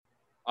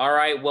All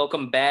right,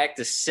 welcome back.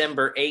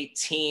 December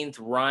 18th.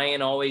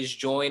 Ryan always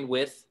joined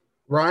with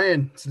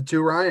Ryan. It's the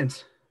two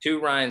Ryans.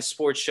 Two Ryan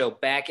Sports Show,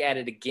 back at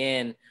it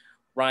again.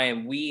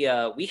 Ryan, we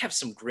have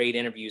some great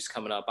interviews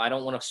coming up. I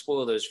don't want to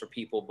spoil those for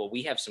people, but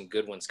we have some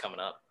good ones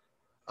coming up.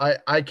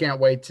 I can't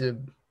wait to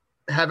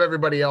have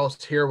everybody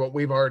else hear what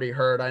we've already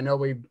heard. I know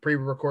we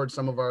pre-record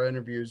some of our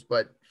interviews,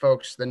 but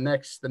folks, the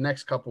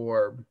next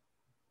couple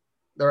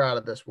they're out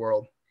of this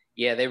world.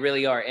 Yeah, they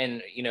really are.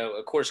 And,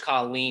 of course,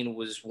 Colleen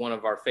was one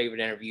of our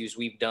favorite interviews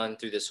we've done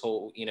through this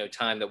whole,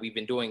 time that we've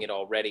been doing it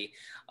already,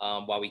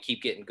 while we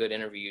keep getting good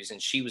interviews.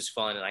 And she was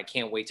fun, and I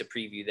can't wait to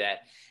preview that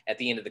at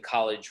the end of the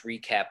college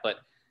recap. But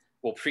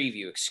we'll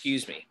preview,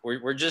 excuse me.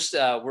 We're just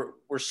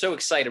we're so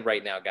excited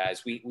right now,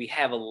 guys. We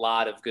have a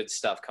lot of good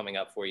stuff coming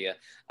up for you,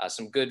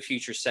 some good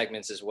future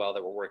segments as well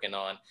that we're working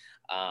on.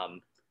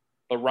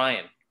 But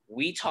Ryan,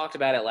 we talked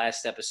about it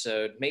last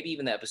episode, maybe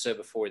even the episode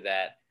before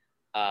that.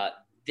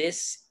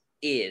 This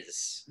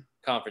is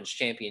conference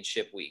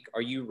championship week.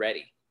 Are you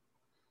ready?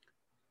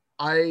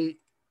 I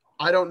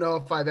don't know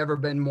if I've ever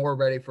been more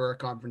ready for a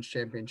conference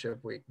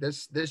championship week.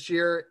 This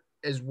year,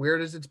 as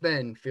weird as it's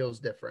been,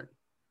 feels different.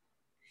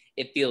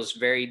 It feels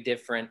very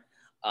different.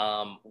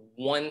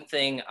 One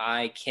thing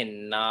I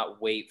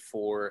cannot wait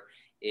for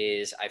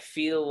is I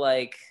feel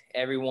like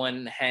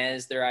everyone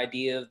has their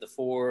idea of the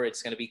four.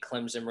 It's going to be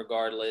Clemson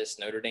regardless,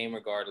 Notre Dame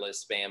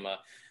regardless, Bama,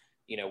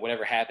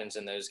 whatever happens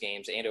in those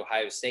games, and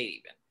Ohio State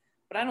even.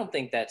 But I don't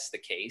think that's the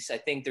case. I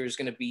think there's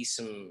going to be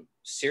some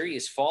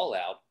serious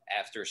fallout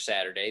after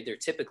Saturday. There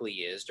typically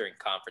is during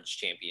conference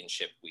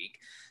championship week.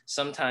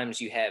 Sometimes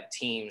you have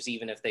teams,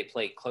 even if they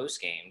play close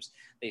games,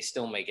 they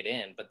still make it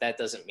in. But that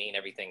doesn't mean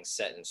everything's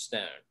set in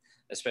stone,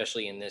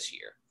 especially in this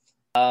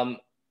year.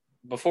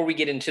 Before we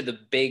get into the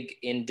big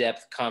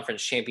in-depth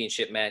conference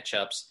championship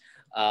matchups,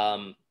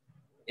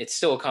 it's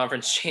still a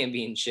conference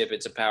championship.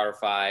 It's a Power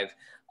Five.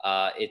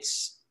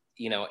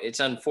 It's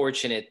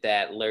unfortunate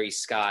that Larry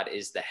Scott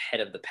is the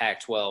head of the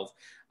Pac-12.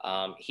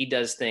 He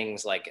does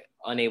things like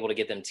unable to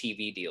get them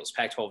TV deals.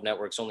 Pac-12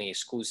 network's only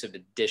exclusive to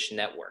Dish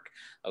Network.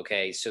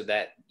 Okay, so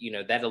that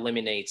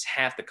eliminates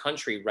half the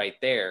country right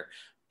there,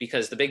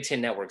 because the Big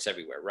Ten network's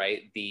everywhere,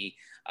 right? The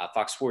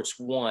Fox Sports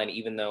 1,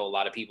 even though a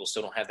lot of people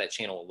still don't have that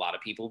channel, a lot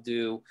of people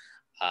do.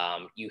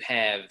 You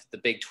have the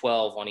Big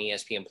 12 on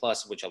ESPN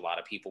Plus, which a lot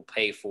of people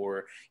pay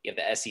for. You have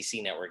the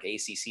SEC network,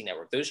 ACC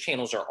network. Those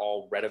channels are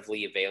all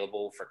readily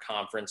available for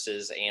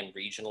conferences and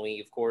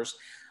regionally, of course.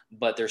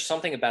 But there's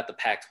something about the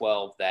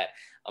Pac-12 that,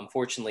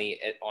 unfortunately,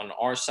 on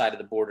our side of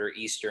the border,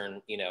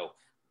 Eastern,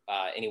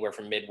 anywhere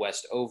from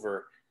Midwest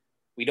over,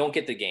 we don't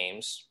get the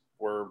games.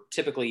 We're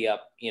typically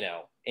up,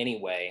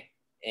 anyway.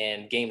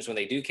 And games, when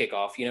they do kick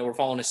off, we're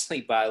falling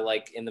asleep by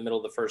in the middle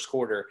of the first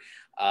quarter.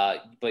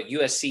 But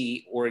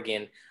USC,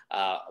 Oregon,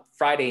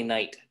 Friday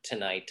night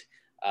tonight,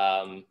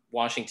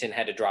 Washington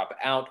had to drop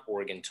out.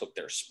 Oregon took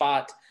their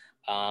spot.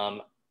 I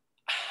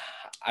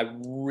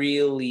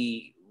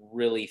really,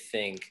 really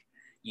think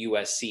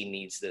USC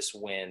needs this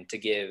win to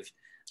give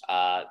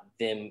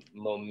them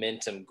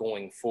momentum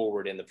going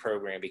forward in the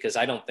program, because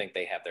I don't think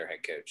they have their head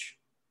coach.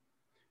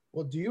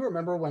 Well, do you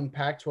remember when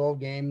Pac-12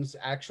 games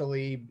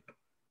actually,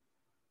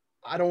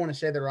 I don't want to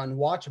say they're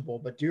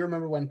unwatchable, but do you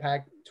remember when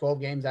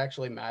Pac-12 games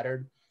actually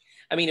mattered?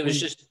 I mean, it was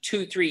just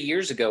 2-3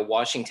 years ago.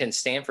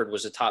 Washington-Stanford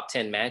was a top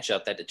 10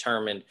 matchup that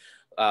determined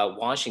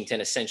Washington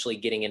essentially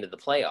getting into the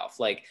playoff.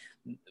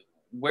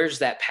 Where's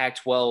that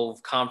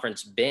Pac-12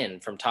 conference been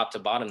from top to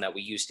bottom that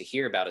we used to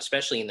hear about,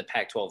 especially in the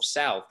Pac-12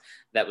 South?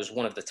 That was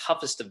one of the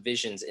toughest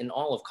divisions in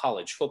all of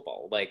college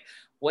football.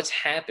 What's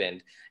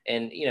happened?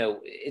 And,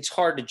 it's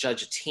hard to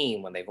judge a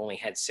team when they've only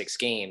had 6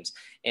 games.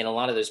 And a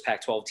lot of those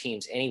Pac-12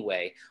 teams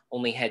anyway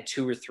only had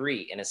 2 or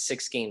 3 in a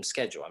 6-game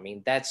schedule. I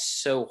mean, that's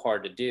so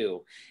hard to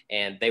do.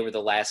 And they were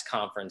the last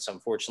conference,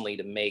 unfortunately,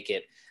 to make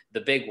it,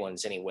 the big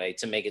ones anyway,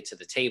 to make it to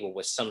the table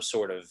with some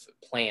sort of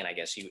plan, I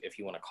guess, if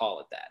you want to call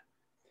it that.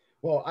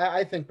 Well,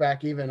 I think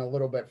back even a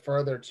little bit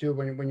further too,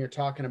 when you're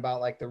talking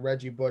about the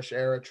Reggie Bush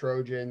era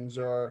Trojans,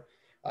 or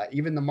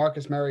even the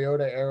Marcus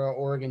Mariota era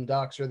Oregon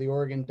Ducks, or the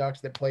Oregon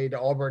Ducks that played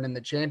Auburn in the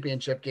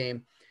championship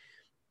game.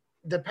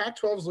 The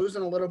Pac-12 is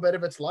losing a little bit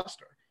of its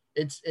luster.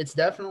 It's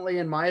definitely,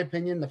 in my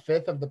opinion, the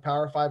 5th of the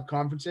Power 5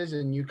 conferences,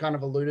 and you kind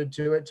of alluded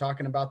to it,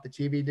 talking about the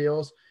TV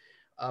deals.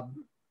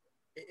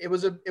 It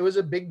was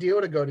a big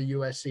deal to go to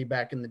USC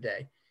back in the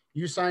day.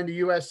 You signed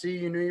to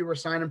USC, you knew you were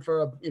signing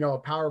for a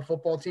power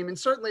football team, and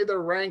certainly they're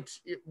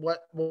ranked.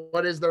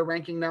 What is their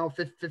ranking now?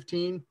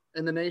 15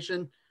 in the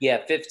nation?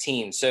 Yeah,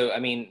 15. So, I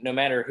mean, no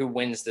matter who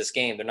wins this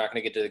game, they're not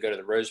going to get to go to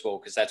the Rose Bowl,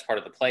 because that's part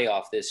of the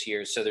playoff this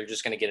year. So they're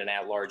just going to get an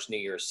at-large New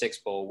Year's Six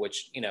Bowl,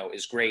 which,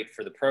 is great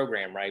for the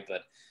program, right?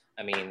 But,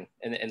 I mean,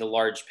 in the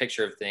large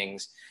picture of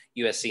things,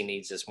 USC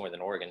needs this more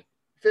than Oregon.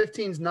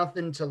 15's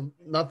nothing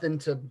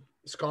to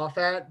scoff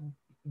at,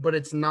 but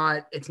it's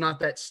not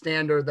that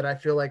standard that I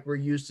feel like we're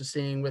used to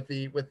seeing with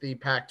the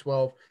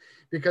Pac-12,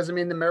 because I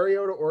mean, the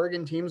Mariota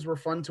Oregon teams were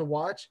fun to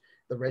watch.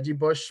 The Reggie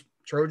Bush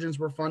Trojans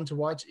were fun to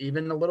watch.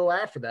 Even a little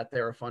after that,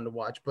 they were fun to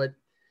watch. But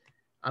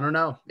I don't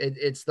know.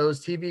 It's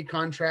those TV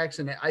contracts,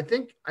 and I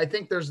think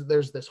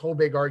there's this whole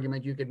big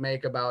argument you could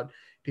make about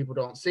people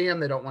don't see them,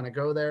 they don't want to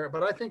go there,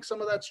 but I think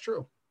some of that's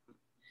true.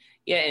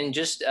 Yeah, and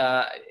just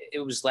it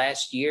was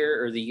last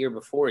year or the year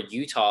before,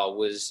 Utah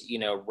was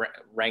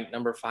ranked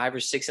number 5 or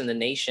 6 in the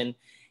nation,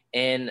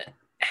 and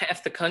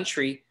half the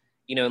country,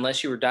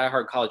 unless you were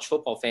diehard college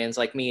football fans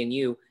like me and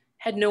you,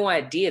 had no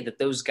idea that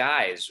those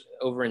guys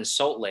over in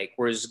Salt Lake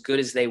were as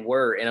good as they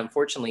were. And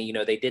unfortunately,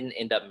 they didn't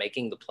end up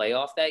making the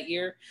playoff that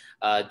year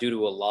due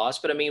to a loss.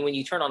 But I mean, when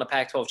you turn on a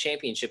Pac-12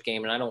 championship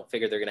game, and I don't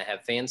figure they're going to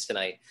have fans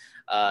tonight,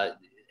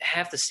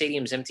 half the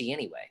stadium's empty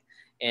anyway.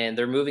 And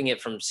they're moving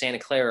it from Santa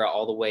Clara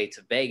all the way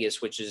to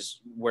Vegas, which is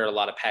where a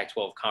lot of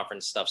Pac-12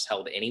 conference stuff's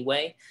held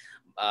anyway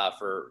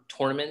for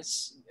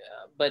tournaments.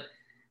 But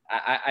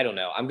I don't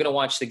know. I'm going to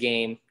watch the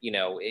game.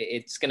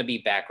 It's going to be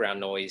background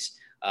noise.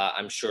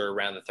 I'm sure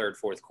around the third,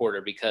 fourth quarter,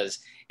 because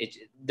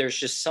there's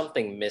just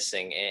something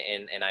missing.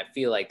 And I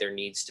feel like there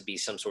needs to be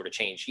some sort of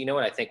change. You know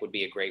what I think would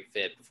be a great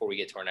fit before we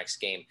get to our next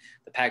game?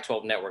 The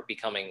Pac-12 network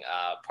becoming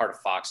part of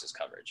Fox's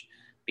coverage,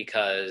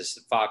 because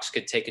Fox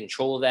could take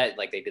control of that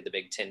like they did the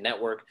Big Ten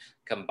network,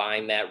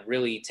 combine that,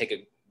 really take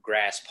a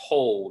grasp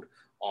hold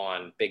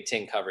on Big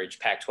Ten coverage,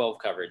 Pac-12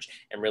 coverage,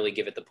 and really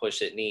give it the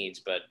push it needs.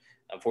 But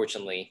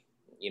unfortunately,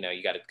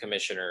 you got a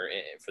commissioner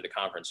for the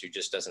conference who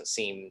just doesn't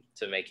seem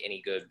to make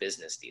any good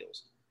business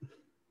deals.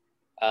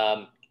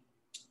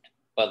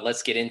 But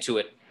let's get into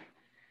it.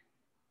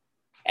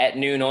 At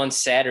noon on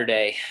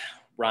Saturday,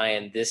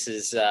 Ryan, this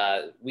is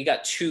we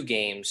got 2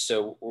 games,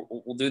 so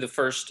we'll do the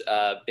first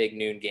big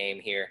noon game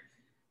here.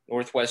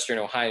 Northwestern,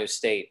 Ohio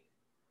State.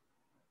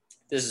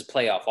 This is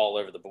playoff all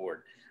over the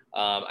board.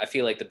 I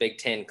feel like the Big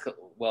Ten,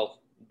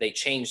 they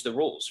changed the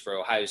rules for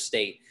Ohio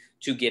State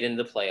to get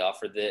into the playoff,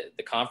 for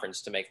the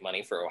conference to make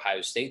money, for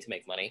Ohio State to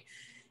make money.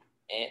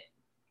 And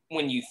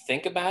when you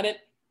think about it,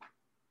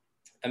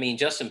 I mean,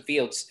 Justin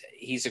Fields,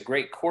 he's a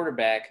great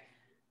quarterback,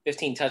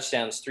 15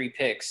 touchdowns, 3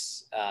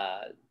 picks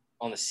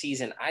on the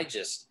season. I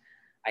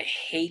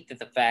hate that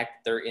the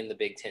fact that they're in the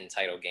Big Ten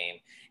title game,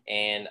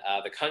 and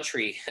the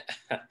country,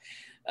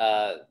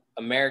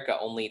 America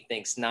only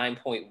thinks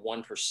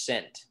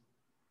 9.1%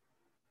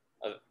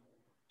 of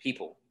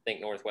people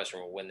think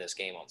Northwestern will win this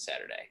game on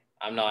Saturday.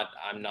 I'm not.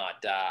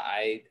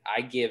 I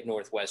give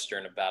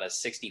Northwestern about a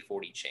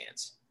 60-40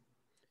 chance.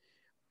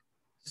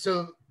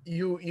 So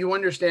you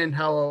understand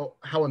how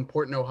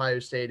important Ohio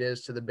State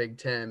is to the Big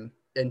Ten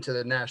and to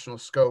the national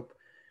scope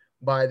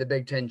by the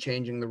Big Ten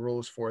changing the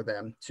rules for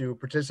them to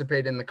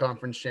participate in the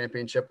conference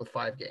championship with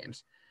 5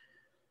 games.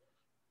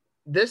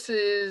 This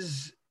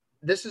is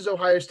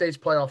Ohio State's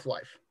playoff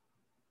life.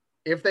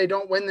 If they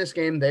don't win this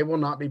game, they will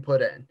not be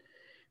put in,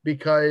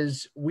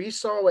 because we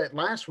saw it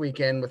last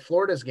weekend with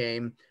Florida's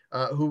game,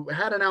 who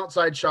had an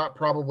outside shot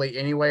probably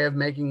anyway of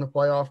making the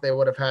playoff. They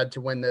would have had to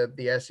win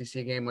the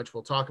SEC game, which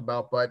we'll talk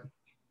about. But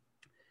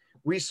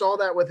we saw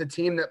that with a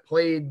team that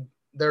played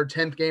their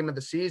 10th game of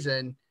the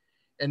season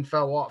and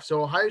fell off.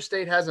 So Ohio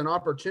State has an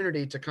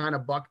opportunity to kind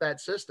of buck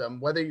that system,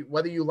 whether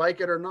you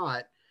like it or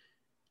not.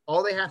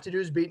 All they have to do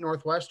is beat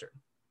Northwestern.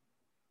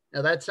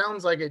 Now that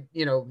sounds like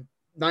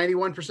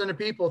 91% of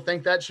people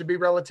think that should be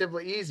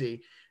relatively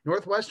easy.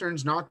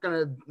 Northwestern's not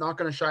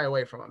gonna shy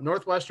away from them.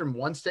 Northwestern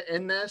wants to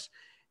end this,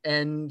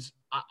 and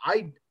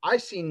I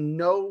see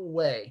no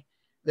way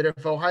that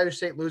if Ohio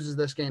State loses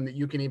this game that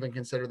you can even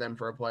consider them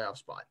for a playoff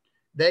spot.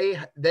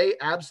 They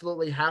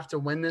absolutely have to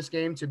win this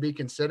game to be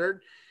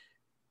considered,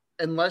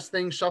 unless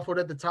things shuffled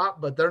at the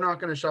top, but they're not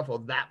going to shuffle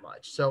that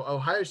much. So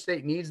Ohio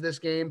State needs this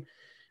game.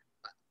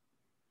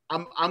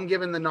 I'm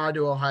giving the nod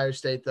to Ohio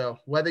State, though.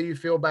 Whether you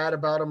feel bad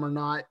about them or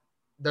not,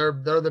 they're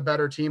the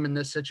better team in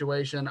this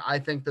situation. I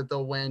think that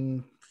they'll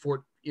win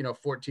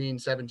 14,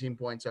 17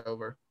 points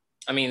over.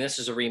 I mean, this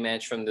is a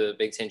rematch from the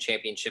Big Ten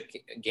championship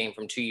game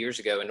from 2 years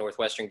ago, and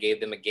Northwestern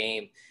gave them a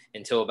game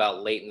until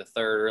about late in the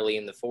third, early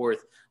in the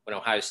fourth, when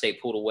Ohio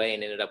State pulled away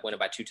and ended up winning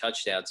by 2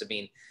 touchdowns. I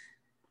mean,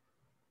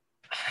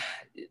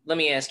 let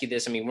me ask you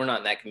this. I mean, we're not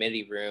in that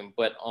committee room,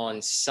 but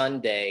on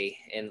Sunday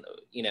and,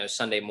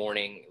 Sunday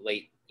morning,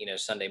 late,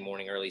 Sunday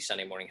morning, early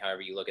Sunday morning,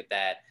 however you look at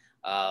that,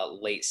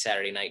 late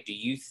Saturday night, do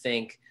you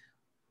think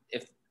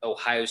if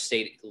Ohio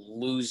State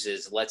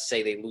loses, let's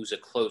say they lose a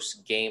close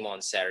game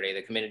on Saturday,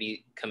 the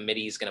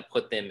committee is going to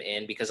put them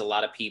in? Because a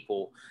lot of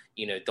people,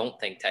 don't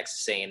think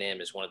Texas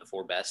A&M is one of the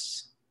 4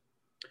 best.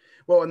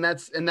 Well, and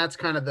that's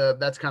kind of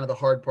the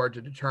hard part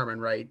to determine,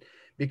 right?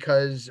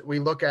 Because we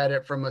look at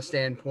it from a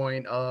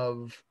standpoint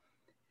of,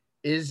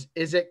 is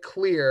it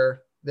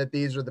clear that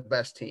these are the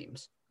best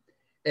teams?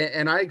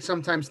 And I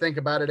sometimes think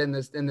about it in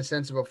the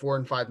sense of a 4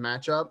 and 5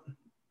 matchup.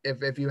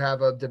 If you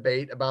have a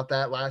debate about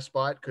that last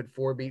spot, could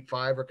 4 beat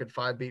 5 or could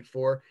 5 beat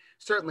 4?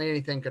 Certainly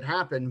anything could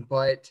happen,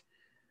 but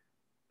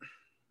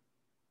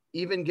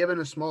even given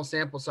a small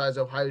sample size,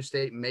 Ohio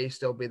State may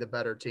still be the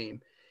better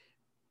team.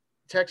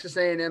 Texas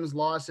A&M's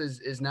loss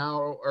is now,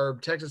 or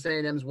Texas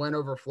A&M's win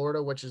over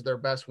Florida, which is their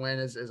best win,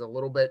 is a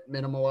little bit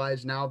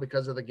minimalized now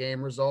because of the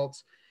game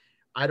results.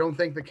 I don't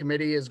think the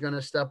committee is going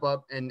to step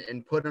up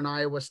and put an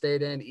Iowa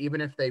State in,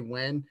 even if they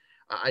win.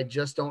 I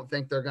just don't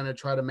think they're going to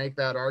try to make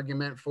that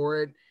argument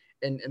for it.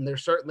 And they're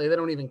certainly, they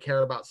don't even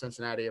care about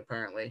Cincinnati.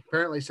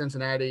 Apparently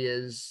Cincinnati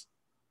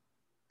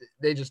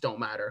they just don't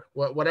matter.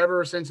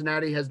 Whatever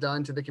Cincinnati has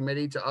done to the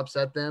committee to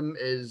upset them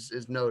is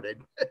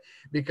noted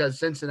because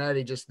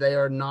Cincinnati they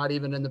are not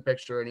even in the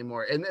picture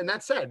anymore. And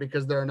that's sad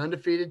because they're an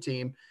undefeated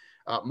team.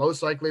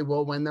 Most likely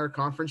will win their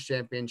conference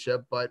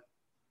championship, but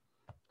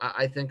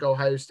I think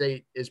Ohio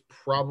State is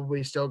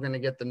probably still going to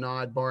get the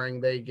nod,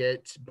 barring they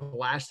get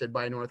blasted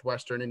by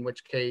Northwestern, in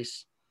which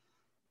case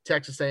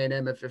Texas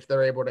A&M, if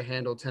they're able to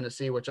handle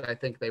Tennessee, which I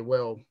think they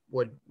will,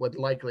 would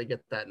likely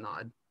get that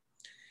nod.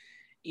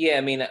 Yeah,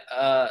 I mean,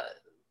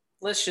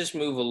 let's just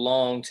move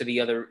along to the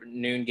other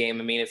noon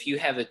game. I mean, if you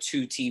have a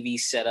 2 TV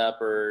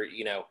setup or,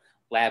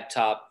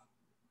 laptop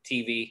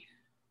TV,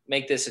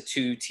 make this a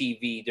 2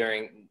 TV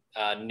during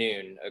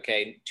noon,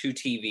 okay? 2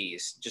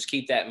 TVs. Just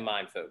keep that in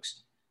mind,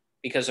 folks,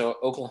 because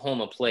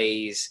Oklahoma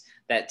plays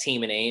that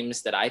team in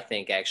Ames that I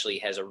think actually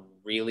has a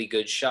really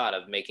good shot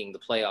of making the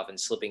playoff and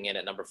slipping in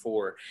at number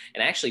 4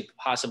 and actually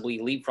possibly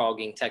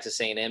leapfrogging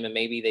Texas A&M, and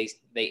maybe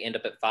they end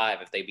up at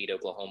 5 if they beat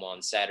Oklahoma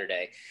on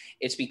Saturday.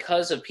 It's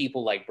because of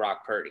people like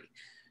Brock Purdy.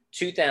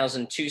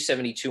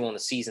 2,272 on the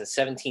season,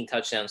 17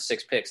 touchdowns,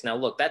 6 picks. Now,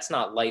 look, that's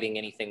not lighting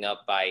anything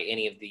up by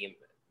any of the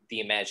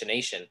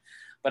imagination,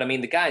 but I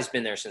mean, the guy's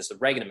been there since the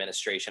Reagan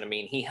administration. I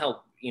mean, he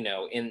helped,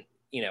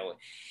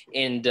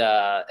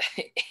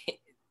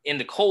 in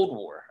the Cold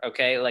War,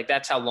 okay? Like,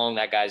 that's how long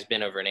that guy's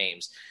been over in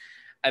Ames.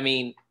 I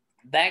mean,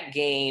 that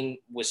game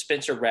was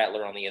Spencer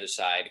Rattler on the other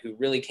side, who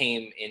really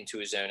came into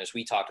his own, as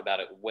we talked about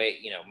it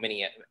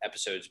many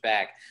episodes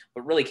back,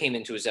 but really came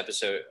into his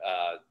episode,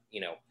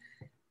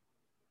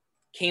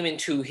 came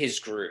into his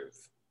groove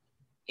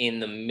in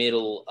the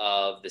middle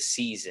of the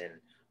season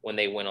when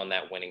they went on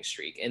that winning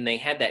streak. And they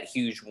had that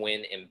huge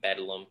win in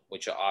Bedlam,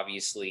 which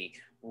obviously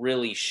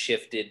really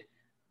shifted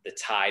the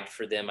tide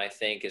for them, I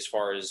think, as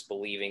far as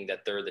believing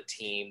that they're the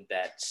team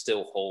that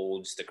still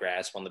holds the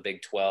grasp on the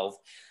Big 12.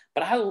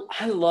 But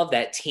I love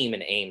that team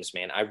in Ames,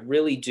 man. I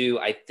really do.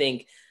 I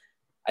think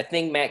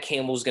Matt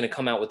Campbell is going to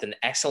come out with an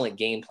excellent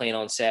game plan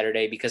on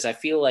Saturday because I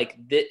feel like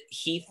that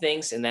he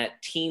thinks and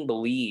that team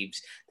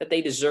believes that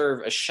they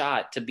deserve a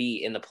shot to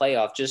be in the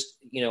playoff. Just,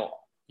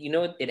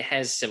 it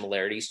has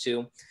similarities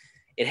to.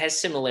 It has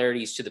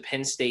similarities to the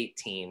Penn State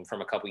team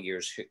from a couple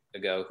years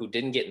ago who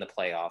didn't get in the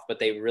playoff, but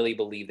they really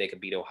believed they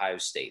could beat Ohio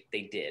State.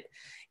 They did.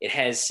 It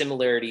has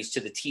similarities to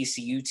the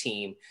TCU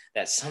team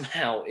that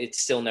somehow it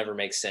still never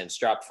makes sense.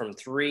 Dropped from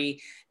 3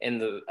 in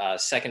the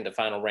second to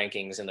final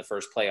rankings in the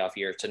first playoff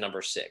year to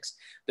number 6.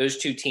 Those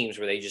two teams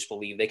where they just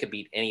believe they could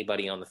beat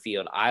anybody on the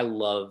field. I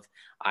love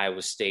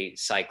Iowa State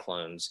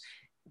Cyclones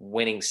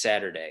winning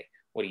Saturday.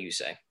 What do you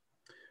say?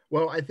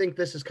 Well, I think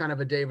this is kind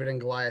of a David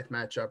and Goliath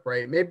matchup,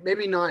 right?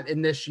 Maybe not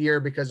in this year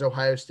because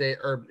Iowa State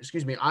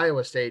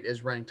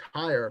is ranked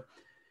higher,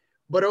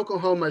 but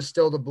Oklahoma is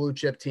still the blue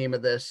chip team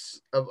of this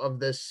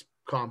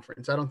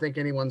conference. I don't think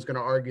anyone's going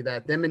to argue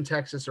that. Them and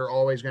Texas are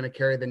always going to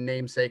carry the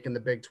namesake in the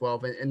Big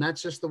 12, and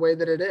that's just the way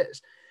that it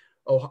is.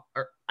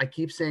 I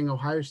keep saying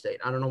Ohio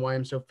State. I don't know why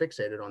I'm so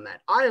fixated on that.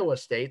 Iowa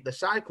State, the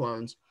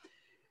Cyclones,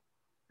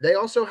 they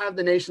also have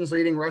the nation's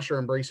leading rusher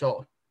in Breece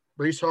Hall.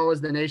 Breece Hall is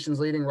the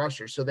nation's leading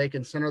rusher, so they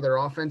can center their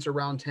offense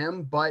around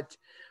him. But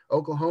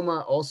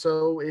Oklahoma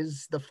also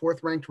is the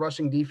 4th-ranked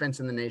rushing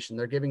defense in the nation.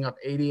 They're giving up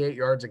 88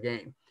 yards a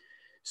game.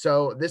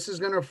 So this is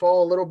going to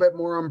fall a little bit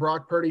more on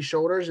Brock Purdy's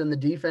shoulders and the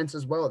defense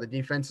as well. The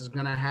defense is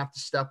going to have to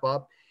step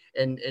up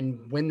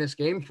and win this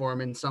game for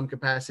him in some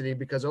capacity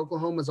because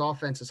Oklahoma's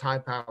offense is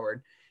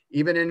high-powered.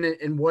 Even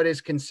in what is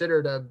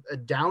considered a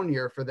down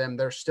year for them,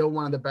 they're still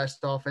one of the best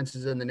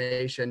offenses in the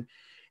nation.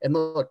 And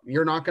look,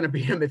 you're not going to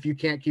beat them if you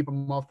can't keep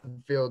them off the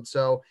field.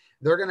 So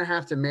they're going to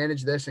have to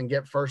manage this and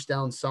get first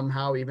down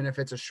somehow, even if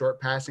it's a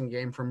short passing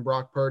game from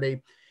Brock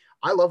Purdy.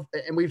 I love,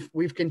 and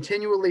we've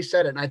continually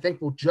said it, and I think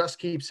we'll just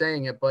keep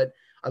saying it, but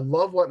I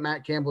love what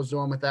Matt Campbell's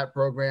doing with that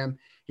program.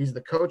 He's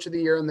the coach of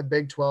the year in the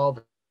Big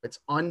 12. It's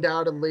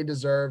undoubtedly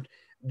deserved.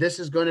 This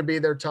is going to be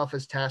their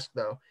toughest task,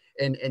 though.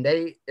 And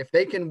if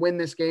they can win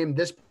this game,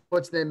 this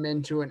puts them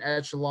into an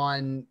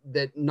echelon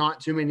that not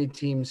too many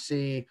teams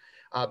see.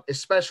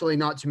 Especially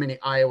not too many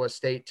Iowa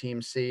State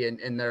teams see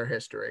in their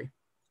history.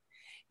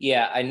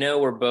 Yeah, I know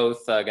we're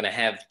both going to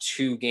have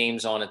 2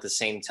 games on at the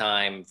same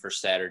time for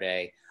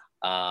Saturday,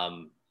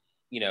 for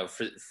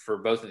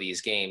both of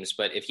these games.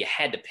 But if you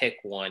had to pick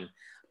one,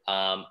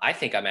 I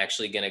think I'm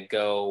actually going to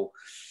go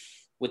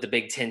with the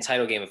Big Ten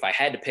title game. If I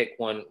had to pick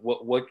one,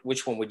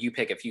 which one would you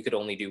pick if you could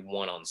only do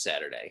one on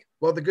Saturday?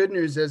 Well, the good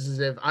news is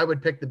if I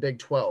would pick the Big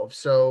 12.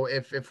 So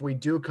if we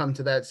do come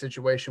to that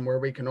situation where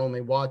we can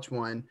only watch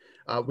one,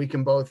 we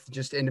can both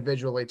just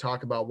individually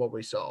talk about what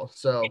we saw.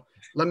 So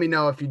let me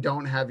know if you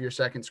don't have your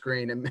second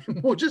screen and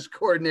we'll just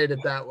coordinate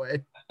it that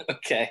way.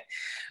 Okay.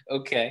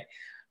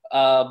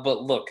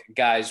 But look,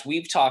 guys,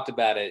 we've talked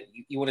about it.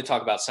 You want to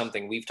talk about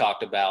something we've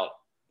talked about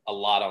a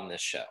lot on this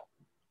show.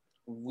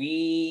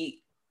 We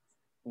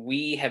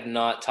have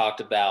not talked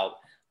about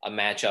a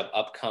matchup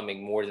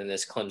upcoming more than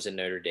this Clemson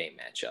Notre Dame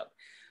matchup.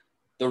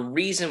 The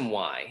reason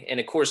why, and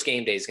of course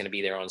game day is going to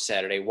be there on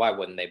Saturday. Why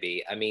wouldn't they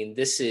be? I mean,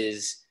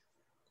 it's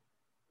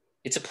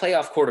a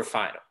playoff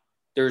quarterfinal.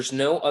 There's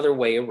no other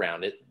way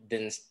around it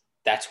than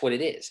that's what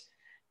it is.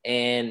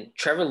 And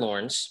Trevor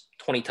Lawrence,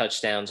 20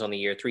 touchdowns on the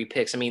year, 3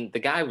 picks. I mean, the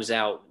guy was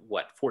out,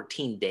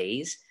 14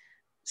 days,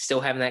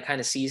 still having that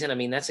kind of season. I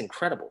mean, that's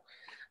incredible.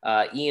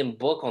 Ian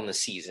Book on the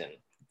season,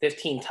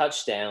 15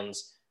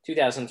 touchdowns,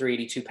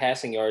 2,382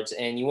 passing yards.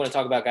 And you want to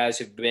talk about guys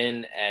who've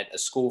been at a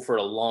school for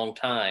a long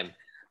time.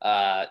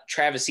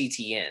 Travis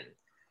Etienne,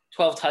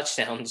 12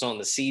 touchdowns on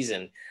the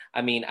season.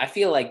 I mean, I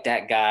feel like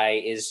that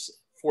guy is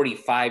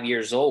 45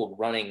 years old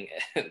running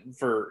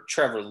for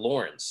Trevor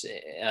Lawrence.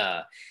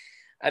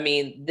 I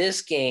mean,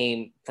 this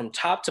game from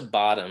top to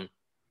bottom,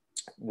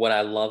 what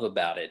I love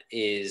about it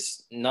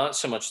is not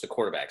so much the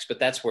quarterbacks, but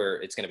that's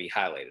where it's going to be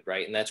highlighted,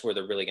 right? And that's where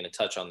they're really going to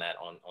touch on that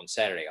on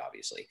Saturday,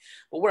 obviously.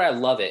 But where I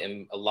love it,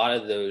 and a lot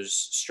of those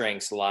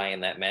strengths lie in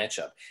that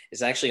matchup,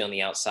 is actually on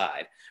the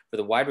outside for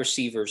the wide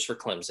receivers for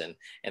Clemson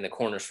and the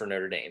corners for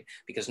Notre Dame,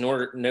 because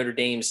Notre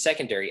Dame's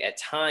secondary at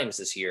times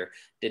this year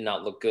did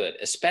not look good,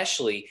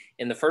 especially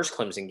in the first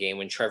Clemson game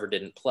when Trevor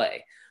didn't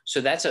play. So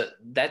that's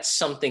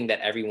something that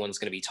everyone's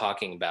going to be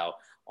talking about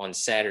on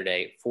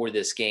Saturday for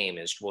this game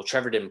is, well,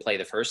 Trevor didn't play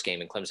the first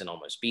game and Clemson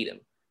almost beat him.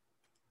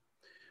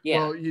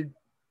 Yeah. Well,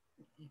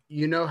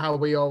 you know how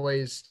we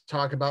always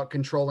talk about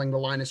controlling the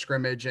line of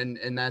scrimmage,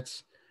 and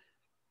that's,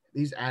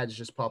 these ads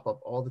just pop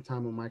up all the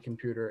time on my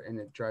computer and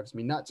it drives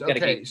me nuts.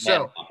 Okay.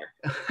 So,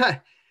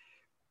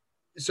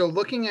 so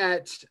looking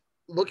at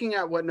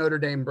what Notre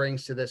Dame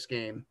brings to this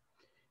game,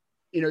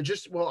 I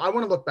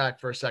want to look back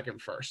for a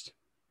second first.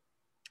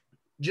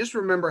 Just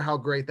remember how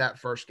great that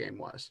first game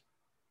was.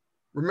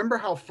 Remember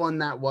how fun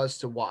that was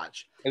to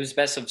watch. It was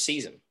best of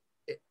season.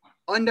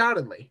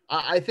 Undoubtedly.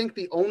 I think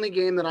the only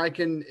game that I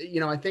can,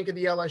 I think of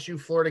the LSU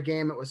Florida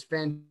game. It was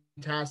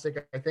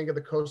fantastic. I think of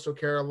the Coastal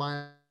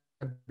Carolina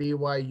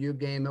BYU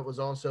game. It was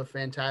also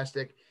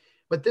fantastic.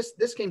 But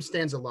this game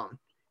stands alone.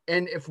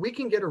 And if we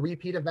can get a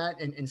repeat of that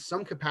in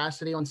some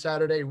capacity on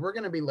Saturday, we're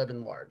going to be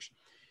living large.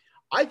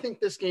 I think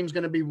this game's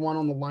going to be won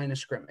on the line of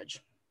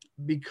scrimmage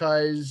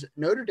because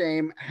Notre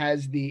Dame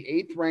has the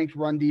 8th ranked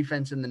run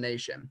defense in the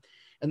nation.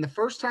 And the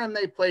first time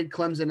they played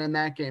Clemson in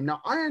that game,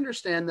 now I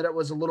understand that it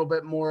was a little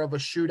bit more of a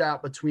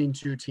shootout between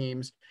two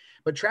teams,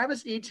 but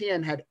Travis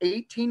Etienne had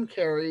 18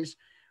 carries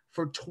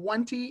for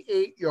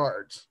 28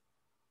 yards.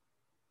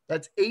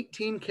 That's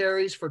 18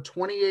 carries for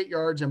 28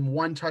 yards and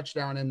 1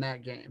 touchdown in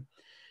that game.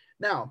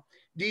 Now,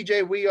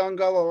 DJ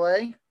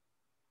Uiagalelei,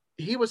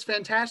 he was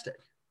fantastic.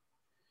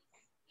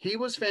 He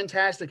was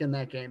fantastic in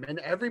that game. And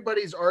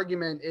everybody's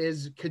argument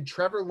is, could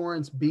Trevor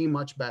Lawrence be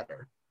much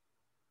better?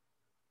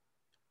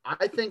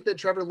 I think that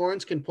Trevor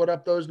Lawrence can put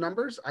up those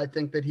numbers. I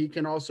think that he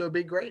can also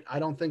be great. I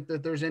don't think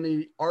that there's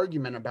any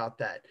argument about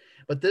that.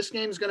 But this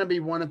game's going to be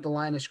won at the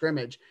line of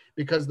scrimmage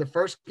because the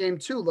first game,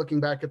 too,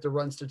 looking back at the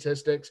run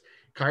statistics,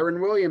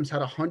 Kyron Williams had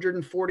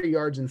 140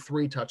 yards and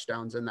 3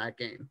 touchdowns in that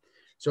game.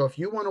 So if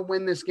you want to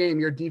win this game,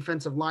 your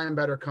defensive line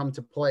better come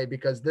to play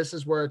because this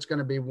is where it's going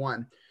to be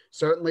won.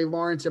 Certainly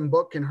Lawrence and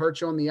Book can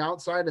hurt you on the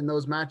outside, and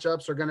those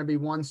matchups are going to be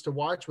ones to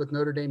watch with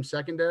Notre Dame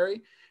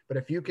secondary. But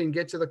if you can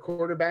get to the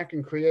quarterback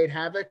and create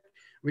havoc,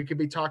 we could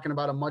be talking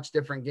about a much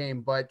different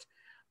game. But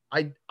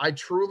I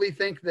truly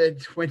think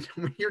that when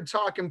you're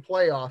talking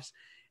playoffs,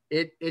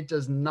 it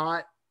does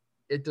not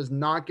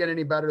get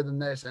any better than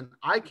this. And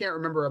I can't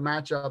remember a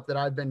matchup that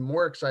I've been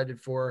more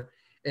excited for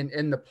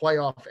in the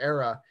playoff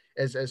era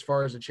as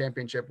far as a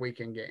championship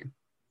weekend game.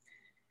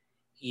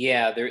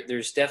 Yeah,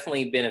 there's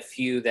definitely been a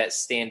few that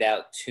stand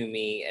out to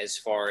me as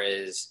far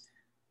as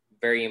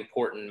very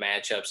important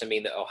matchups. I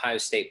mean, the Ohio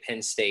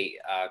State-Penn State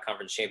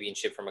conference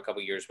championship from a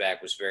couple years back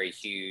was very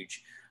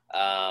huge.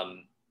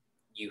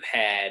 You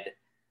had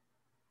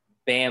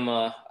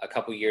Bama a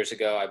couple years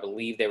ago. I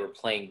believe they were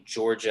playing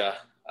Georgia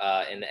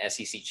in the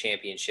SEC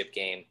championship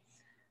game.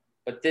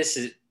 But this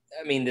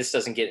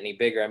doesn't get any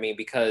bigger. I mean,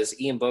 because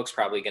Ian Book's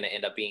probably going to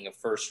end up being a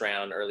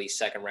first-round, early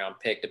second-round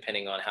pick,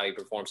 depending on how he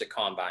performs at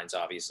combines,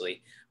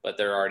 obviously. But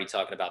they're already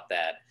talking about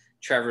that.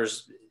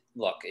 Trevor's,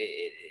 look,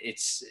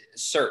 it's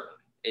certain.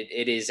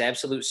 It is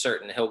absolute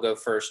certain he'll go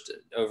first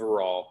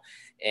overall.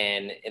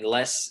 And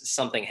unless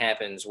something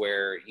happens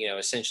where,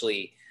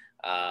 essentially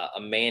a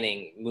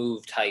Manning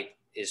move type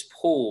is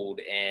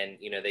pulled and,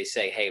 they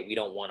say, hey, we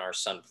don't want our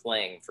son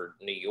playing for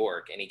New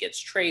York and he gets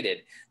traded,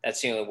 that's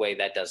the only way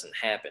that doesn't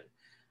happen.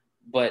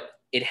 But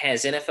it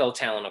has NFL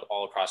talent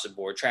all across the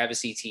board.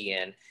 Travis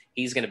Etienne,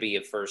 he's going to be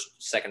a first,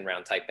 second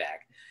round type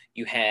back.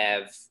 You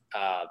have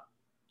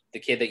the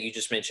kid that you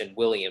just mentioned,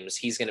 Williams,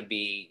 he's going to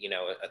be,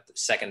 a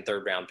second,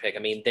 third round pick. I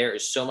mean, there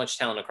is so much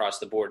talent across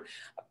the board.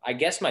 I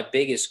guess my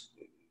biggest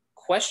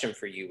question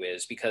for you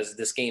is, because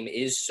this game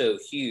is so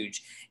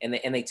huge and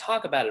they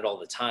talk about it all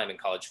the time in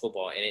college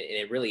football, and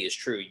it really is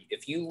true.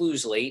 If you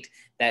lose late,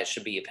 that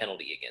should be a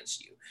penalty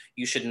against you.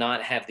 You should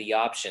not have the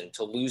option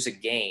to lose a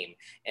game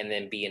and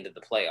then be into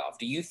the playoff.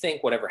 Do you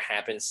think whatever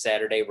happens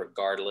Saturday,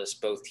 regardless,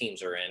 both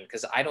teams are in?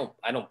 Because I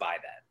don't buy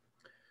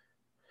that.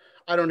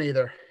 I don't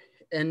either.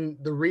 And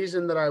the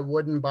reason that I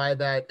wouldn't buy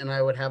that, and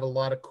I would have a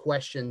lot of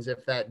questions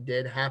if that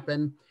did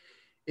happen,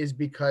 is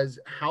because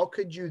how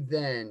could you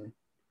then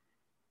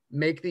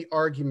make the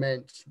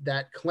argument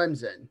that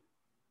Clemson,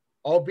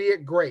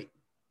 albeit great,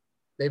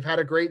 they've had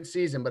a great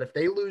season, but if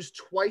they lose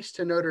twice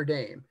to Notre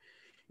Dame,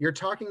 you're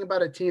talking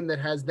about a team that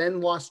has then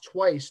lost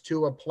twice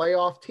to a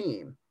playoff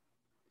team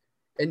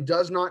and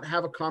does not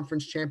have a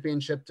conference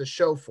championship to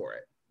show for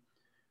it.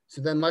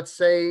 So then let's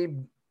say,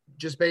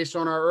 just based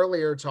on our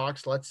earlier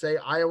talks, let's say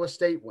Iowa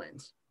State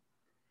wins.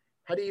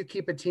 How do you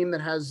keep a team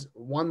that has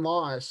one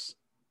loss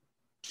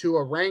to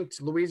a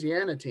ranked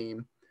Louisiana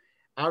team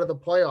out of the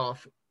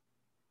playoff?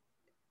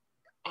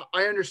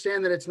 I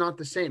understand that it's not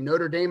the same.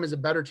 Notre Dame is a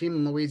better team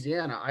than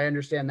Louisiana. I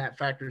understand that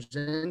factors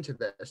into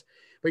this,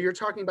 but you're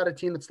talking about a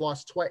team that's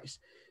lost twice.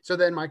 So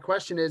then my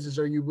question is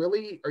are you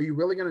really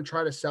going to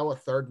try to sell a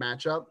third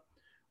matchup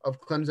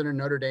of Clemson and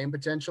Notre Dame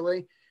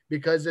potentially?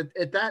 Because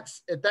at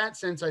that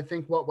sense, I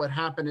think what would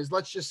happen is,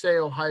 let's just say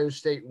Ohio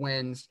State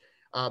wins,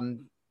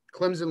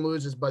 Clemson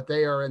loses, but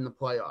they are in the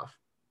playoff.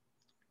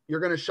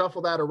 You're going to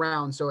shuffle that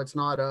around so it's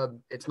not a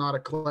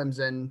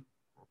Clemson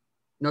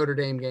Notre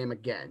Dame game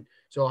again.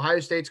 So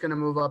Ohio State's going to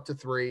move up to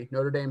 3.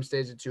 Notre Dame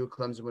stays at 2.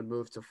 Clemson would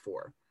move to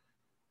 4.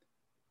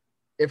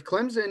 If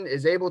Clemson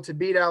is able to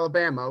beat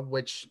Alabama,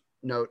 which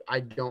note I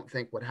don't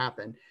think would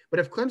happen, but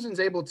if Clemson's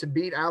able to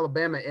beat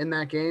Alabama in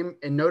that game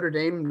and Notre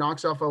Dame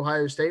knocks off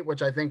Ohio State,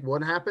 which I think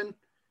would happen,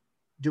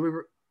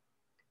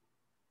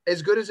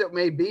 as good as it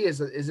may be, is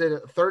it a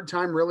third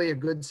time really a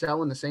good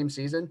sell in the same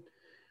season?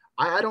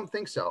 I don't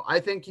think so.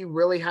 I think you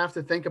really have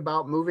to think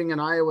about moving an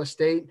Iowa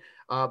State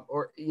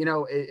or,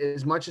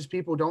 as much as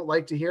people don't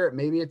like to hear it,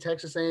 maybe a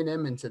Texas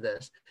A&M into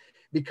this,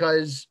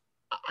 because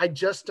I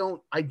just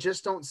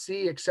don't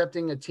see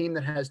accepting a team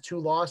that has 2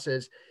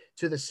 losses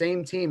to the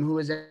same team who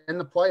is in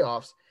the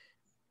playoffs.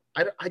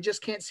 I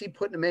just can't see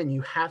putting them in.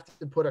 You have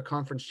to put a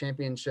conference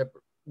championship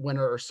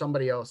winner or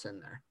somebody else in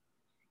there.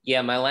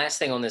 Yeah, my last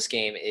thing on this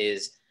game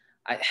is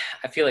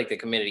I feel like the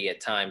committee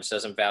at times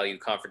doesn't value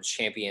conference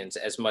champions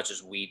as much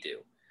as we do,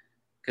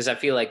 because I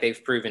feel like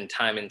they've proven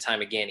time and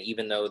time again,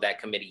 even though that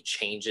committee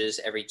changes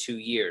every 2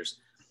 years,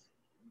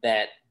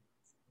 that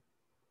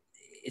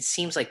it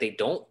seems like they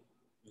don't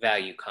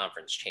value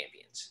conference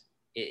champions.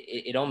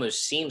 It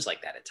almost seems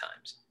like that at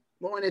times.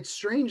 Well, and it's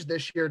strange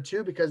this year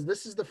too, because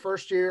this is the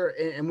first year,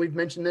 and we've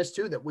mentioned this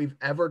too, that we've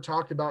ever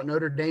talked about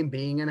Notre Dame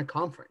being in a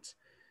conference.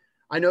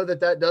 I know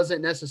that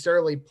doesn't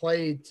necessarily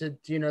play to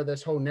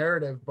this whole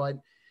narrative, but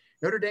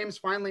Notre Dame's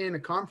finally in a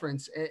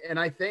conference. And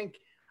I think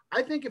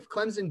if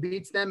Clemson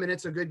beats them and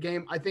it's a good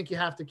game, I think you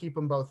have to keep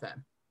them both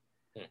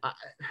in.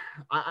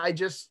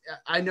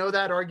 I know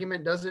that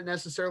argument doesn't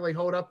necessarily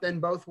hold up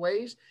then both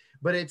ways,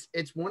 but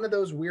it's one of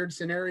those weird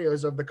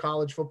scenarios of the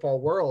college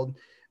football world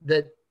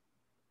that,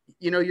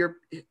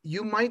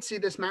 you might see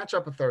this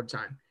matchup a third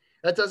time.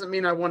 That doesn't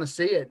mean I want to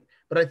see it.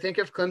 But I think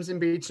if Clemson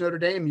beats Notre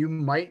Dame, you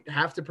might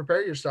have to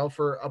prepare yourself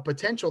for a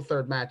potential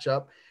third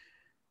matchup.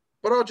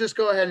 But I'll just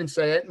go ahead and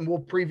say it, and we'll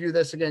preview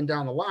this again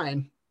down the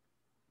line.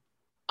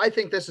 I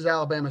think this is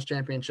Alabama's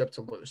championship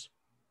to lose.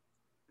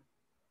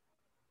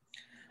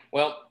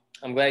 Well,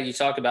 I'm glad you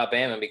talked about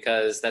Bama,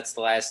 because that's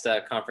the last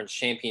conference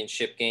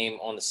championship game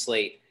on the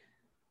slate.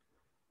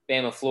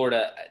 Bama,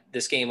 Florida,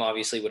 this game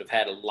obviously would have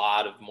had a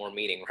lot of more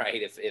meaning,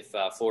 right? If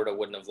Florida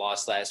wouldn't have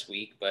lost last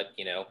week, but,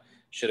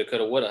 shoulda,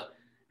 coulda, woulda.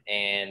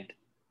 And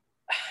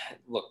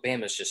look,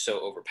 Bama's just so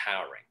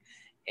overpowering,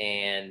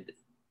 and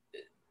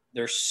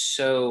they're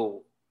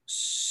so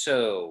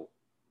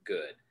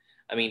good.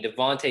 I mean,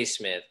 Devontae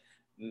Smith,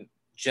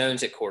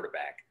 Jones at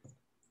quarterback,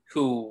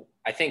 who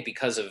I think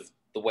because of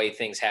the way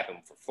things happened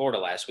for Florida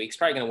last week is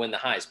probably going to win the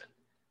Heisman,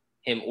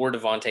 him or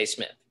Devontae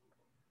Smith.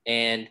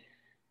 And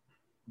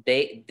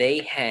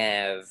they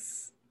have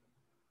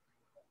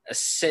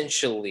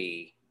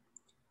essentially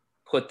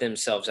put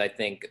themselves, I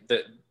think,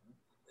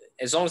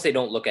 as long as they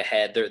don't look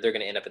ahead, they're going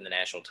to end up in the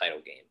national title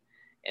game.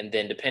 And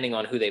then depending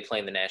on who they play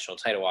in the national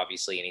title,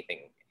 obviously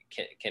anything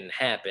can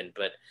happen.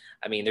 But,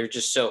 I mean, they're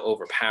just so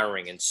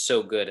overpowering and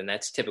so good, and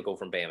that's typical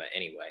from Bama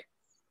anyway.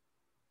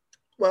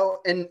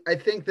 Well, and I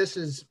think this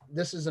is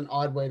an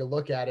odd way to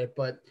look at it,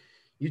 but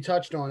you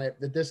touched on it,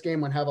 that this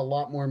game would have a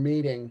lot more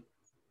meaning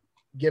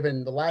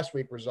given the last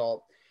week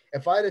result.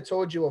 If I'd have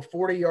told you a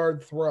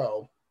 40-yard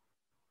throw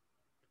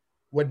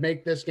would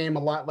make this game a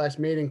lot less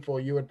meaningful,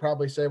 you would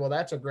probably say, well,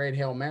 that's a great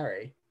Hail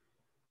Mary.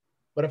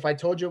 But if I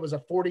told you it was a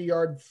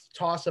 40-yard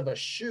toss of a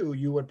shoe,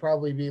 you would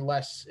probably be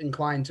less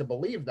inclined to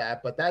believe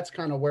that. But that's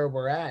kind of where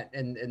we're at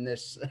in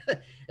this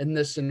in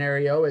this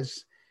scenario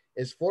is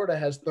Florida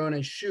has thrown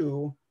a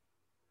shoe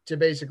to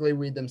basically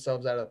weed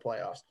themselves out of the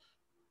playoffs.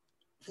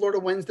 Florida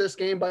wins this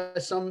game by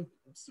some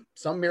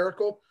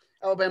miracle.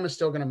 Alabama's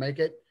still going to make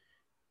it.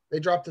 They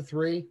dropped to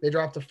 3, they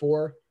dropped to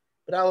 4.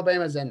 But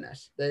Alabama's in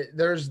this.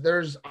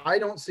 I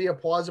don't see a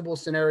plausible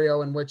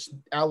scenario in which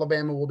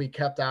Alabama will be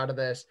kept out of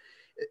this.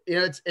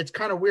 It's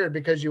kind of weird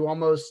because you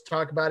almost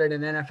talk about it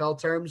in NFL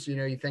terms.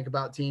 You think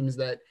about teams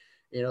that,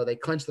 they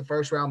clinch the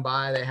first round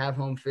bye, they have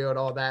home field,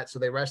 all that. So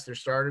they rest their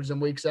starters in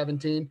week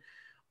 17.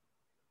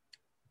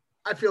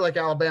 I feel like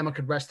Alabama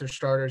could rest their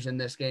starters in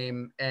this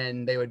game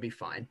and they would be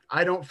fine.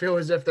 I don't feel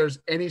as if there's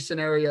any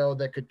scenario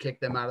that could kick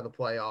them out of the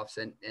playoffs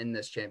in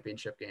this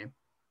championship game.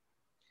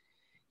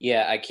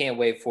 Yeah, I can't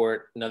wait for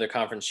it. Another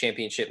conference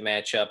championship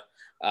matchup.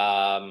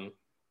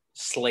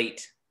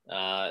 Slate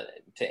to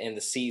end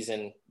the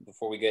season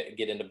before we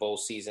get into bowl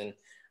season.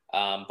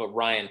 But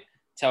Ryan,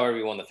 tell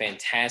everyone the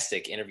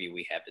fantastic interview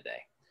we have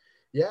today.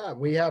 Yeah,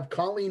 we have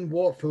Colleen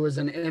Wolfe, who is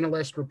an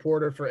analyst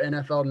reporter for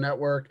NFL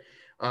Network.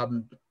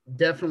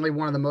 Definitely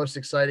one of the most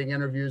exciting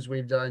interviews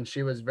we've done.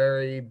 She was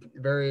very,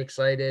 very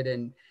excited.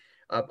 And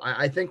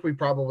I think we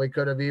probably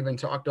could have even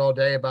talked all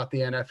day about the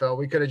NFL.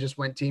 We could have just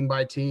went team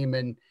by team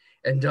and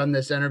done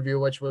this interview,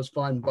 which was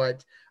fun.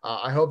 But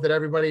I hope that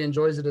everybody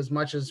enjoys it as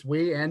much as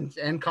we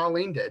and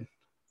Colleen did.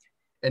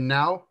 And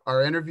now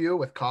our interview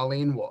with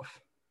Colleen Wolfe.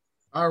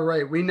 All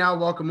right, we now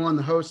welcome on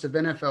the host of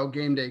NFL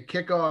Game Day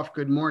Kickoff,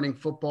 Good Morning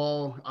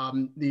Football,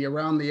 the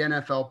Around the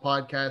NFL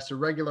podcast, a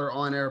regular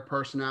on-air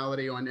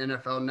personality on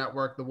NFL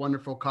Network, the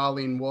wonderful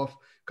Colleen Wolfe.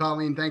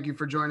 Colleen, thank you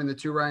for joining the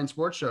Two Ryan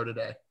Sports Show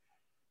today.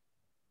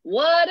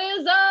 What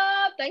is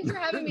up? Thanks for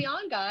having me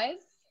on, guys.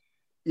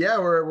 Yeah,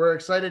 we're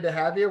excited to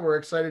have you. We're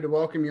excited to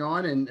welcome you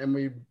on, and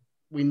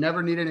we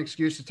never need an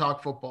excuse to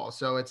talk football,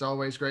 so it's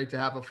always great to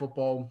have a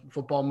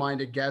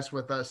football-minded guest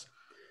with us.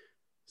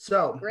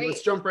 So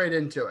Let's jump right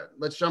into it.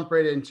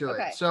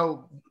 Okay.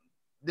 So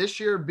this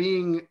year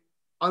being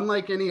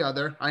unlike any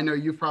other, I know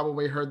you've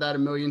probably heard that a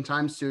million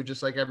times too,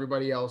 just like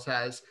everybody else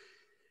has.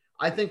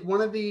 I think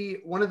one of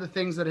the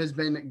things that has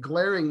been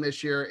glaring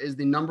this year is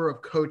the number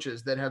of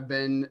coaches that have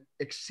been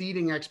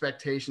exceeding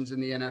expectations in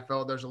the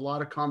NFL. There's a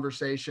lot of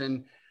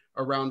conversation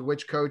around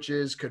which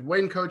coaches could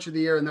win Coach of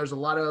the Year, and there's a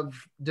lot of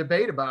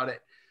debate about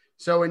it.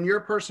 So in your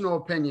personal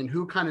opinion,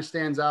 who kind of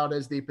stands out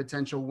as the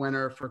potential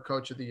winner for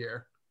Coach of the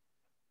Year?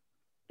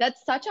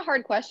 That's such a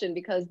hard question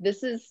because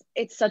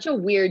it's such a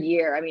weird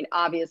year. I mean,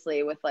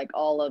 obviously with like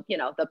all of,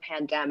 the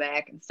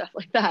pandemic and stuff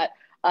like that,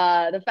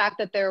 the fact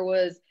that there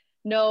was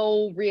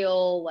no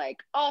real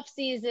like off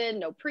season,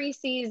 no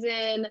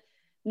preseason,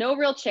 no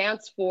real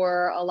chance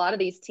for a lot of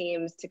these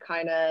teams to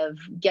kind of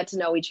get to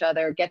know each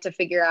other, get to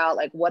figure out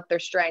like what their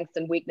strengths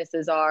and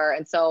weaknesses are.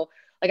 And so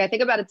like, I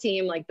think about a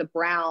team like the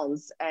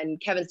Browns and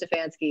Kevin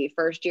Stefanski,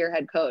 first year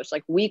head coach,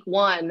 like week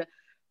one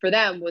for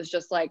them was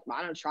just like, I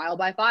don't know, trial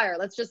by fire.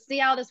 Let's just see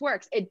how this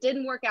works. It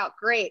didn't work out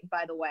great,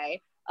 by the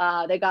way.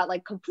 They got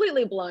like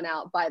completely blown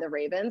out by the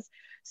Ravens.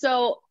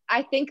 So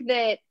I think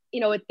that,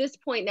 at this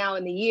point now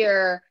in the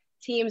year,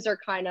 teams are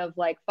kind of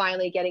like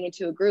finally getting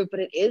into a groove,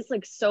 but it is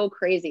like so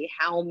crazy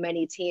how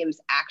many teams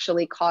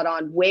actually caught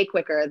on way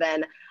quicker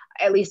than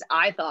at least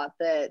I thought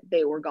that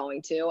they were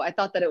going to. I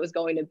thought that it was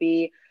going to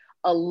be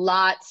a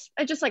lot,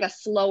 just like a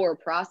slower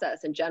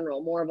process in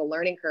general, more of a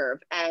learning curve.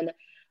 And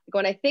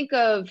when I think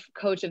of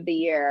Coach of the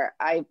Year,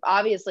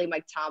 obviously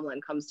Mike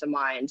Tomlin comes to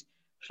mind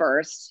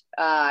first.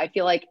 I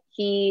feel like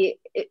it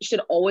should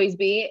always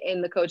be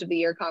in the Coach of the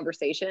Year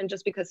conversation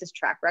just because his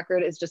track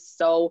record is just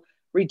so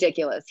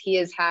ridiculous. He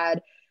has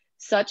had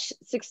such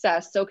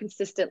success so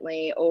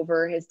consistently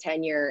over his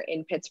tenure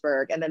in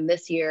Pittsburgh. And then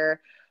this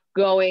year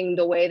going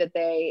the way that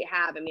they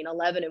have,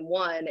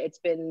 11-1, it's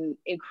been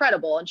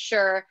incredible. And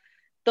sure,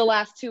 the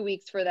last 2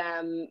 weeks for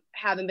them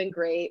haven't been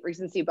great,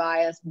 recency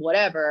bias,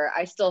 whatever.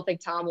 I still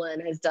think Tomlin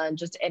has done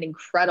just an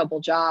incredible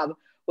job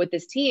with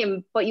this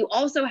team. But you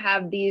also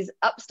have these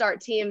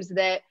upstart teams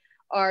that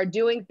are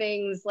doing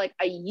things like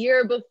a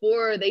year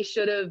before they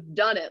should have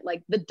done it,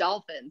 like the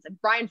Dolphins and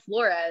Brian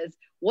Flores.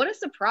 What a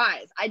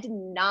surprise. I did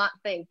not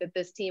think that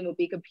this team would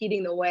be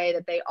competing the way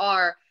that they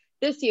are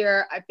this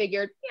year. I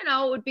figured,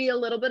 it would be a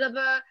little bit of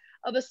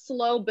a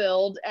slow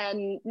build,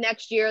 and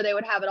next year they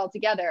would have it all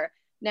together.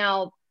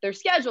 Now, their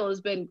schedule has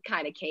been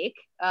kind of cake.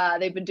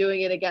 They've been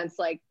doing it against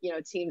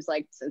teams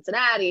like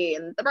Cincinnati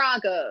and the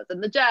Broncos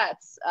and the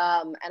Jets.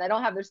 And I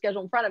don't have their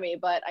schedule in front of me,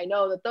 but I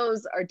know that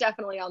those are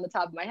definitely on the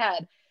top of my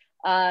head.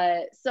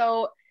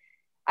 So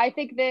I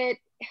think that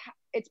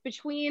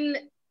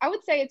I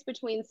would say it's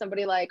between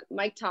somebody like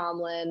Mike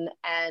Tomlin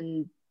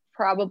and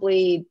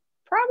probably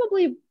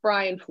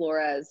Brian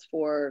Flores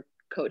for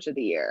Coach of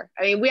the Year.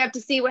 We have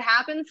to see what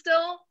happens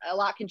still. A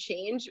lot can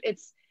change.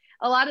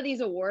 A lot of these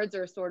awards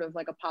are sort of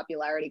like a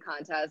popularity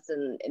contest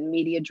and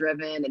media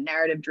driven and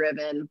narrative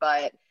driven,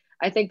 but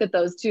I think that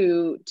those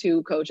two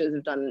coaches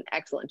have done an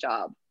excellent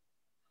job.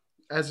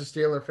 As a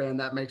Steeler fan,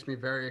 that makes me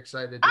very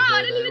excited to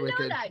I hear didn't even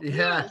know that.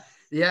 Yeah.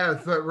 Yeah,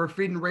 but we're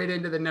feeding right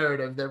into the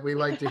narrative that we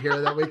like to hear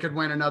that we could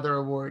win another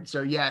award.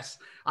 So yes,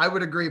 I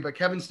would agree. But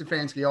Kevin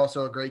Stefanski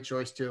also a great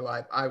choice too.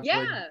 I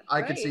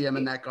could see him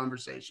in that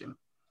conversation.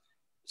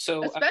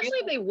 So especially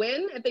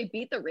if they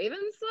beat the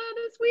Ravens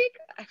this week.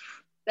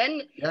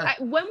 Then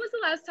when was the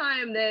last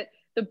time that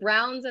the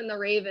Browns and the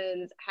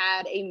Ravens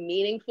had a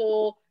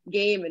meaningful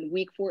game in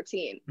week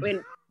 14?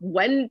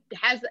 When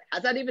has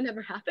that even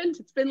ever happened?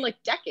 It's been like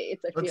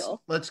decades, I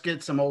feel. Let's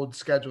get some old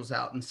schedules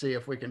out and see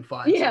if we can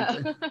find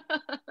something.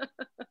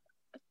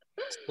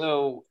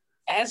 So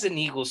as an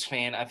Eagles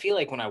fan, I feel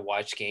like when I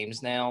watch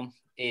games now,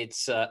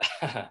 it's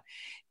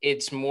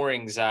it's more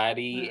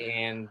anxiety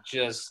and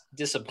just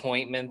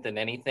disappointment than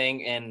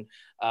anything. And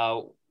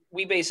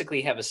we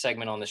basically have a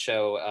segment on the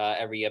show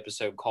every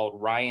episode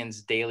called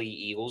Ryan's Daily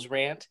Eagles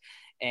Rant.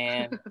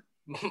 And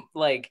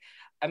like,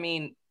 I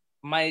mean,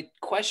 my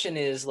question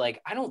is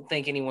like, I don't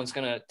think anyone's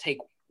going to take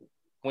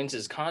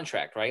Wentz's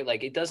contract, right?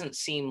 Like, it doesn't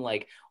seem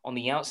like on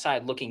the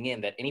outside looking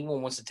in that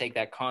anyone wants to take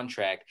that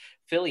contract.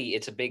 Philly,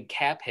 it's a big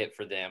cap hit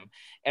for them.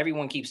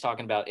 Everyone keeps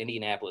talking about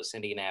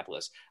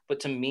Indianapolis. But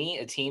to me,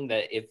 a team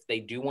that if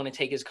they do want to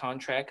take his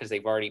contract because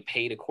they've already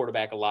paid a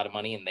quarterback a lot of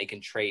money and they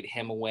can trade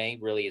him away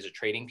really as a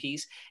trading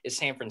piece is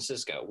San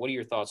Francisco. What are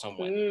your thoughts on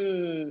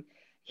Wentz?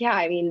 Yeah,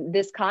 I mean,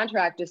 this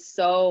contract is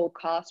so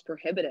cost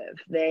prohibitive.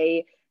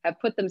 They have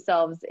put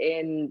themselves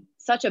in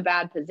such a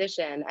bad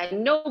position,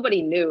 and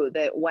nobody knew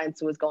that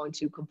Wentz was going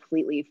to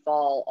completely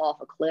fall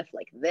off a cliff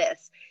like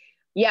this.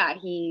 Yeah,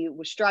 he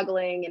was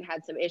struggling and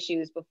had some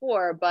issues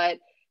before, but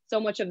so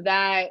much of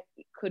that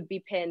could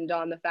be pinned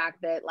on the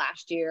fact that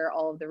last year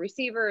all of the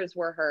receivers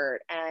were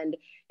hurt and,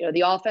 you know,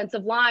 the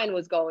offensive line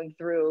was going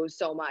through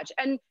so much.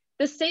 And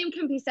the same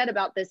can be said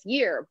about this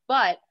year,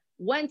 but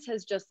Wentz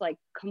has just like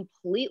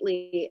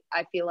completely,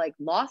 I feel like,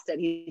 lost it.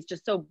 He's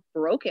just so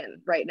broken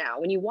right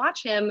now. When you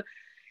watch him,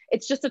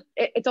 it's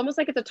almost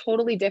like it's a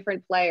totally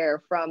different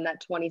player from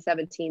that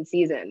 2017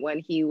 season when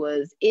he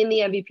was in the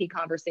MVP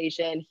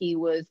conversation. He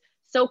was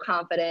so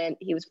confident.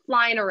 He was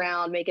flying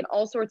around, making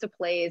all sorts of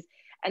plays.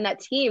 And that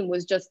team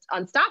was just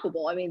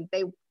unstoppable. I mean,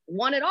 they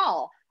won it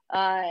all.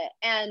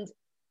 And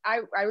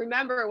I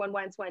remember when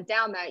Wentz went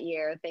down that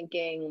year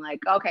thinking like,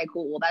 okay,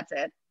 cool. Well, that's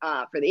it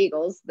for the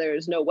Eagles.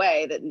 There's no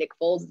way that Nick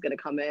Foles is going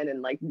to come in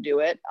and like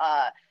do it.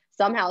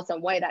 Somehow,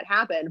 some way that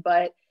happened.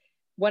 But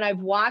when I've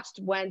watched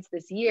Wentz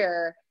this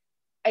year,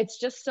 it's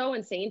just so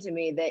insane to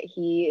me that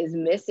he is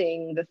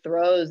missing the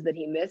throws that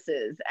he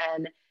misses.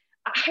 And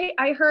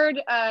I heard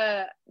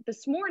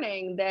this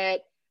morning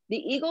that the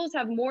Eagles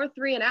have more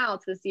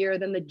 3-and-outs this year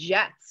than the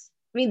Jets.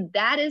 I mean, isn't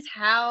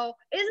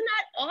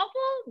that awful?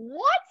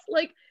 What?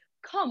 Like,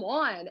 come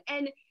on.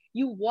 And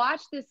you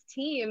watch this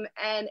team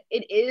and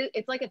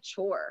it's like a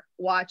chore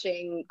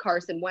watching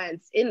Carson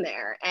Wentz in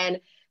there. And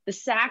the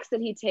sacks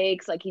that he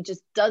takes, like he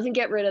just doesn't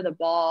get rid of the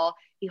ball.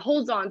 He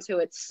holds on to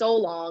it so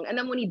long. And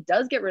then when he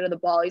does get rid of the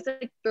ball, he's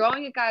like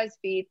throwing at guys'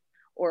 feet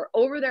or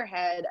over their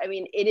head. I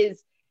mean,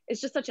 it's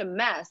just such a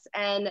mess.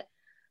 And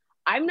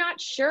I'm not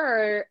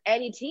sure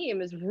any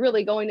team is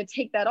really going to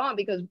take that on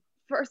because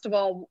first of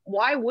all,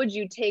 why would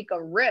you take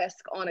a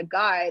risk on a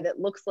guy that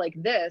looks like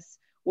this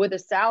with a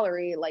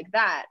salary like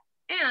that?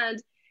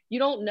 And you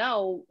don't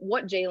know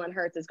what Jalen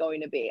Hurts is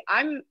going to be.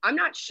 I'm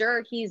not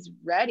sure he's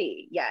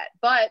ready yet,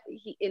 but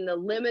in the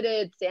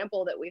limited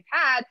sample that we've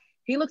had,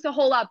 he looks a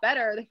whole lot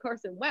better than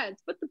Carson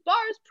Wentz, but the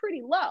bar is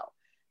pretty low.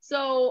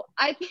 So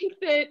I think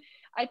that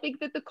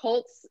the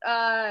Colts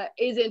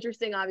is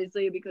interesting,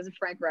 obviously, because of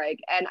Frank Reich.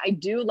 And I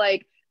do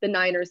like the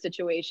Niners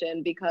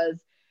situation because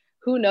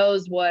who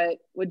knows what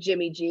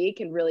Jimmy G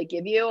can really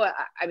give you.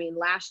 I mean,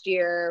 last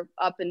year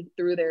up and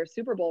through their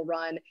Super Bowl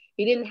run,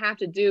 he didn't have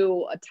to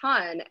do a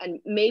ton. And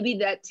maybe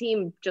that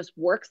team just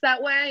works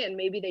that way. And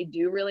maybe they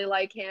do really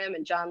like him.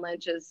 And John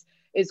Lynch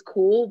is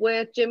cool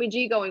with Jimmy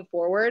G going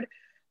forward.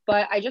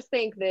 But I just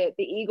think that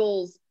the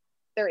Eagles,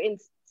 they're in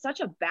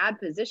such a bad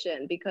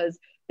position because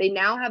they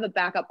now have a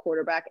backup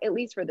quarterback, at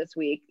least for this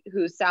week,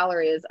 whose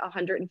salary is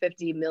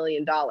 $150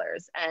 million.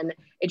 And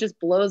it just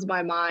blows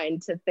my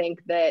mind to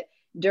think that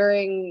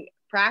during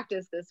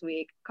practice this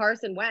week,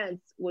 Carson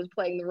Wentz was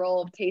playing the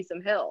role of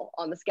Taysom Hill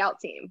on the scout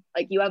team.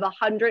 Like you have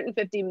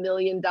 $150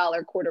 million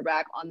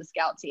quarterback on the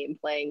scout team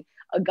playing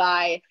a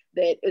guy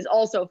that is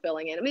also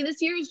filling in. I mean,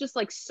 this year is just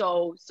like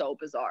so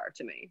bizarre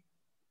to me.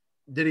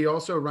 Did he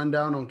also run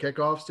down on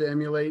kickoffs to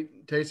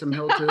emulate Taysom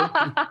Hill too?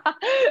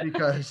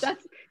 Because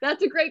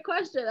that's a great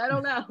question. I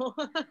don't know.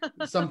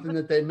 Something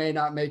that they may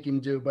not make him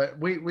do, but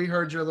we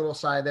heard your little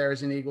sigh there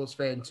as an Eagles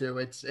fan too.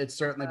 It's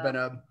certainly been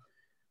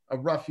a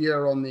rough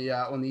year on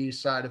the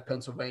east side of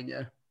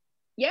Pennsylvania.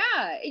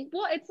 Yeah.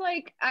 It's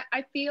like,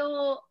 I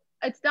feel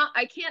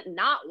I can't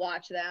not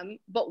watch them,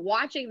 but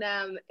watching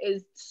them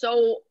is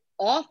so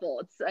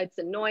awful. It's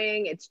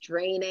annoying. It's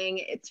draining.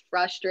 It's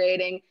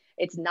frustrating.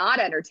 It's not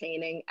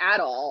entertaining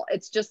at all.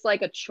 It's just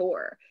like a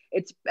chore.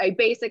 I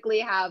basically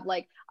have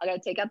like, I got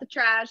to take out the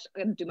trash.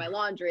 I'm going to do my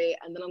laundry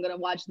and then I'm going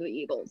to watch the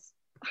Eagles.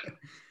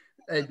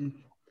 And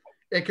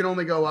it can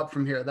only go up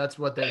from here. That's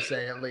what they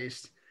say, at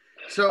least.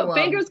 So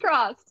fingers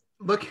crossed.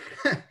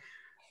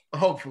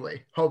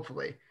 Hopefully.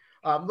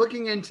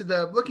 Looking into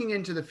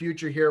the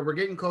future here, we're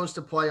getting close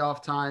to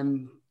playoff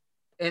time.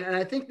 And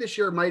I think this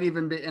year might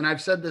even be, and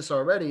I've said this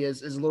already,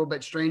 is a little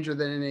bit stranger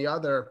than any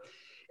other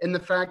in the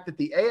fact that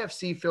the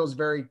AFC feels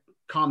very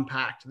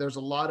compact. There's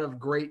a lot of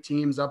great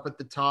teams up at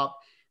the top.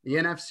 The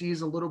NFC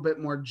is a little bit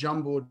more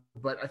jumbled,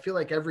 but I feel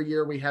like every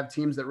year we have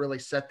teams that really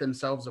set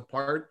themselves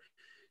apart.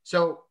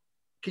 So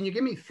can you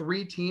give me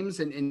 3 teams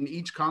in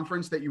each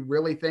conference that you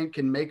really think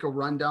can make a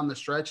run down the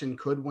stretch and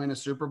could win a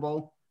Super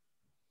Bowl?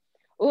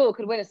 Ooh,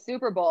 could win a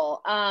Super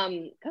Bowl.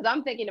 Because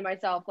I'm thinking to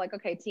myself, like,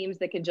 okay, teams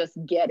that can just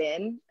get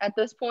in at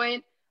this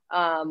point.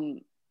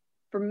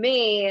 For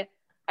me,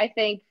 I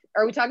think,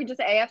 are we talking just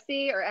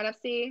AFC or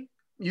NFC?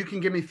 You can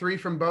give me 3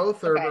 from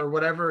both or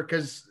whatever,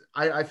 because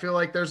I feel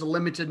like there's a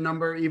limited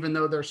number, even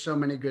though there's so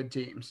many good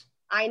teams.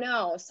 I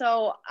know.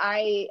 So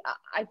I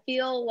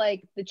feel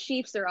like the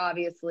Chiefs are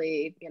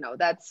obviously,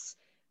 that's,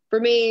 for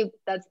me,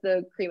 that's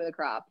the cream of the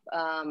crop.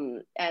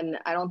 And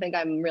I don't think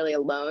I'm really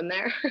alone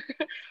there.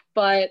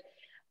 But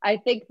I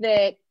think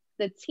that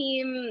the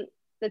team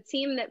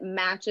that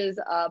matches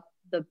up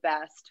the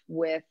best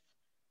with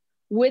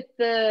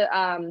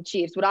the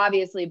Chiefs would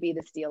obviously be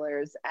the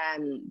Steelers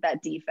and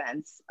that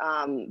defense.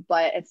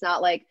 But it's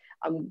not like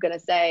I'm going to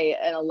say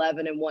an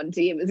 11-1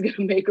 team is going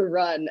to make a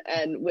run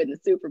and win the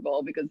Super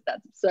Bowl, because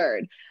that's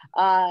absurd.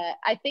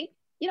 I think,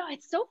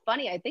 it's so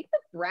funny. I think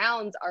the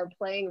Browns are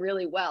playing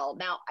really well.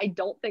 Now, I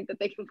don't think that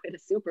they can win a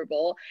Super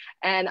Bowl,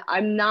 and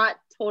I'm not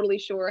totally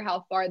sure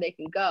how far they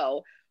can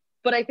go.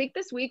 But I think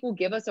this week will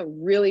give us a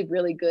really,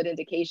 really good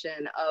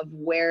indication of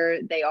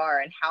where they are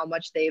and how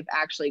much they've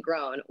actually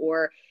grown.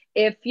 Or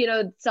if,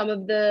 some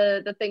of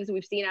the things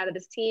we've seen out of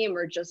this team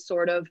are just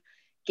sort of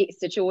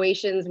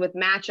situations with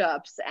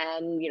matchups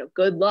and,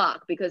 good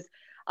luck, because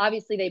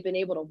obviously they've been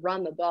able to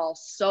run the ball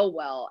so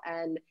well.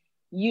 And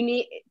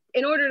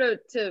in order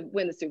to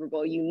win the Super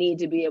Bowl, you need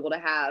to be able to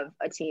have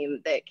a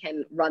team that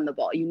can run the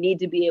ball. You need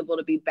to be able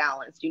to be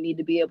balanced. You need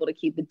to be able to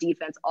keep the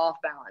defense off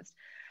balance.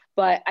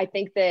 But I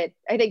think that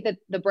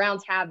the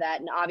Browns have that.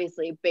 And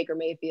obviously Baker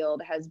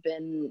Mayfield has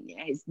been,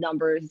 his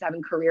numbers, he's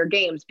having career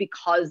games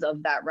because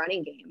of that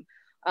running game.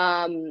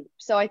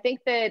 So I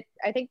think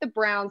the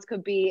Browns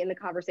could be in the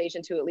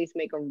conversation to at least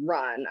make a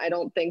run. I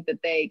don't think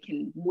that they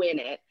can win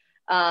it.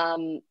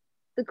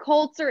 The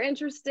Colts are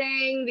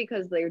interesting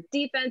because their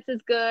defense is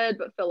good,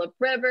 but Phillip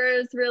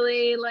Rivers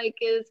really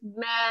is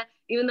meh,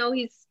 even though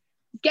he's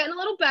getting a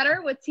little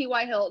better with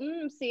T.Y.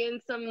 Hilton. I'm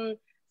seeing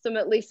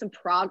at least some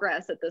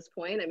progress at this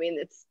point. I mean,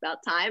 it's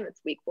about time.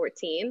 It's week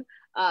 14.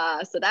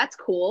 So that's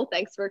cool.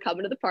 Thanks for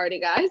coming to the party,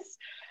 guys.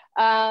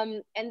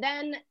 And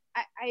then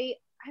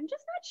I'm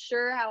just not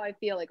sure how I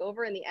feel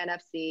over in the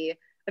NFC.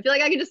 I feel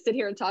like I could just sit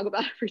here and talk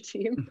about every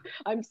team.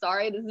 I'm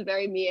sorry. This is a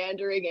very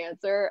meandering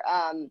answer.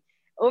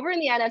 Over in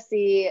the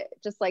NFC,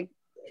 just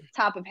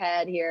top of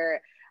head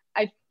here,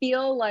 I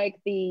feel like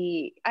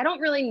I don't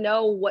really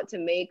know what to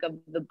make of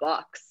the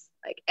Bucks.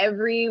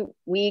 Every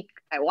week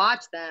I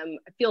watch them,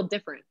 I feel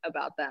different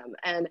about them.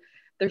 And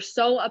they're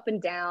so up and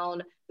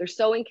down. They're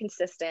so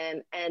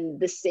inconsistent.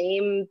 And the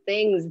same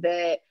things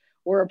that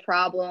were a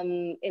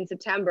problem in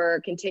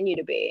September continue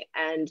to be.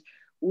 And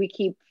we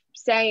keep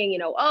saying,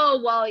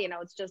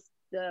 it's just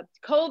the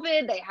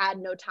COVID. They had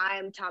no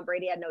time. Tom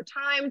Brady had no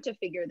time to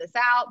figure this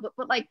out.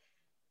 But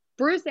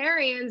Bruce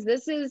Arians,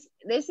 this is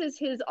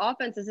his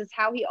offense. This is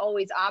how he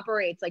always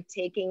operates,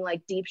 taking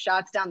deep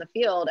shots down the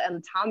field,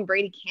 and Tom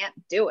Brady can't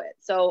do it.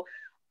 So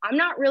I'm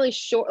not really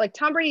sure.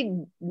 Tom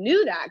Brady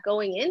knew that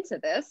going into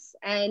this,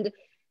 and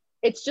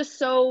it's just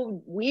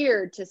so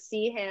weird to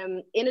see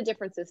him in a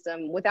different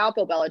system without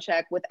Bill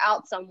Belichick,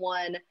 without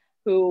someone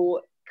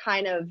who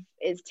kind of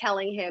is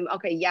telling him,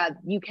 okay, yeah,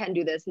 you can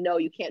do this. No,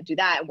 you can't do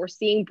that. And we're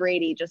seeing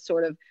Brady just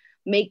sort of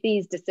make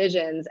these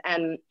decisions,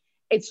 and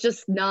it's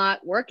just not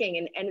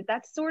working. And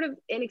that's sort of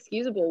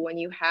inexcusable when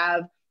you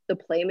have the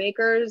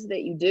playmakers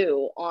that you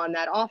do on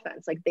that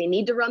offense. They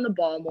need to run the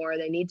ball more.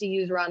 They need to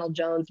use Ronald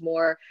Jones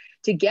more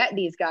to get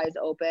these guys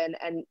open.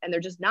 And they're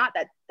just not.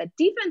 That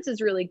defense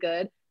is really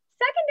good.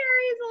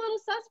 Secondary is a little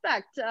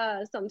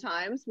suspect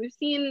sometimes. We've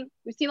seen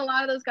a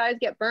lot of those guys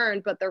get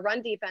burned, but their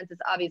run defense is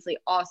obviously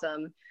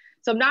awesome.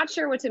 So I'm not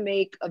sure what to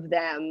make of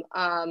them.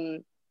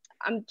 I'm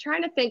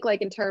trying to think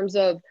in terms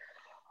of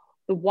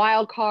the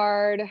wild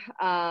card,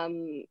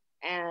 and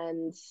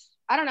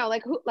I don't know,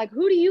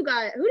 who do you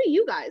guys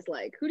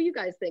like? Who do you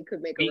guys think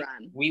could make a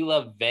run? We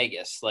love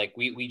Vegas.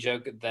 We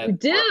joke that we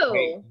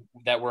do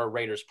that we're a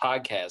Raiders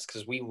podcast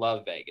because we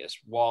love Vegas.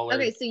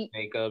 Waller,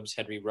 Jacobs,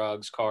 Henry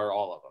Ruggs, Carr,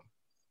 all of them.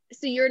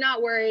 So you're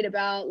not worried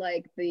about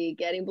the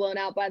getting blown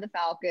out by the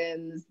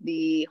Falcons,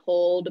 the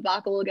whole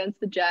debacle against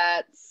the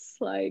Jets,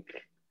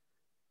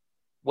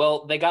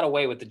 Well, they got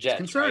away with the Jets,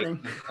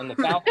 concerning. Right? And the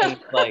Falcons,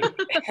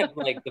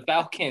 the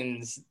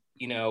Falcons,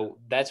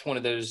 that's one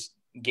of those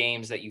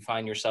games that you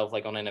find yourself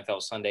on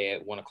NFL Sunday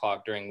at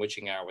 1:00 during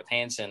witching hour with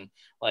Hanson.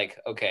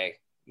 Okay,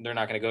 they're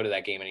not going to go to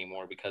that game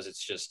anymore because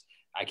it's just,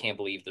 I can't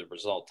believe the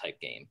result type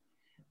game.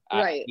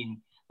 Right.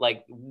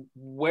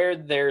 Where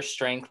their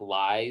strength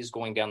lies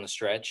going down the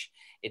stretch,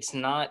 it's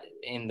not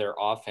in their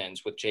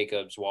offense with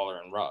Jacobs,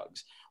 Waller, and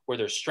Ruggs. Where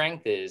their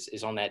strength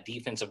is on that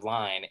defensive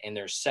line and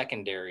their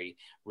secondary,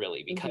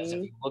 really, because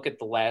if you look at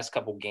the last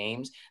couple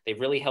games, they've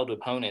really held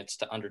opponents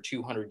to under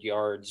 200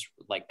 yards,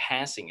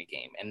 passing a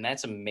game. And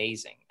that's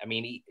amazing. I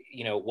mean,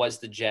 it was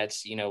the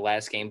Jets,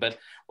 last game, but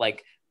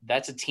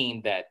that's a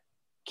team that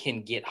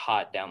can get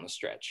hot down the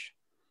stretch.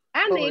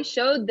 And they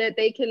showed that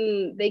they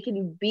can they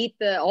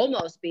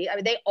almost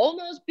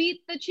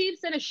beat the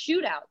Chiefs in a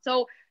shootout.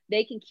 So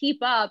they can keep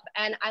up.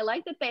 And I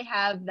like that they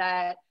have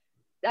that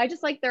I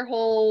just like their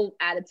whole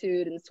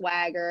attitude and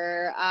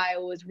swagger. I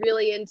was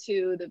really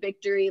into the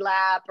victory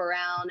lap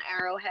around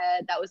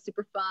Arrowhead. That was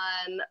super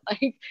fun.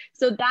 Like,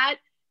 so that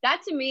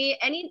to me,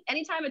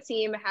 anytime a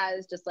team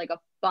has just like a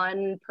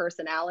fun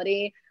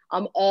personality,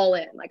 I'm all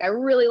in. Like, I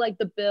really like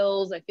the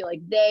Bills. I feel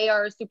like they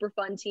are a super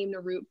fun team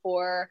to root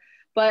for.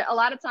 But a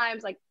lot of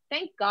times, like,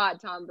 thank God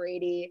Tom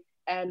Brady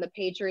and the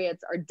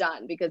Patriots are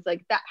done, because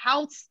like that,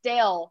 how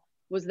stale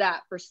was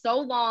that for so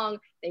long?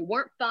 They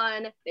weren't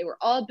fun. They were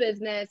all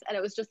business. And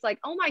it was just like,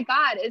 oh my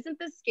God, isn't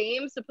this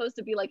game supposed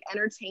to be like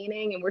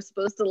entertaining? And we're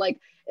supposed to like,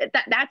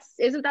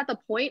 isn't that the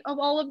point of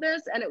all of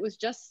this? And it was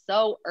just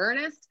so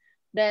earnest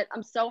that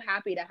I'm so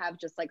happy to have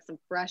just like some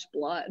fresh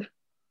blood.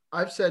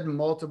 I've said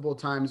multiple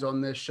times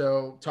on this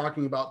show,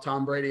 talking about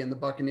Tom Brady and the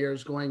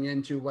Buccaneers going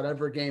into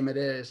whatever game it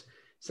is,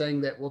 saying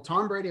that, well,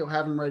 Tom Brady will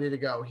have him ready to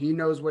go. He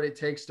knows what it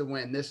takes to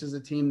win. This is a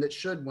team that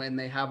should win.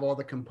 They have all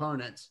the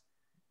components.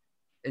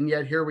 And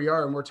yet here we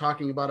are, and we're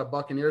talking about a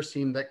Buccaneers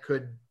team that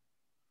could,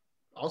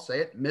 I'll say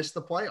it, miss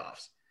the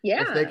playoffs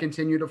if they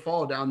continue to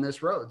fall down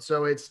this road.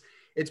 So it's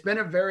been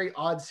a very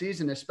odd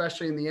season,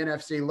 especially in the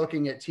NFC,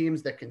 looking at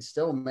teams that can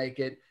still make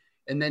it,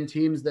 and then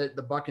teams that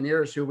the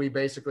Buccaneers, who we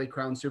basically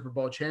crowned Super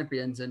Bowl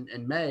champions in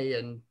May,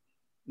 and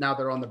now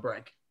they're on the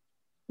brink.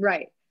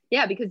 Right.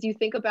 Yeah, because you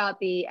think about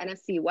the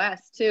NFC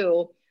West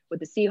too, with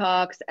the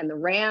Seahawks, and the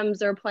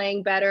Rams are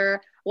playing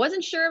better.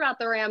 Wasn't sure about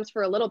the Rams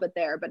for a little bit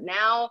there, but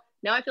now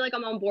I feel like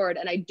I'm on board.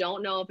 And I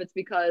don't know if it's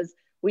because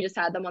we just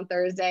had them on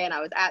Thursday and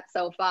I was at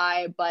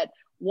SoFi, but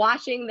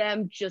watching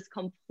them just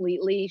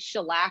completely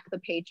shellac the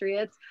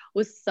Patriots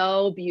was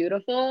so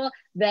beautiful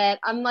that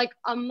I'm like,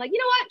 you know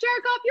what,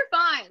 Jared Goff, you're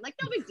fine. Like,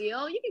 no big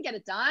deal. You can get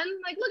it done.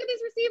 Like, look at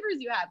these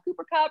receivers you have.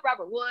 Cooper Kupp,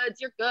 Robert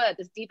Woods, you're good.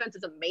 This defense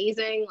is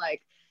amazing.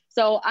 Like,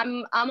 so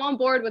I'm on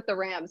board with the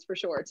Rams for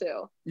sure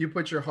too. You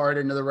put your heart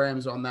into the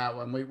Rams on that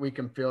one. We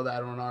can feel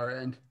that on our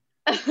end.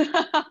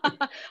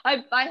 I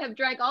have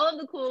drank all of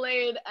the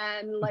Kool-Aid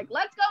and like,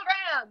 let's go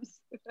Rams.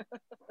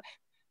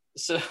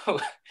 So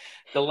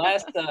the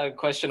last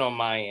question on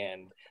my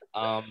end,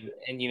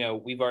 and, you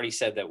know, we've already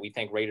said that we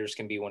think Raiders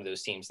can be one of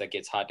those teams that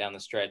gets hot down the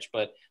stretch,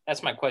 but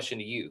that's my question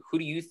to you. Who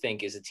do you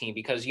think is a team?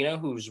 Because, you know,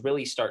 who's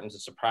really starting to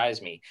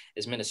surprise me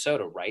is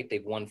Minnesota, right?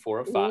 They've won 4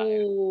 of 5.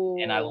 Ooh.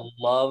 And I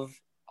love,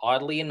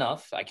 oddly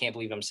enough, I can't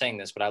believe I'm saying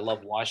this, but I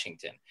love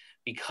Washington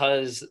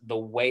because the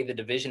way the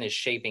division is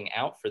shaping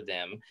out for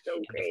them, so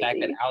and the fact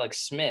that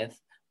Alex Smith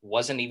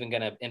wasn't even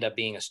going to end up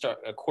being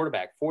a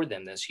quarterback for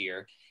them this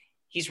year,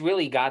 he's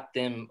really got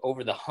them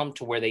over the hump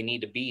to where they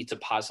need to be to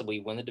possibly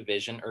win the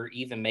division or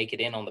even make it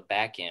in on the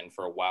back end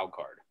for a wild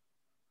card.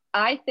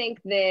 I think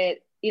that,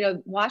 you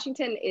know,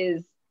 Washington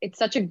it's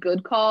such a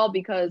good call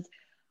because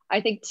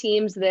I think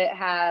teams that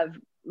have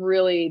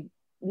really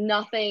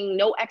nothing,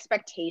 no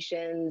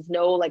expectations,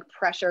 no like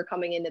pressure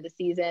coming into the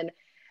season,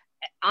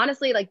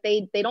 honestly, like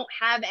they don't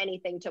have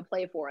anything to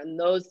play for. And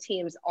those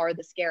teams are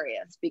the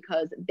scariest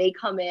because they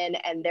come in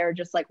and they're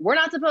just like, we're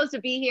not supposed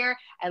to be here.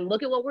 And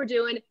look at what we're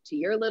doing to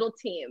your little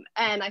team.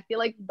 And I feel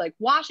like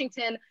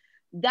Washington,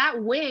 that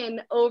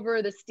win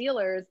over the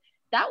Steelers,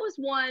 that was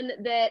one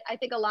that I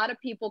think a lot of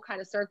people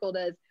kind of circled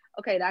as,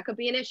 okay, that could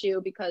be an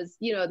issue because,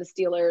 you know, the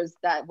Steelers,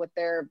 that with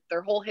their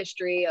whole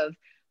history of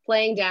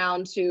playing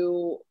down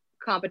to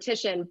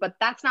competition, but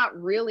that's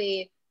not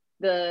really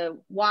the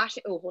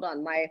hold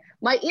on, my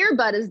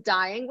earbud is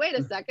dying. Wait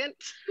a second.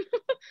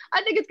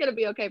 I think it's gonna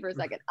be okay for a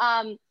second.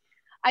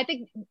 I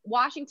think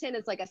Washington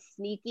is like a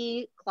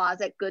sneaky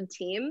closet good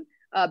team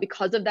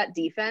because of that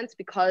defense,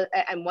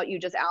 and what you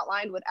just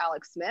outlined with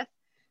Alex Smith.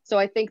 So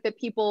I think that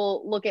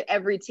people look at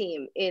every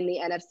team in the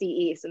NFC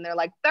East and they're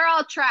like, they're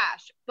all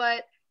trash.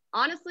 But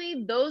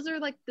honestly, those are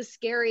like the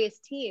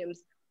scariest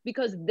teams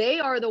because they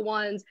are the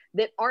ones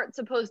that aren't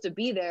supposed to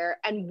be there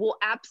and will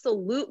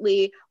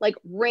absolutely like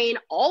rain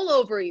all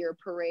over your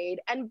parade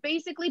and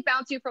basically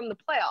bounce you from the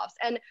playoffs.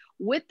 And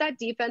with that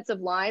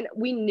defensive line,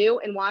 we knew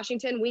in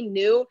Washington, we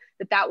knew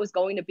that was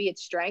going to be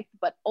its strength,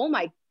 but oh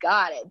my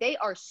God, they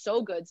are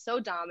so good, so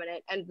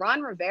dominant. And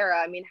Ron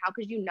Rivera, I mean, how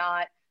could you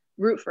not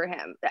root for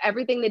him?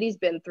 Everything that he's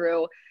been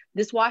through,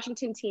 this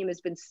Washington team has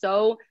been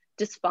so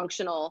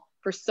dysfunctional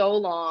for so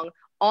long,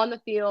 on the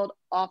field,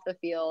 off the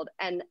field.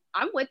 And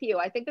I'm with you.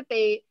 I think that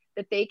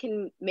they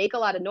can make a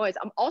lot of noise.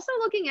 I'm also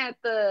looking at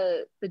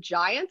the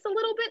Giants a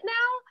little bit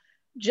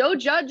now. Joe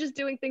Judge is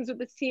doing things with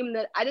this team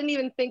that I didn't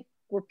even think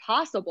were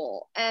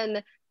possible.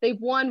 And they've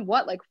won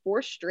like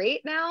 4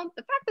 straight now.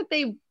 The fact that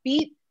they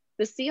beat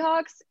the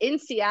Seahawks in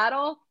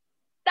Seattle,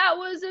 that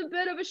was a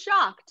bit of a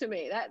shock to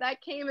me.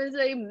 That came as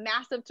a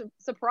massive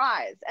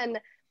surprise.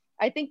 And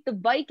I think the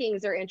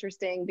Vikings are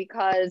interesting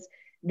because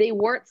they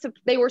were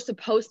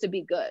supposed to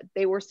be good.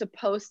 They were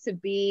supposed to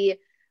be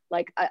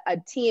like a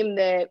team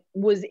that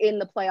was in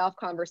the playoff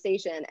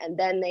conversation. And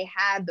then they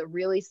had the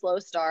really slow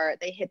start.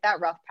 They hit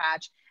that rough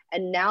patch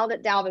And now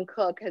that Dalvin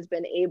Cook has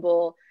been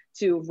able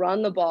to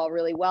run the ball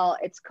really well,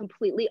 it's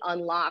completely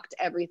unlocked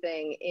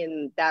everything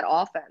in that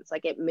offense.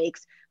 Like, it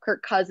makes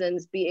Kirk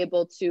Cousins be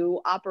able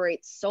to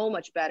operate so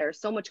much better,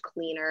 so much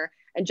cleaner.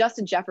 And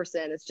Justin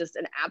Jefferson is just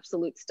an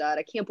absolute stud.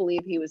 I can't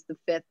believe he was the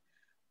 5th.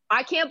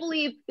 I can't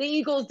believe the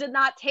Eagles did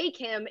not take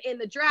him in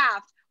the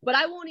draft, but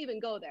I won't even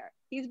go there.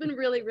 He's been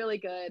really, really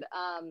good.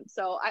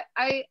 So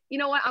I, you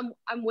know what?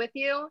 I'm with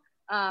you.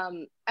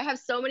 I have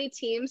so many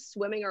teams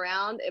swimming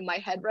around in my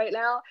head right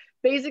now.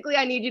 Basically,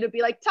 I need you to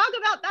be like, talk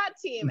about that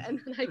team, and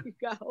then I can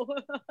go.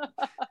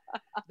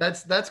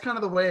 That's kind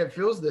of the way it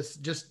feels this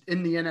just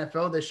in the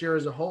NFL this year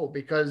as a whole,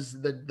 because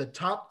the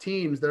top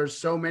teams, there's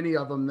so many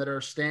of them that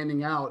are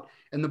standing out,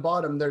 and the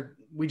bottom,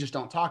 we just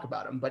don't talk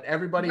about them. But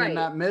everybody in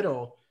that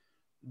middle,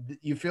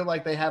 you feel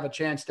like they have a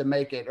chance to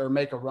make it or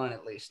make a run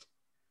at least.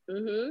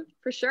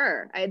 For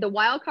sure. The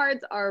wild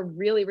cards are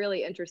really,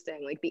 really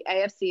interesting. Like, the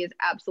AFC is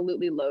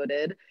absolutely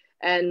loaded,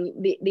 and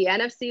the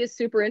NFC is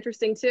super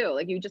interesting too.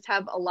 Like, you just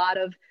have a lot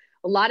of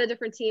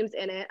different teams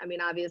in it. I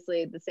mean,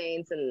 obviously the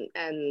Saints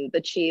and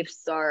the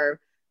Chiefs are,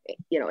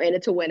 in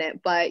it to win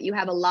it, but you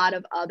have a lot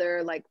of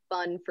other like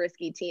fun,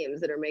 frisky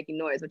teams that are making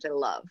noise, which I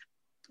love.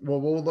 Well,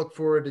 we'll look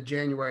forward to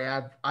January.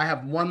 I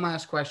have one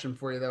last question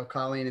for you though,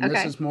 Colleen, and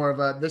this is more of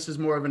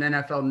an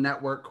NFL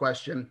Network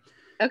question.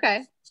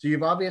 Okay. So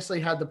you've obviously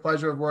had the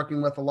pleasure of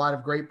working with a lot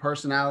of great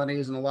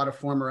personalities and a lot of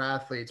former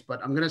athletes,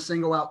 but I'm going to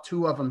single out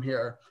 2 of them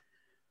here.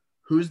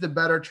 Who's the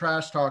better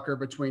trash talker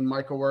between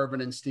Michael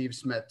Irvin and Steve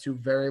Smith, 2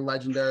 very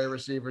legendary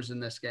receivers in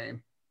this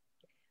game?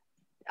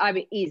 I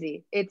mean,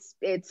 easy. It's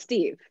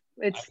Steve.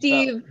 It's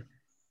Steve.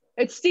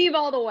 It's Steve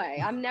all the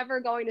way. I'm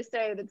never going to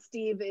say that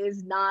Steve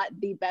is not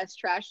the best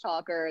trash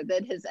talker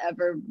that has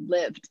ever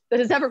lived, that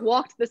has ever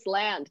walked this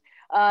land.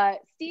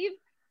 Steve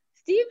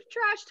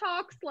trash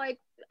talks like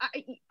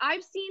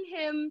I've seen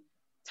him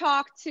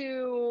talk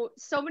to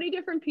so many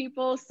different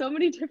people, so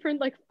many different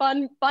like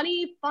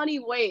funny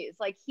ways.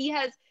 Like, he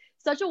has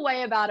such a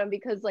way about him,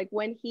 because like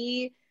when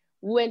he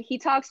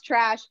talks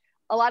trash,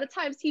 a lot of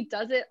times he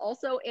does it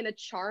also in a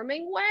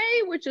charming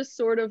way, which is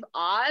sort of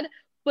odd,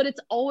 but it's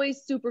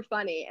always super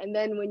funny. And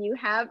then when you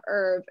have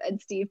Irv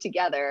and Steve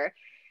together,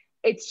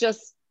 it's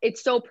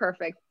so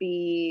perfect.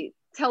 The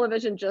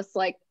television just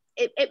like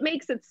it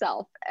makes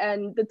itself.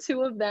 And the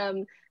 2 of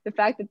them, the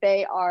fact that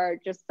they are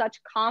just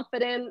such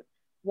confident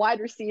wide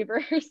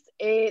receivers,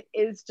 it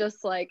is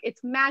just like, it's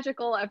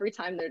magical every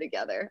time they're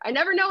together. I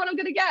never know what I'm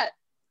going to get.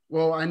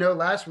 Well, I know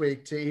last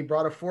week he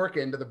brought a fork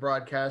into the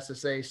broadcast to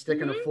say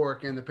sticking a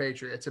fork in the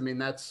Patriots. I mean,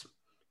 if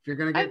you're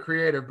going to get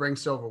creative, bring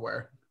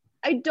silverware.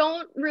 I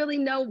don't really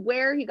know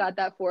where he got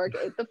that fork.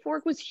 The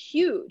fork was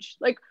huge.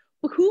 Like,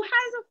 who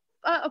has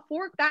a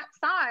fork that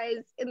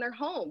size in their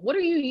home? What are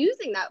you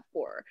using that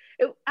for?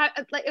 It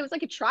was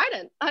like a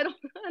trident. I don't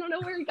know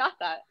where he got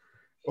that.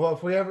 Well,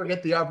 if we ever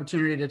get the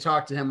opportunity to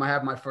talk to him, I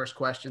have my first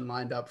question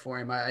lined up for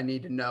him. I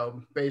need to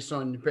know based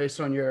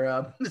on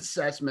your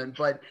assessment.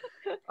 But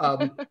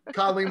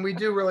Colleen, we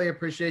do really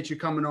appreciate you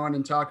coming on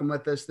and talking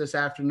with us this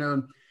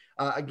afternoon.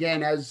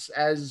 Again, as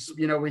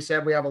you know, we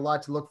said we have a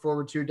lot to look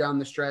forward to down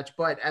the stretch.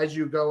 But as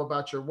you go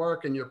about your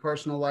work and your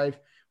personal life,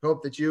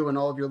 hope that you and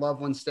all of your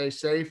loved ones stay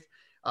safe,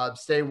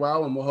 stay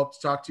well, and we'll hope to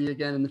talk to you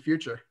again in the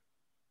future.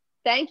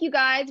 Thank you,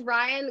 guys.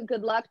 Ryan,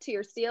 good luck to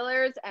your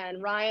Steelers.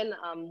 And Ryan,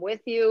 I'm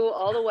with you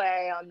all the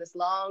way on this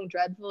long,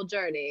 dreadful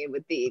journey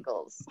with the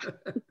Eagles.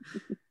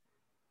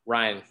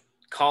 Ryan,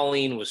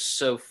 Colleen was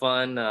so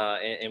fun,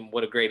 and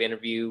what a great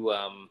interview.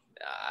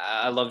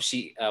 I love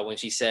when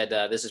she said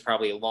this is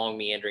probably a long,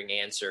 meandering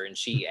answer, and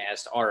she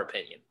asked our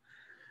opinion.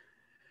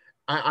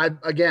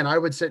 I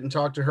would sit and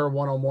talk to her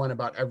one-on-one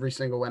about every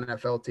single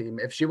NFL team.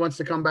 If she wants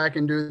to come back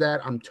and do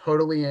that, I'm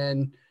totally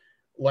in.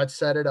 Let's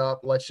set it up.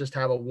 Let's just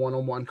have a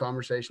one-on-one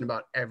conversation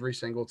about every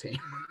single team.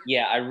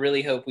 Yeah, I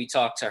really hope we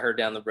talk to her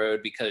down the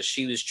road, because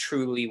she was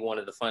truly one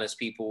of the funnest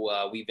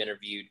people we've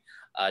interviewed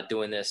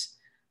doing this.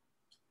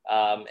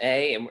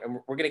 And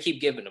we're going to keep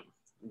giving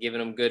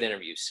them good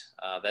interviews.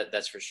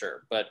 That's for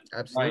sure. But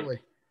absolutely.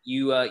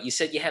 Ryan, you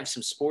said you have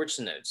some sports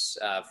notes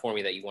for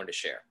me that you wanted to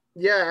share.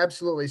 Yeah,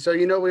 absolutely. So,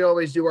 we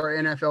always do our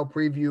NFL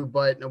preview,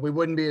 but we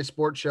wouldn't be a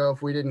sports show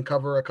if we didn't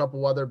cover a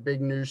couple other big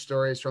news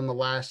stories from the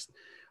last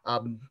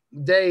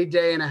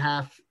day and a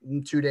half,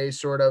 2 days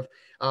sort of.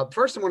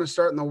 First, I want to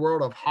start in the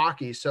world of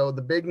hockey. So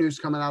the big news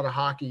coming out of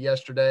hockey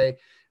yesterday,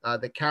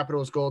 the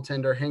Capitals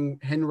goaltender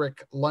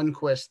Henrik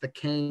Lundqvist, the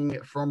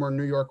King, former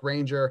New York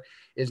Ranger,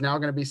 is now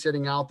going to be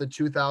sitting out the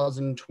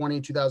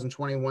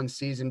 2020-2021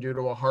 season due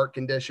to a heart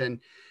condition.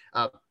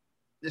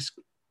 This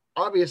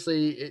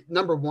obviously,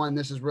 number one,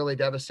 this is really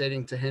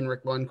devastating to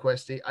Henrik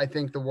Lundqvist. I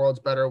think the world's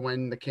better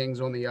when the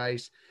King's on the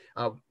ice.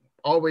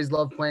 Always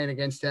loved playing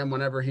against him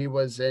whenever he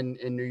was in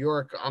New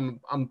York.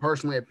 I'm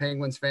personally a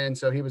Penguins fan,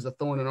 so he was a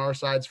thorn in our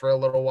sides for a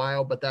little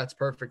while, but that's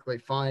perfectly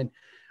fine.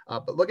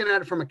 But looking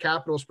at it from a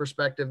Capitals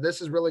perspective,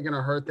 this is really going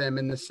to hurt them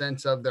in the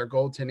sense of their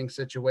goaltending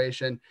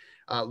situation,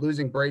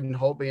 losing Braden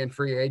Holtby in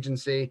free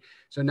agency.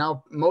 So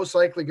now most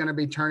likely going to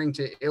be turning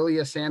to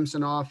Ilya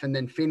Samsonov and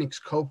then Phoenix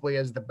Copley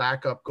as the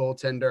backup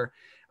goaltender.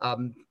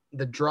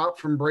 The drop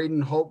from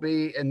Braden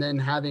Holtby and then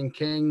having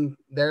King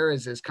there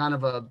is kind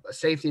of a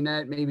safety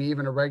net, maybe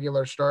even a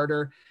regular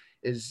starter,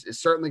 is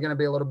certainly going to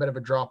be a little bit of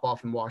a drop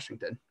off in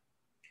Washington.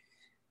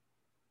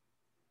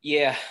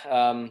 Yeah.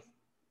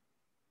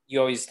 You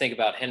always think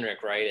about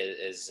Henrik, right,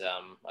 as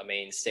a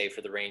mainstay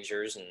for the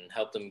Rangers and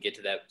helped them get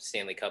to that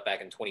Stanley Cup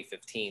back in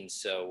 2015.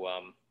 So,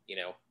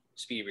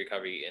 speedy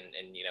recovery and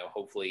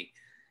hopefully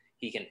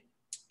he can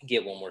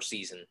get one more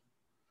season.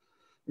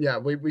 Yeah,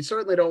 we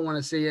certainly don't want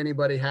to see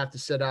anybody have to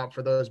sit out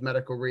for those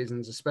medical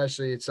reasons,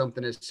 especially it's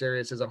something as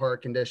serious as a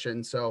heart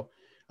condition. So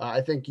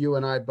I think you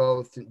and I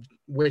both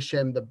wish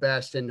him the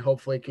best and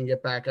hopefully can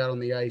get back out on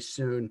the ice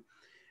soon.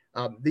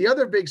 The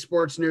other big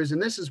sports news,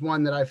 and this is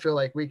one that I feel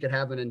like we could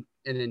have an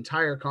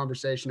entire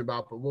conversation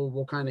about, but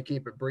we'll kind of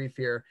keep it brief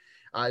here,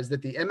 is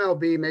that the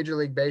MLB, Major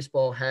League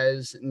Baseball,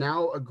 has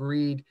now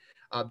agreed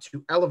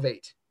to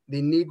elevate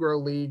the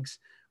Negro Leagues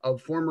of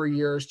former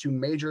years to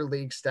major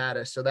league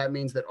status. So that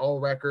means that all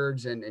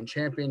records and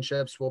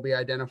championships will be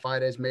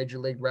identified as major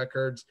league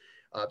records.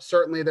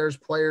 Certainly there's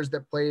players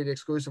that played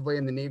exclusively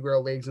in the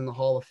Negro Leagues in the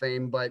Hall of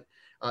Fame, but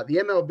the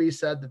MLB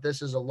said that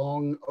this is a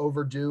long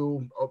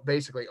overdue,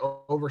 basically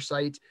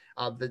oversight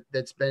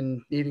that's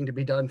been needing to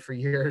be done for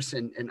years.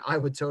 And I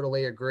would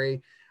totally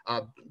agree.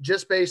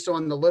 Just based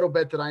on the little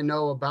bit that I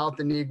know about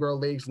the Negro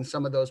Leagues and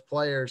some of those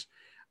players,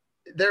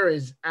 there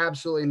is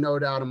absolutely no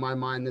doubt in my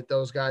mind that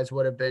those guys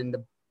would have been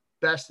the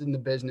best in the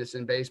business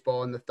in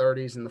baseball in the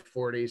 30s and the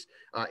 40s,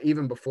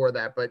 even before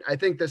that. But I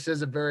think this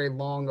is a very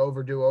long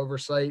overdue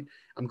oversight.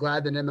 I'm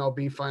glad that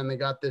MLB finally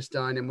got this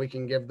done and we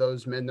can give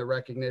those men the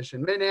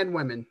recognition, men and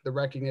women, the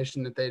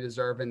recognition that they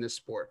deserve in this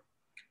sport.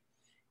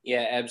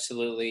 Yeah,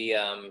 absolutely.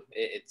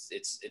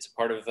 It's a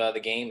part of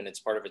the game and it's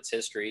part of its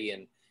history.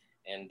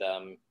 And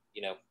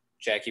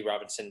Jackie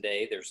Robinson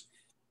Day, there's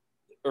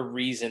a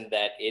reason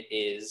that it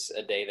is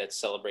a day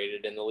that's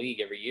celebrated in the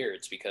league every year.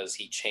 It's because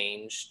he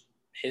changed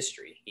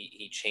history.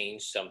 He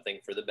changed something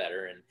for the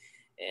better,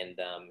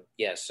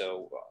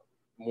 so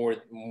more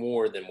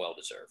than well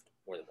deserved.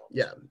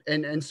 Yeah,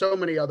 and so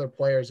many other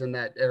players in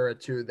that era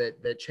too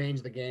that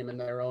changed the game in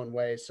their own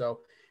way. So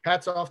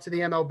hats off to the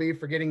MLB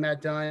for getting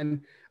that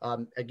done.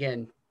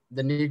 Again,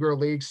 the Negro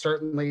League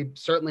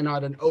certainly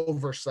not an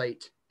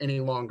oversight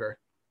any longer.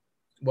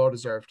 Well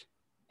deserved.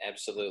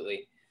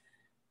 Absolutely.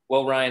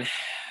 Well, Ryan,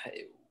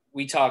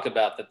 we talk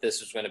about that this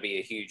was going to be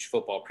a huge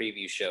football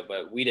preview show,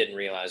 but we didn't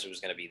realize it was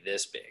going to be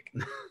this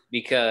big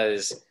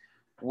because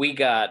we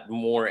got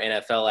more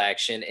NFL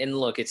action. And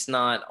look, it's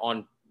not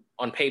on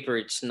paper,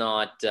 it's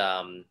not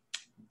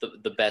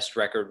the best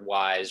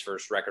record-wise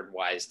versus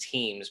record-wise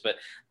teams, but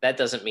that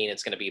doesn't mean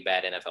it's going to be a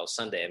bad NFL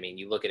Sunday. I mean,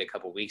 you look at a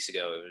couple of weeks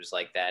ago, it was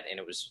like that, and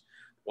it was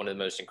one of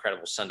the most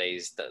incredible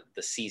Sundays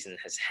the season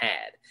has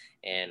had.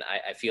 And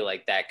I feel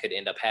like that could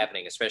end up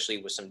happening,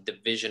 especially with some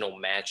divisional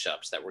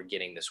matchups that we're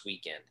getting this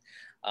weekend.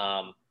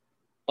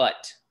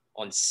 But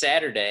on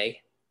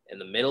Saturday, in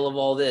the middle of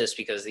all this,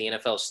 because the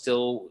NFL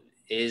still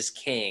is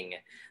king,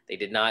 they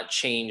did not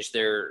change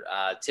their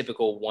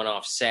typical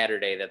one-off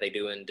Saturday that they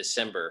do in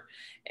December.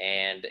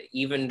 And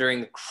even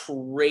during the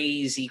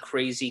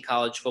crazy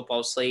college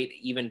football slate,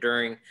 even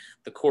during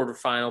the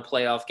quarterfinal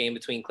playoff game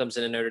between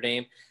Clemson and Notre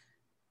Dame,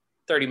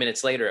 30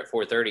 minutes later at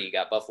 4:30, you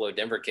got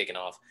Buffalo-Denver kicking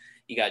off.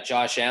 You got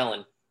Josh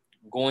Allen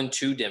going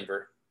to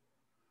Denver.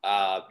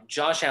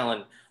 Josh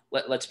Allen,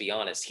 let's be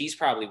honest, he's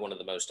probably one of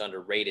the most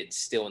underrated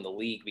still in the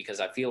league because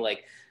I feel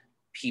like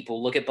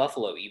people look at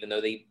Buffalo, even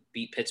though they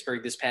beat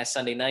Pittsburgh this past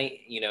Sunday night,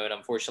 and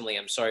unfortunately,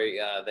 I'm sorry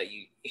that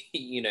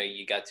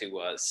you got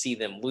to see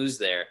them lose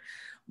there.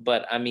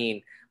 But, I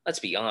mean, let's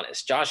be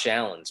honest, Josh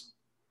Allen's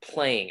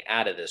playing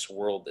out of this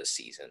world this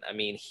season. I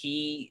mean,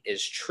 he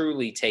is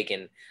truly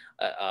taken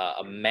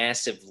a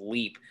massive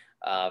leap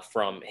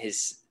from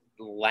his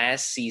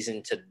last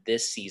season to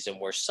this season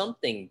where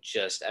something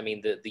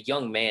the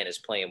young man is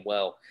playing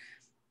well.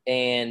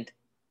 And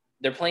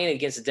they're playing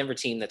against a Denver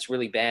team that's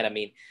really bad. I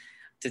mean,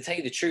 to tell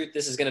you the truth,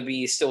 this is going to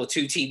be still a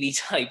 2 TV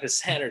type of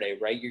Saturday,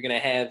 right? You're going to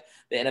have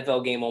the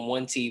NFL game on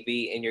one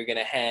TV and you're going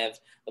to have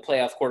the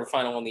playoff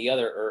quarterfinal on the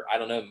other. Or I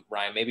don't know,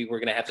 Ryan, maybe we're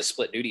going to have to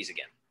split duties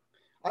again.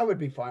 I would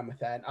be fine with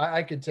that.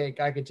 I could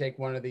take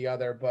one or the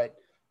other, but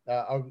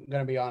I'm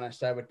going to be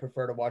honest. I would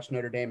prefer to watch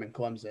Notre Dame and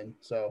Clemson.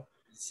 So,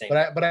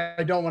 but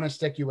I don't want to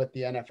stick you with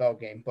the NFL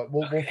game, but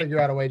we'll figure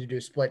out a way to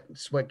do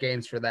split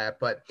games for that.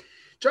 But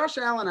Josh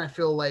Allen, I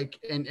feel like,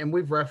 and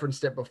we've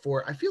referenced it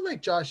before, I feel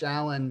like Josh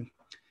Allen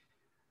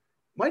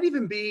might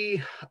even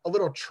be a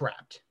little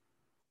trapped.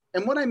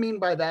 And what I mean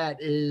by that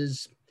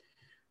is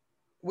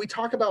we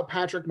talk about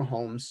Patrick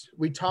Mahomes.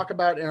 We talk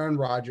about Aaron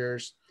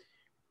Rodgers.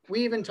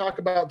 We even talk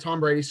about Tom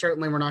Brady.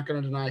 Certainly, we're not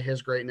going to deny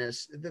his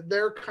greatness.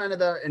 They're kind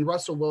of and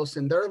Russell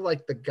Wilson, they're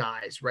like the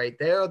guys, right?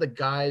 They are the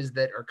guys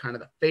that are kind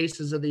of the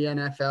faces of the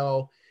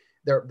NFL.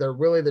 They're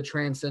really the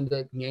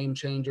transcendent game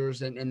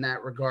changers in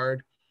that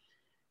regard.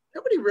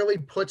 Nobody really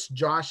puts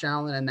Josh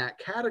Allen in that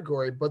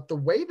category, but the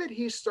way that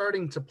he's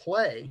starting to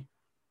play,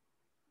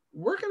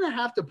 we're going to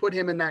have to put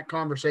him in that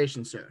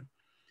conversation soon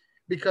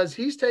because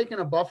he's taken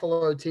a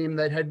Buffalo team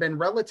that had been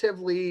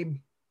relatively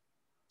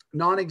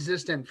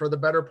non-existent for the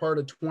better part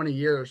of 20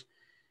 years.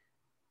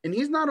 And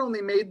he's not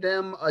only made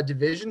them a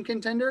division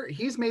contender,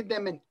 he's made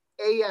them an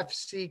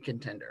AFC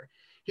contender.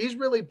 He's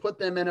really put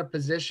them in a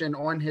position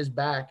on his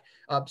back,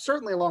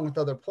 certainly along with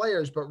other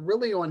players, but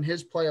really on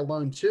his play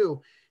alone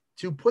too,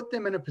 to put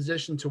them in a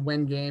position to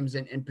win games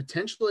and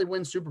potentially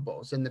win Super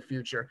Bowls in the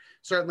future.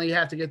 Certainly you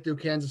have to get through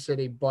Kansas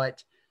City,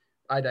 but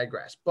I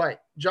digress.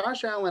 But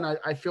Josh Allen,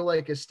 I feel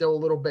like is still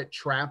a little bit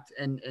trapped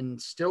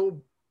and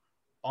still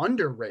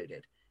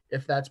underrated,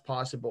 if that's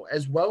possible.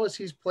 As well as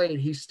he's played,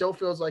 he still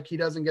feels like he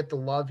doesn't get the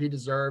love he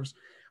deserves.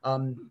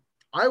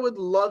 I would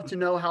love to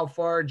know how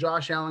far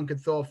Josh Allen could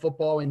throw a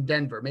football in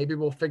Denver. Maybe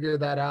we'll figure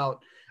that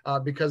out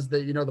because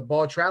the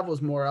ball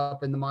travels more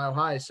up in the Mile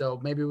High. So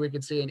maybe we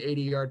could see an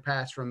 80-yard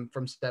pass from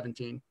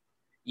 17.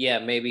 Yeah,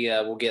 maybe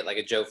we'll get like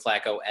a Joe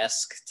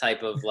Flacco-esque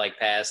type of like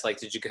pass, like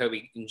to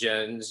Jacoby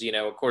Jones.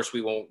 Of course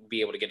we won't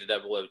be able to get a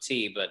double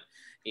OT, but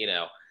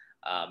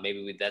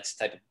maybe that's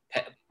the type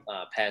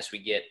of pass we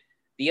get.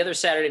 The other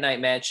Saturday night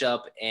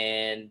matchup,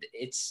 and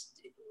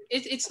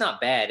it's not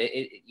bad.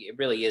 It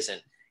really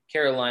isn't.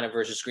 Carolina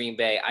versus Green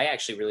Bay. I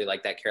actually really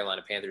like that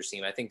Carolina Panthers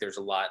team. I think there's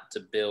a lot to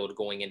build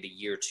going into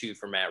year 2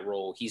 for Matt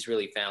Rule. He's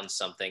really found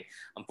something.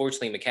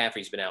 Unfortunately,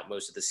 McCaffrey's been out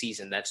most of the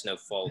season. That's no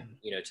fault,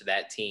 to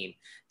that team.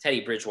 Teddy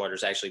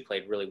Bridgewater's actually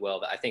played really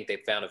well. I think they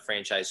found a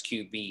franchise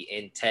QB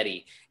in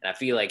Teddy, and I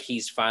feel like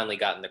he's finally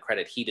gotten the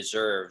credit he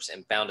deserves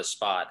and found a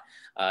spot.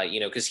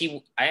 Because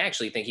I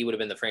actually think he would have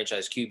been the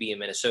franchise QB in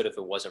Minnesota if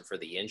it wasn't for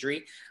the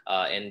injury.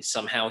 And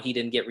somehow he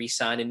didn't get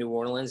re-signed in New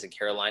Orleans, and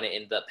Carolina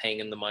ended up paying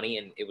him the money,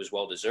 and it was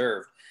well deserved.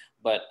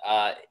 But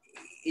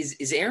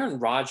is Aaron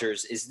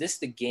Rodgers, is this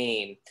the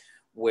game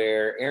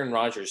where Aaron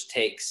Rodgers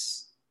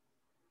takes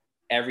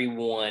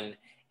everyone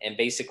and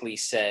basically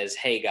says,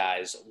 hey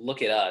guys,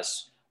 look at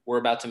us. We're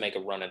about to make a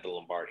run at the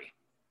Lombardi?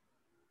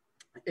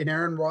 In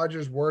Aaron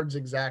Rodgers' words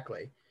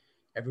exactly,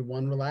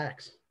 everyone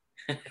relax.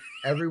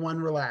 Everyone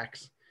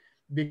relax,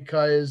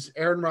 because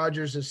Aaron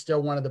Rodgers is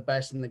still one of the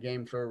best in the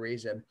game for a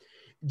reason.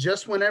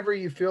 Just whenever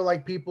you feel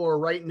like people are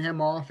writing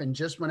him off, and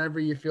just whenever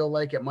you feel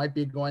like it might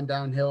be going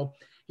downhill,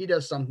 he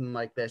does something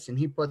like this, and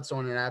he puts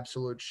on an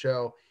absolute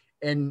show.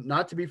 And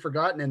not to be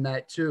forgotten in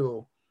that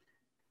too,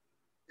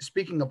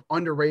 speaking of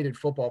underrated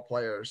football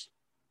players,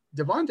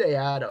 Davante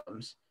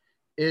Adams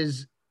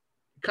is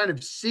kind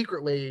of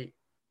secretly,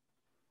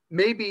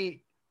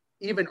 maybe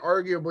even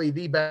arguably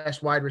the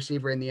best wide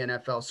receiver in the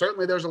NFL.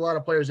 Certainly there's a lot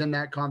of players in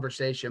that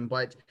conversation,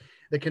 but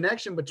the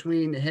connection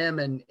between him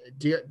and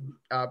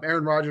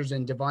Aaron Rodgers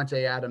and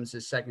Davante Adams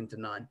is second to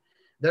none.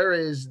 There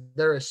is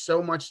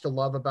so much to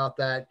love about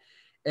that.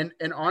 And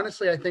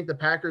honestly, I think the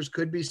Packers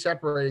could be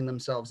separating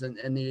themselves in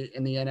the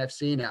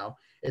NFC now.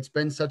 It's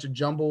been such a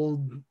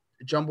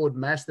jumbled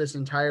mess this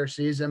entire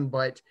season,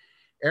 but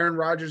Aaron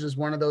Rodgers is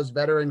one of those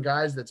veteran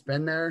guys that's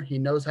been there. He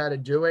knows how to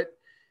do it.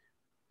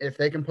 If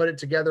they can put it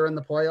together in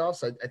the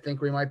playoffs, I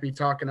think we might be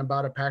talking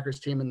about a Packers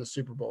team in the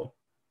Super Bowl.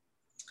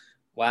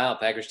 Wow,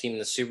 Packers team in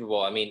the Super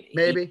Bowl. I mean,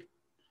 maybe.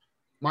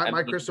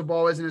 My crystal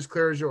ball isn't as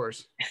clear as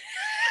yours.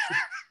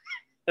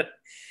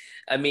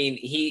 I mean,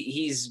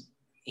 he's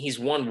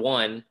won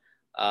one.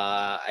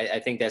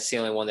 I think that's the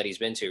only one that he's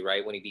been to,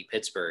 right? When he beat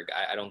Pittsburgh.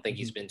 I don't think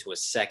he's been to a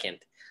second.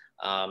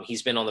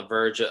 He's been on the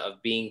verge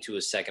of being to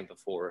a second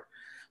before.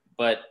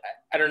 But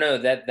I don't know,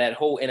 that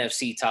whole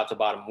NFC top to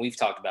bottom, we've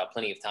talked about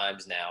plenty of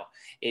times now.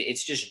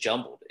 It's just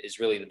jumbled is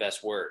really the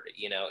best word.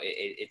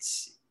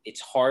 It's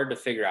hard to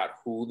figure out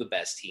who the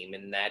best team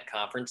in that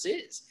conference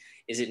is.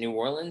 Is it New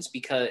Orleans?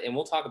 And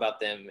we'll talk about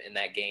them in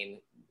that game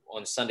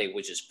on Sunday,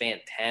 which is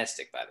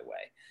fantastic, by the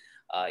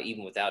way,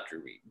 even without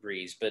Drew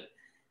Brees. But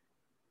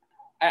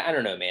I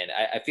don't know, man.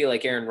 I feel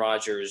like Aaron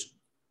Rodgers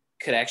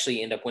could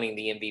actually end up winning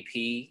the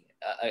MVP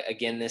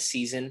again this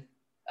season,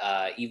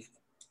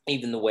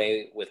 even the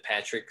way with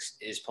Patrick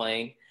is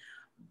playing,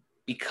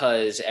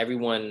 because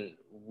everyone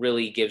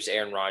really gives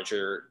Aaron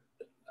Rodgers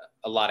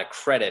a lot of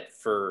credit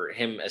for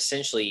him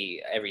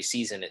essentially every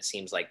season, it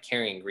seems like,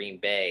 carrying Green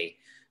Bay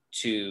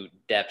to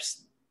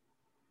depths,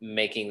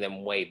 making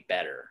them way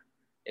better,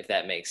 if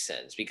that makes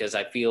sense. Because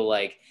I feel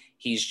like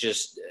he's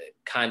just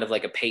kind of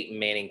like a Peyton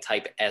Manning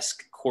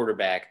type-esque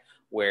quarterback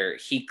where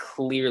he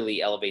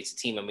clearly elevates the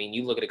team. I mean,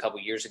 you look at a couple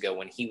years ago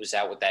when he was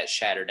out with that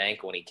shattered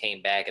ankle and he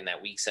came back in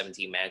that Week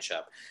 17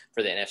 matchup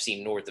for the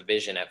NFC North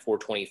Division at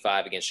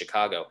 425 against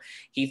Chicago.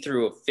 He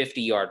threw a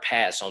 50-yard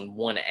pass on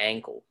one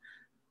ankle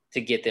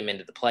to get them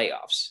into the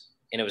playoffs,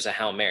 and it was a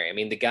Hail Mary. I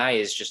mean, the guy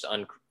is just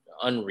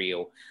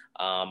unreal.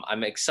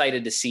 I'm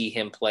excited to see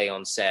him play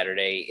on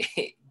Saturday.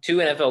 2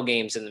 NFL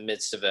games in the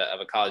midst of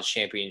a college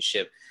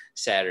championship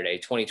Saturday,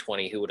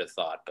 2020. Who would have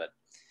thought? But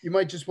you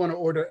might just want to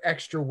order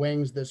extra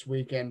wings this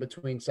weekend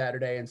between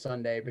Saturday and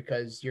Sunday,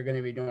 because you're going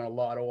to be doing a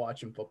lot of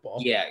watching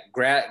football. Yeah,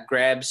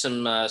 grab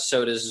some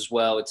sodas as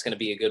well. It's going to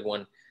be a good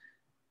one.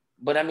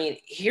 But, I mean,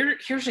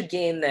 here's a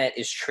game that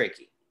is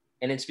tricky,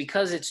 and it's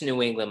because it's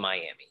New England,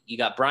 Miami. You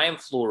got Brian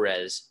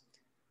Flores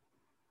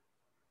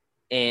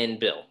and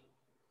Bill.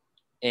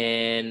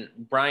 And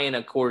Brian,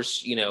 of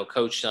course,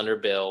 coached under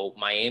Bill.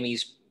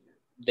 Miami's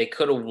They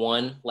could have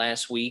won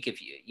last week if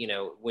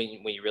when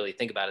you really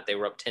think about it. They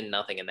were up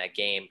 10-0 in that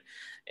game,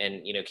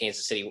 and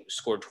Kansas City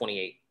scored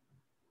 28.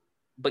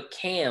 But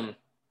Cam,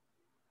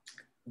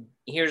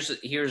 here's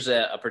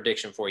a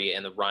prediction for you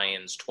in the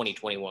Ryan's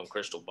 2021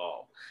 crystal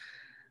ball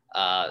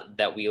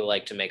that we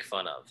like to make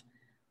fun of.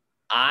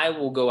 I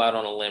will go out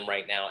on a limb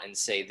right now and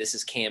say this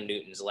is Cam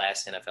Newton's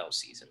last NFL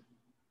season.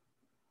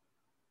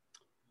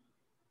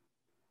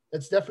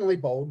 It's definitely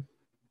bold.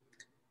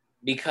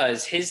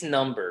 Because his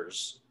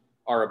numbers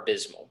are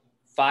abysmal.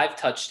 5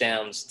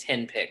 touchdowns,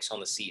 10 picks on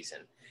the season.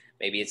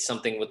 Maybe it's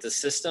something with the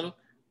system.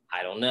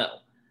 I don't know.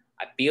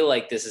 I feel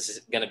like this is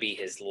going to be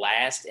his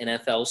last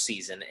NFL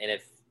season. And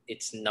if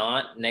it's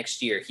not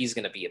next year, he's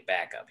going to be a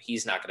backup.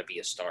 He's not going to be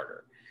a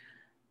starter.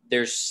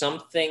 There's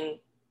something,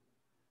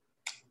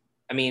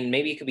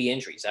 maybe it could be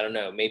injuries. I don't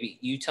know. Maybe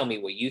you tell me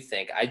what you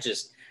think.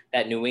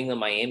 That New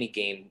England-Miami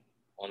game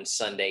on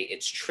Sunday,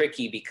 it's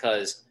tricky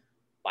because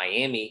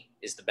Miami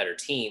is the better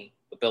team,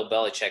 but Bill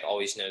Belichick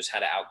always knows how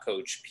to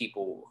outcoach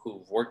people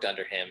who've worked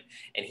under him,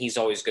 and he's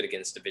always good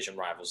against division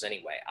rivals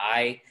anyway.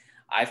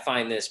 I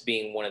find this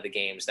being one of the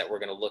games that we're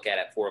going to look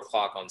at 4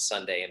 o'clock on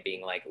Sunday and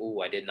being like, ooh,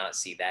 I did not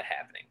see that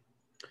happening.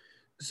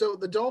 So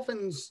the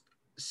Dolphins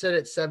sit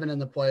at 7 in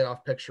the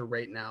playoff picture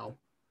right now,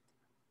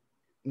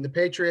 and the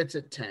Patriots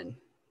at 10.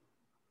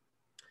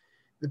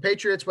 The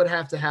Patriots would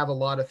have to have a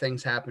lot of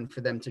things happen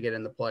for them to get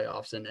in the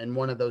playoffs. And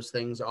one of those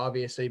things,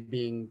 obviously,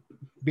 being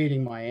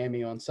beating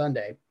Miami on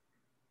Sunday.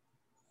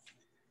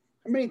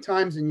 How many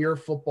times in your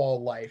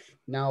football life,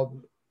 now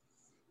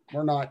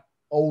we're not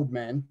old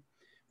men,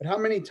 but how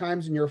many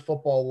times in your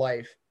football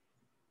life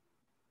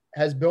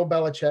has Bill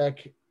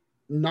Belichick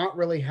not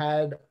really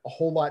had a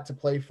whole lot to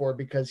play for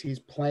because he's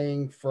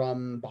playing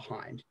from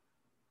behind?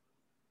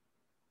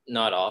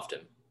 Not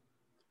often.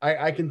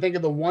 I can think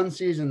of the one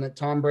season that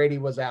Tom Brady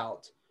was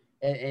out,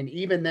 and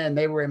even then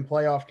they were in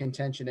playoff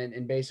contention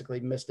and basically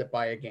missed it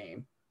by a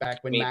game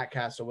back when Matt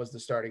Castle was the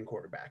starting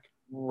quarterback.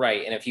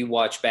 Right, and if you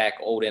watch back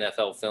old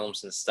NFL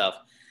films and stuff,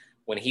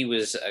 when he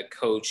was a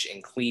coach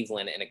in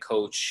Cleveland and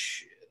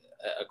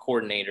a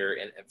coordinator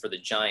for the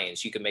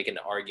Giants, you could make an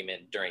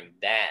argument during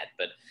that.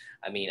 But,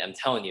 I'm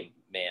telling you,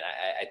 man,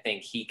 I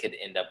think he could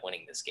end up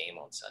winning this game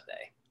on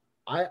Sunday.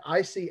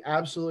 I see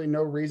absolutely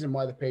no reason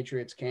why the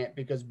Patriots can't,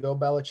 because Bill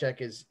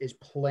Belichick is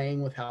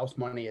playing with house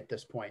money at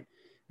this point.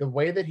 The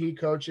way that he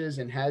coaches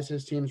and has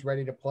his teams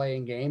ready to play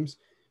in games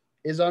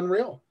is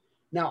unreal.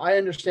 Now, I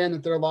understand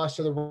that their loss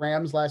to the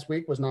Rams last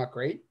week was not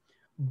great,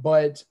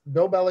 but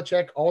Bill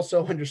Belichick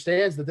also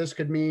understands that this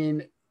could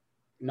mean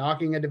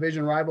knocking a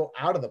division rival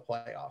out of the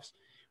playoffs.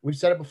 We've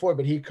said it before,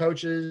 but he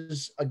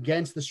coaches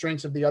against the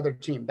strengths of the other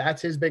team.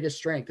 That's his biggest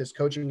strength, is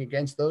coaching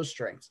against those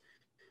strengths.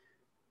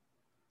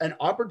 An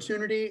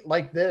opportunity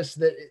like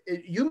this,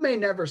 you may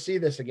never see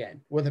this again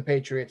with a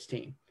Patriots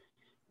team,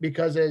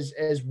 because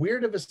as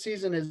weird of a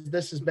season as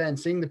this has been,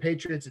 seeing the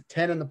Patriots at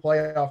 10 in the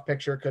playoff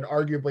picture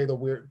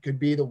could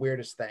be the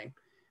weirdest thing.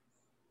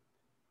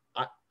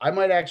 I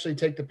might actually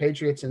take the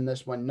Patriots in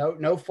this one.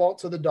 No fault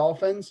to the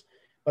Dolphins,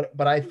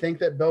 but I think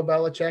that Bill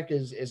Belichick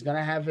is going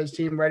to have his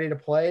team ready to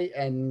play,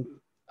 and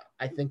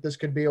I think this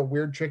could be a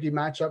weird, tricky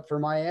matchup for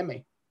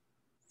Miami.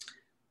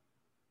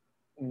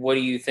 What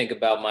do you think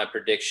about my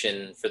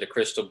prediction for the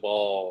crystal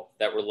ball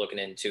that we're looking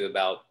into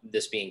about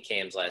this being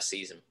Cam's last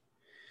season?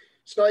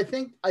 So I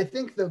think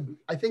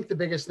the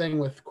biggest thing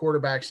with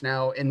quarterbacks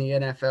now in the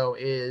NFL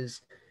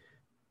is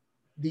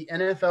the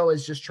NFL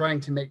is just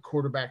trying to make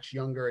quarterbacks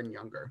younger and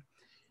younger.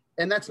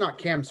 And that's not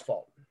Cam's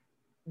fault.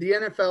 The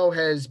NFL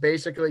has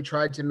basically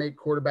tried to make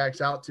quarterbacks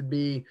out to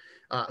be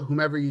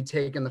whomever you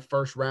take in the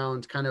first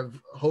round, kind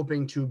of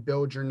hoping to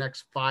build your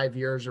next 5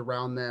 years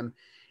around them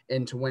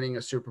into winning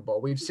a Super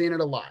Bowl. We've seen it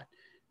a lot.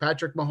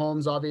 Patrick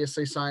Mahomes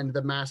obviously signed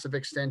the massive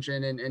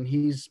extension, and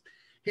he's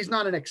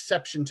not an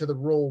exception to the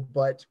rule,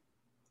 but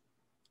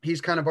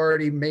he's kind of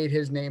already made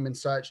his name and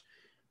such.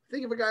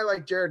 Think of a guy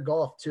like Jared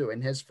Goff too.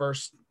 In his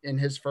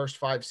first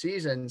 5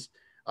 seasons,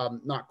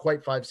 not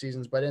quite 5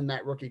 seasons, but in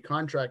that rookie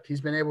contract,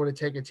 he's been able to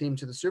take a team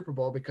to the Super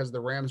Bowl because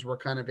the Rams were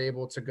kind of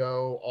able to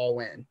go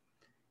all in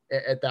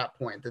at that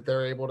point, that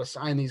they're able to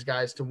sign these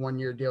guys to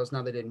 1-year deals.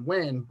 Now they didn't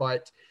win,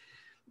 but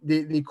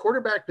the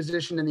quarterback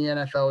position in the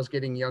NFL is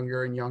getting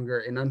younger and younger,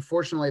 and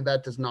unfortunately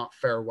that does not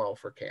fare well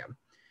for Cam.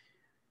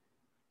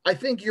 I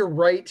think you're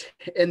right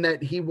in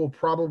that he will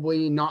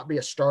probably not be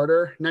a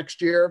starter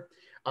next year.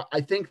 I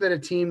think that a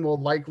team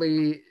will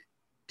likely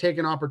take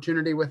an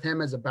opportunity with him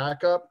as a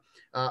backup.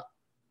 I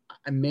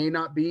may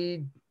not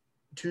be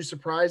too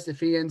surprised if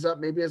he ends up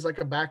maybe as like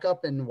a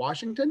backup in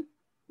Washington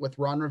with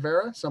Ron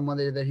Rivera, someone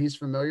that he's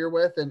familiar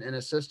with and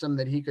a system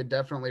that he could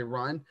definitely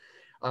run.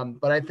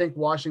 But I think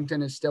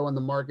Washington is still in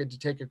the market to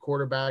take a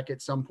quarterback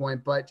at some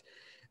point. But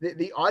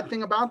the odd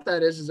thing about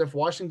that is if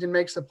Washington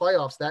makes the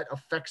playoffs, that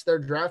affects their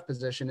draft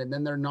position. And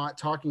then they're not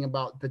talking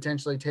about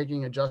potentially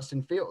taking a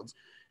Justin Fields.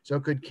 So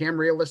could Cam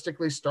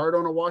realistically start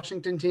on a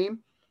Washington team?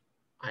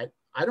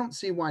 I don't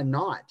see why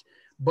not.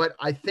 But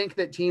I think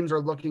that teams are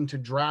looking to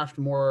draft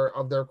more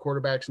of their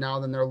quarterbacks now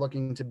than they're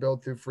looking to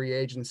build through free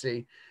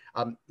agency.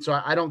 So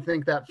I don't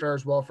think that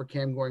fares well for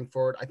Cam going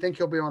forward. I think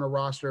he'll be on a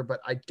roster, but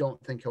I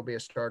don't think he'll be a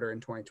starter in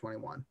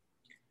 2021.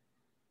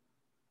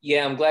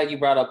 Yeah, I'm glad you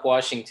brought up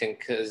Washington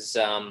because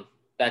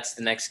that's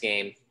the next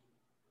game.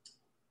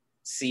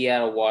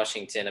 Seattle,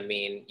 Washington. I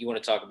mean, you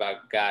want to talk about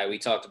a guy we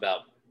talked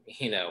about,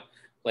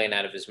 playing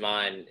out of his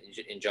mind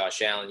in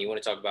Josh Allen. You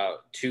want to talk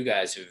about two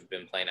guys who've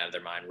been playing out of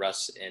their mind,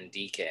 Russ and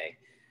DK.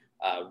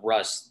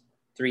 Russ,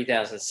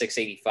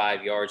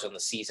 3,685 yards on the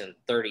season,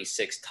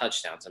 36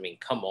 touchdowns. I mean,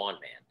 come on,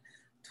 man.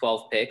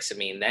 12 picks. I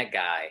mean, that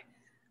guy,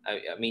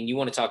 I mean, you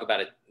want to talk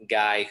about a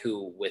guy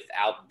who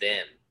without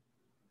them,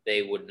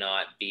 they would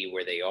not be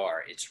where they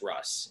are. It's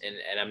Russ. And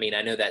I mean,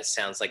 I know that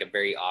sounds like a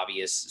very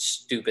obvious,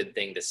 stupid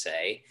thing to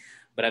say,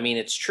 but I mean,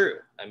 it's true.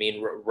 I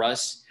mean,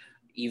 Russ,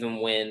 even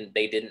when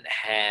they didn't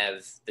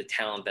have the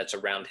talent that's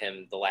around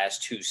him the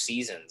last two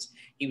seasons,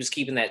 he was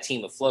keeping that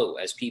team afloat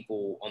as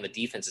people on the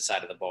defensive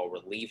side of the ball were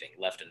leaving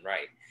left and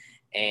right.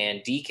 And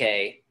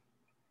DK,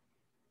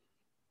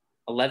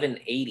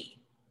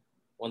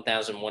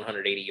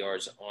 1,180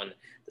 yards on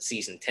the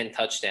season, 10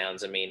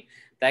 touchdowns. I mean,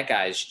 that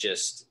guy's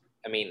just,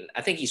 I mean,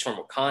 I think he's from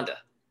Wakanda.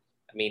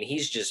 I mean,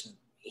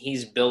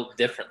 he's built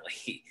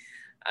differently.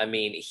 I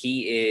mean,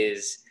 he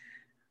is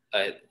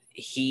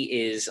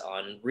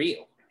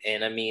unreal.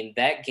 And I mean,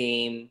 that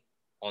game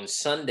on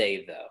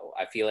Sunday, though,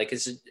 I feel like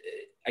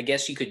I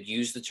guess you could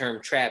use the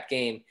term trap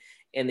game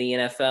in the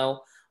NFL,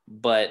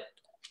 but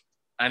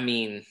I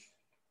mean,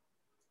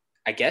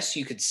 I guess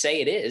you could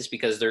say it is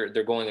because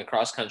they're going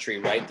across country,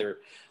 right? They're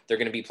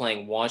going to be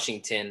playing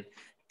Washington,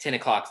 10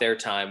 o'clock their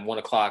time, 1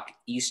 o'clock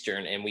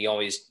Eastern. And we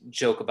always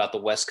joke about the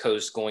West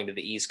Coast going to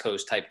the East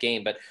Coast type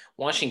game. But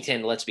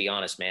Washington, let's be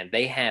honest, man,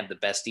 they have the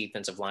best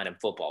defensive line in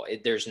football.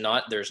 There's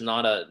not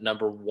a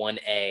number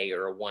 1A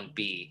or a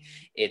 1B.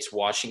 It's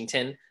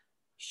Washington,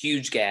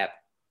 huge gap,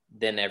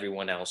 then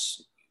everyone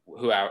else,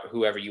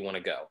 whoever you want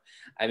to go.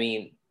 I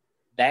mean,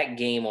 that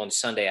game on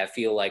Sunday, I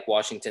feel like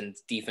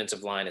Washington's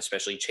defensive line,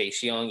 especially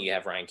Chase Young, you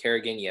have Ryan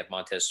Kerrigan, you have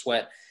Montez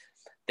Sweat,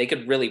 they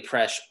could really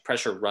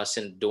pressure Russ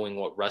into doing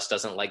what Russ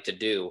doesn't like to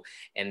do,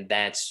 and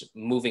that's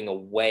moving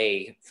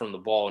away from the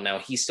ball. Now,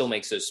 he still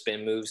makes those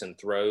spin moves and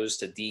throws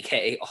to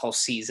DK all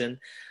season,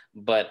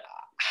 but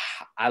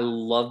I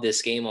love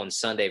this game on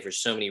Sunday for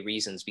so many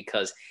reasons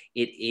because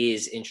it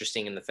is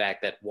interesting in the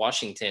fact that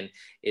Washington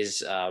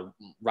is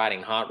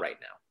riding hot right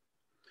now.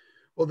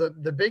 Well,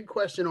 the big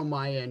question on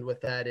my end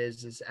with that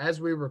is as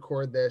we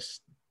record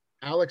this,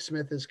 Alex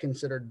Smith is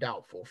considered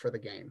doubtful for the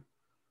game.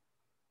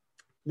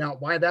 Now,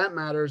 why that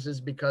matters is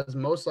because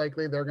most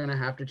likely they're going to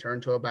have to turn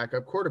to a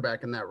backup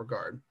quarterback in that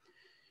regard.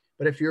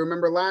 But if you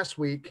remember last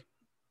week,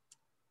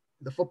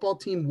 the football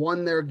team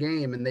won their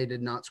game and they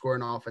did not score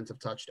an offensive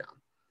touchdown.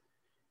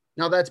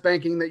 Now, that's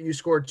banking that you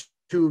scored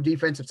two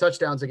defensive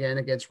touchdowns again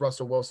against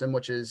Russell Wilson,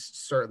 which is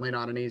certainly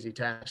not an easy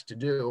task to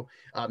do.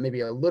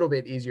 Maybe a little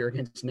bit easier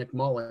against Nick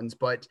Mullins.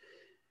 But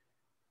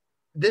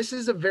this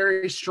is a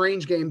very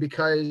strange game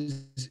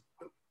because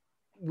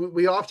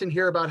we often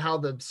hear about how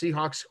the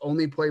Seahawks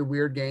only play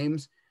weird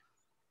games.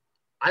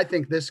 I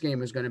think this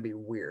game is going to be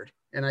weird.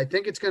 And I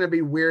think it's going to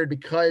be weird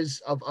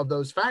because of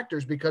those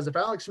factors, because if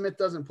Alex Smith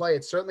doesn't play,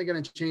 it's certainly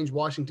going to change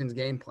Washington's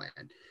game plan.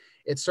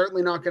 It's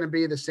certainly not going to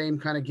be the same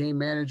kind of game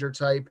manager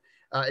type.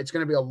 It's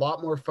going to be a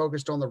lot more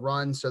focused on the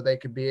run so they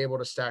could be able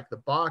to stack the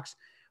box.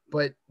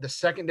 But the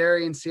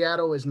secondary in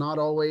Seattle is not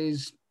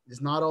always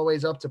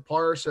up to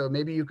par. So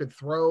maybe you could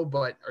throw,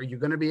 but are you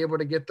going to be able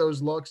to get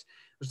those looks?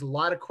 There's a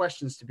lot of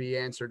questions to be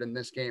answered in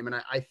this game. And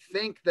I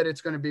think that it's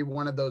going to be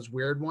one of those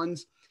weird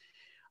ones.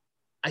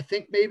 I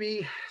think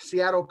maybe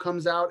Seattle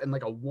comes out in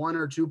like a 1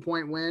 or 2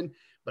 point win,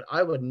 but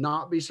I would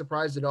not be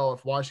surprised at all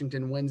if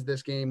Washington wins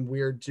this game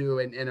weird too,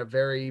 in a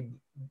very,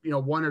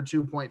 1 or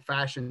 2 point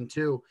fashion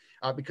too,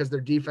 because their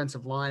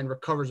defensive line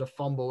recovers a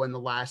fumble in the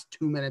last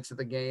 2 minutes of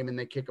the game and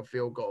they kick a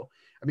field goal.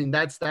 I mean,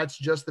 that's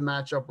just the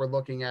matchup we're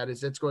looking at.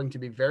 It's going to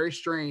be very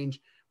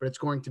strange, but it's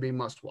going to be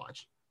must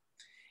watch.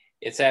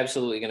 It's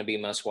absolutely going to be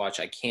must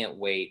watch. I can't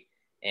wait.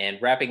 And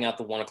wrapping out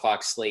the 1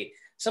 o'clock slate,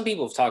 some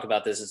people have talked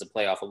about this as a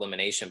playoff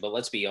elimination, but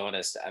let's be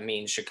honest. I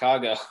mean,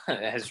 Chicago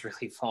has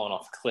really fallen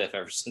off a cliff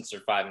ever since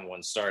their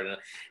 5-1 start. And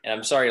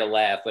I'm sorry to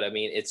laugh, but I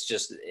mean, it's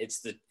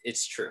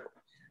true.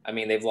 I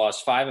mean, they've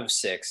lost 5 of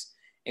 6,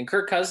 and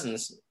Kirk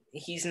Cousins,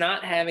 he's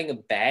not having a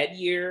bad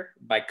year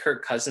by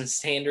Kirk Cousins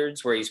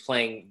standards, where he's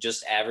playing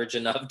just average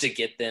enough to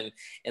get them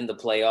in the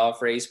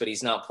playoff race, but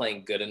he's not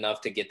playing good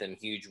enough to get them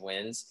huge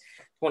wins.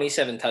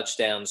 27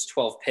 touchdowns,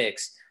 12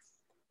 picks.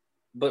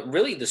 But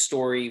really the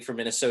story for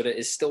Minnesota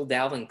is still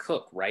Dalvin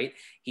Cook, right?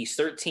 He's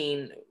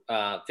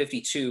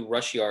 52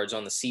 rush yards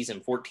on the season,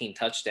 14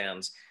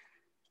 touchdowns.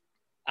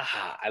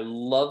 I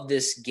love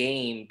this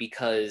game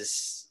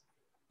because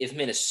if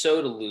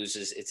Minnesota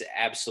loses, it's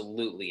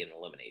absolutely an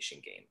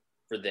elimination game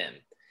for them,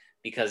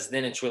 because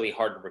then it's really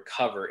hard to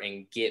recover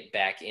and get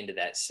back into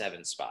that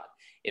 7 spot.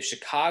 If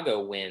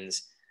Chicago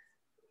wins,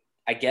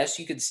 I guess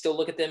you could still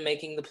look at them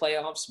making the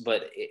playoffs,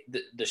 but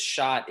the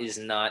shot is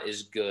not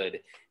as good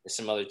as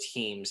some other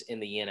teams in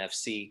the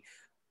NFC.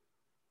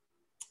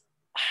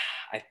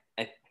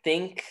 I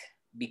think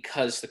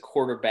because the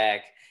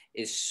quarterback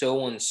is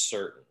so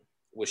uncertain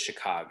with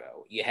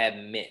Chicago. You have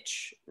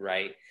Mitch,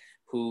 right,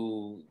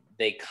 who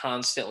they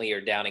constantly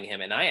are doubting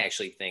him. And I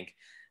actually think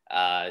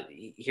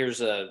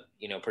here's a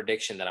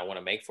prediction that I want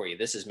to make for you.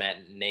 This is Matt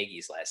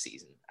Nagy's last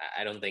season.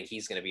 I don't think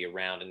he's going to be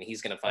around, and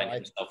he's going to find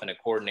himself in a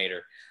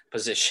coordinator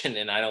position.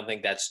 And I don't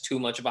think that's too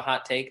much of a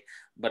hot take.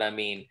 But I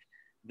mean,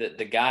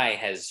 the guy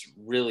has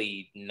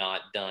really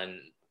not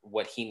done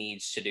what he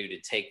needs to do to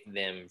take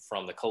them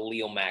from the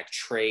Khalil Mack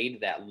trade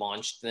that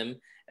launched them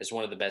as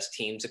one of the best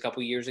teams a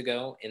couple years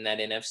ago in that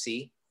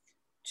NFC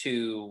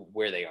to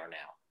where they are now.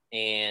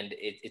 And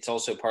it's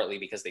also partly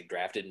because they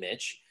drafted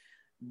Mitch.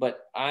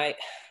 But I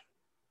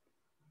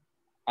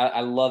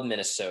love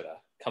Minnesota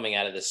coming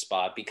out of this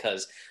spot,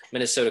 because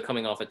Minnesota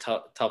coming off a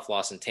tough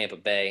loss in Tampa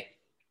Bay.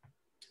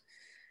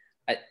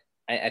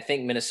 I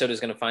think Minnesota is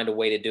going to find a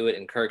way to do it,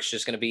 and Kirk's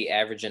just going to be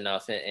average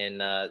enough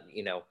and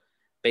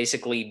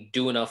basically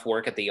do enough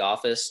work at the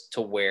office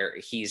to where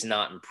he's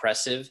not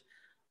impressive,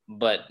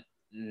 but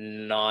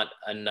not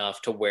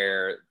enough to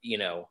where,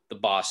 the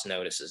boss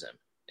notices him,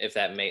 if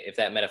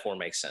that metaphor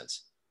makes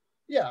sense.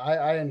 Yeah,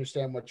 I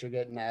understand what you're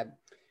getting at.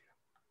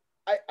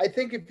 I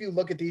think if you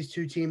look at these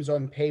two teams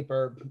on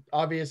paper,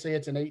 obviously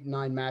it's an 8-9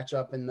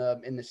 matchup in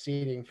the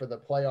seeding for the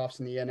playoffs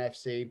in the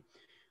NFC.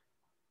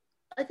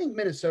 I think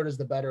Minnesota's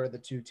the better of the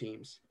two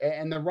teams,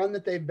 and the run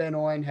that they've been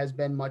on has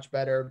been much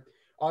better.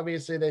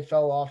 Obviously, they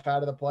fell off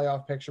out of the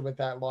playoff picture with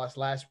that loss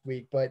last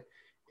week, but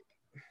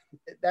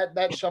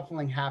that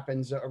shuffling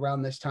happens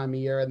around this time of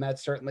year, and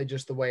that's certainly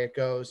just the way it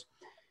goes.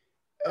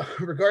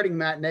 Regarding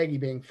Matt Nagy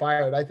being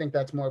fired, I think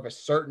that's more of a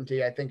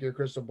certainty. I think your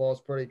crystal ball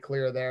is pretty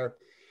clear there.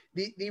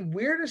 The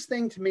weirdest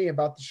thing to me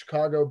about the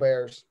Chicago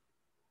Bears,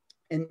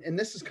 and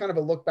this is kind of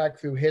a look back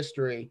through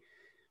history,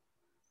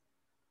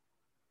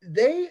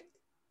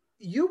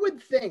 you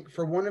would think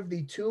for one of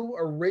the two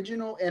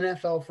original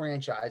NFL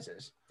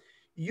franchises,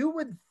 you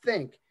would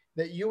think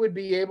that you would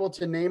be able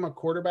to name a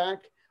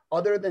quarterback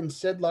other than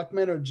Sid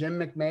Luckman or Jim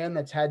McMahon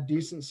that's had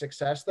decent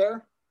success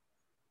there.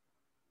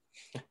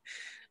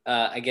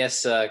 I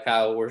guess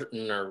Kyle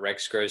Orton or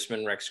Rex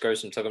Grossman. Rex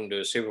Grossman took him to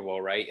a Super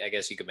Bowl, right? I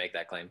guess you could make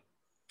that claim.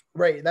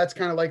 Right. That's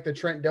kind of like the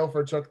Trent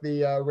Dilfer took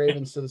the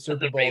Ravens to the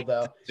Super Bowl,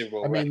 though. Super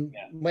Bowl, I mean,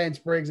 yeah. Lance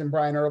Briggs and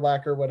Brian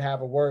Urlacher would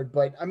have a word,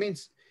 but I mean,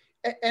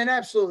 and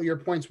absolutely your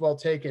point's well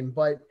taken,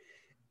 but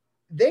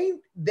they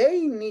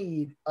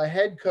need a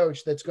head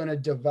coach that's going to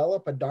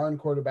develop a darn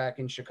quarterback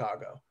in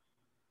Chicago.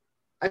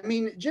 I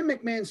mean, Jim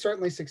McMahon's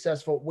certainly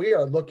successful. We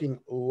are looking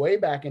way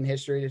back in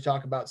history to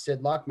talk about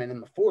Sid Luckman in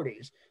the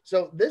 40s.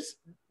 So this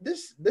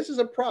is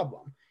a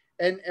problem.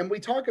 And we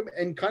talk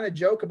and kind of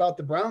joke about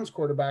the Browns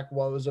quarterback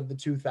woes of the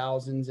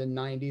 2000s and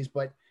 90s,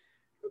 but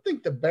I don't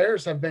think the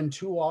Bears have been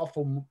too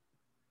awful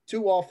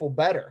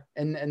better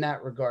in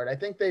that regard. I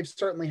think they've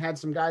certainly had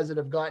some guys that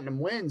have gotten them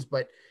wins,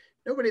 but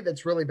nobody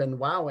that's really been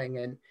wowing.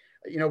 And,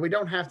 we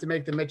don't have to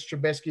make the Mitch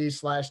Trubisky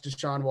 /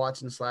 Deshaun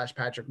Watson /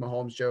 Patrick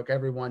Mahomes joke.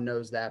 Everyone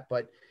knows that,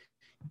 but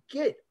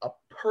get a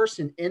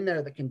person in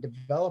there that can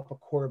develop a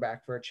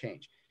quarterback for a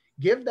change.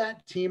 Give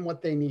that team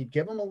what they need.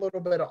 Give them a little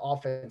bit of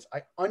offense.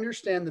 I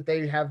understand that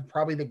they have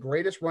probably the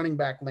greatest running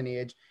back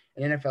lineage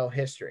in NFL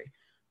history,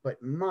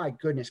 but my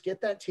goodness,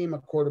 get that team a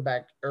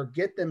quarterback, or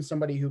get them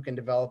somebody who can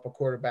develop a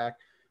quarterback.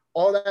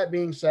 All that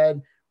being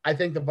said, I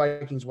think the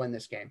Vikings win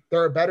this game.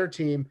 They're a better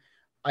team.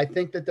 I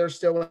think that they're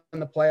still in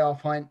the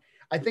playoff hunt.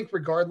 I think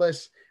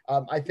regardless,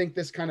 I think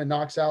this kind of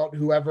knocks out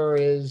whoever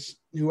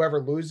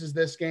loses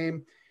this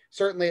game.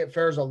 Certainly it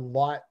fares a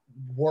lot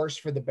worse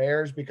for the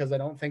Bears, because I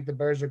don't think the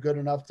Bears are good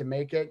enough to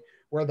make it,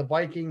 where the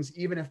Vikings,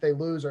 even if they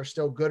lose, are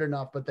still good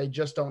enough, but they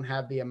just don't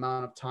have the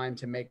amount of time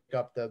to make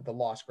up the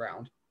lost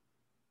ground.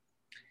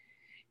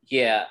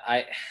 Yeah,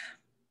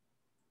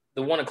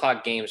 the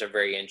 1:00 games are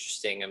very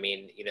interesting. I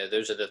mean,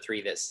 those are the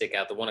three that stick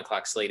out. The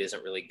 1:00 slate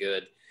isn't really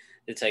good,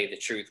 to tell you the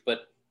truth,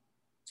 but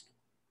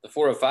the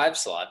 4:05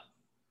 slot,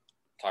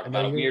 talk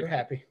about a weird. You're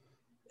happy.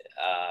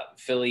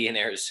 Philly and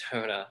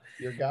Arizona.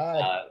 Your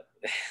guy.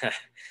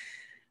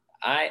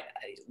 I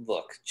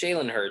look,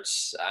 Jalen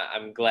Hurts.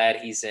 I'm glad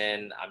he's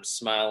in. I'm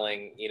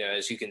smiling,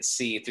 as you can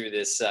see through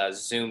this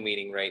Zoom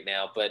meeting right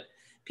now. But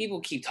people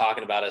keep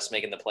talking about us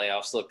making the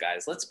playoffs. Look,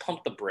 guys, let's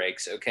pump the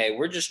brakes, okay?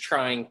 We're just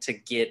trying to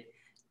get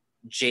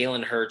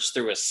Jalen Hurts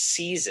through a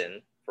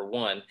season, for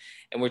one,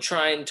 and we're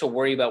trying to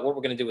worry about what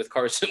we're going to do with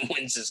Carson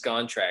Wentz's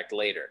contract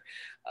later,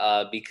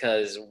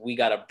 because we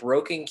got a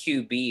broken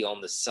QB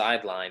on the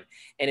sideline.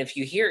 And if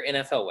you hear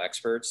NFL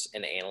experts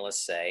and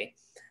analysts say,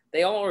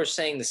 they all are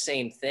saying the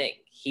same thing.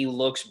 He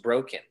looks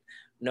broken.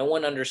 No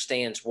one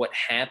understands what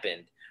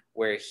happened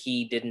where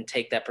he didn't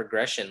take that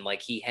progression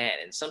like he had.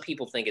 And some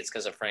people think it's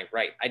because of Frank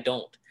Wright. I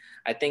don't.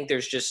 I think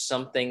there's just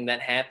something that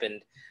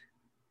happened.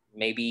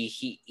 Maybe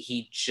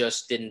he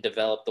just didn't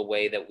develop the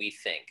way that we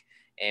think,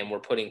 and we're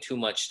putting too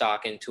much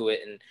stock into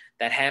it. And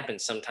that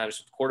happens sometimes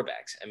with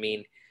quarterbacks. I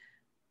mean,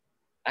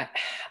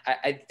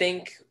 I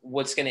think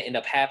what's going to end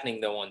up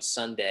happening, though, on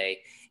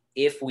Sunday,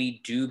 if we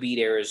do beat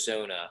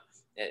Arizona,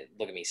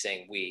 look at me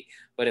saying we,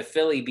 but if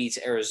Philly beats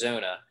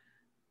Arizona,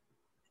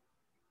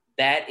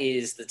 that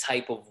is the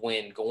type of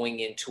win going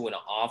into an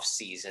off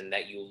season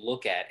that you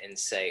look at and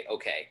say,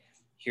 okay,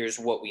 here's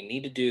what we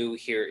need to do.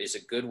 Here is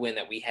a good win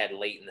that we had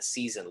late in the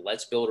season.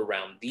 Let's build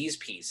around these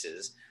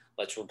pieces.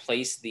 Let's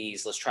replace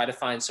these. Let's try to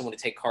find someone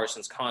to take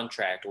Carson's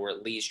contract, or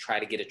at least try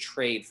to get a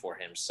trade for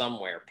him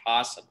somewhere,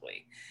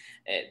 possibly.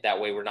 That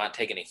way we're not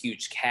taking a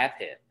huge cap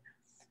hit.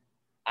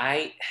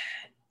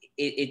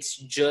 It's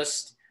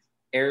just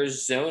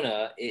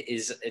Arizona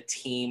is a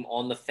team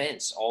on the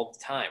fence all the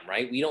time,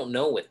 right? We don't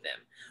know with them.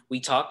 We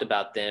talked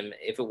about them.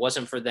 If it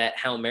wasn't for that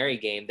Hail Mary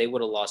game, they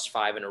would have lost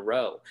 5 in a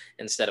row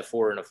instead of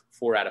 4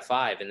 out of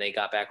 5. And they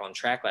got back on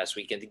track last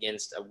weekend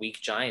against a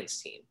weak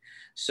Giants team.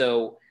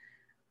 So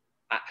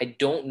I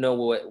don't know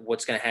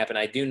what's going to happen.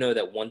 I do know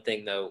that one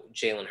thing, though,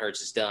 Jalen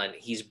Hurts has done.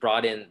 He's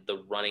brought in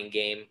the running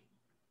game,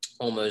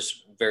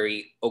 almost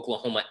very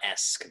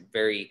Oklahoma-esque,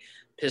 very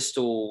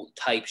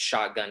pistol-type,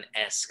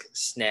 shotgun-esque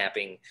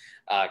snapping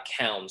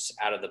counts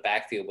out of the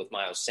backfield with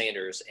Miles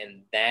Sanders,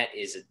 and that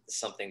is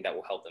something that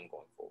will help them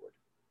going forward.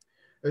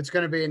 It's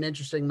going to be an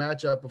interesting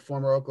matchup of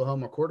former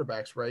Oklahoma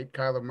quarterbacks, right?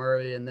 Kyler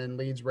Murray, and then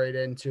leads right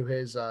into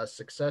his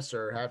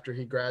successor after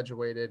he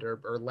graduated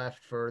or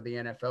left for the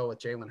NFL with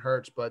Jalen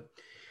Hurts. But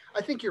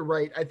I think you're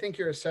right. I think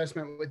your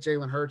assessment with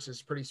Jalen Hurts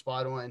is pretty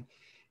spot on.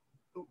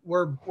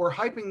 We're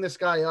hyping this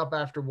guy up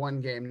after one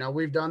game. Now,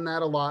 we've done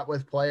that a lot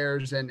with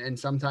players, and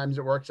sometimes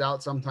it works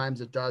out, sometimes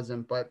it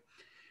doesn't. But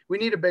we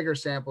need a bigger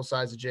sample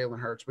size of Jalen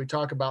Hurts. We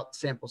talk about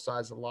sample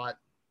size a lot.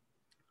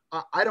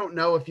 I don't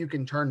know if you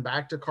can turn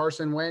back to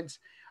Carson Wentz.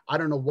 I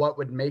don't know what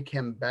would make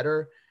him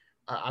better.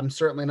 I'm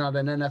certainly not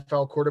an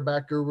NFL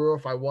quarterback guru.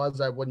 If I was,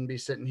 I wouldn't be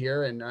sitting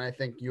here, and I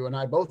think you and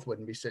I both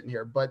wouldn't be sitting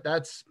here. But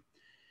that's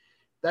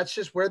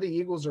just where the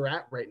Eagles are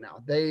at right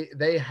now.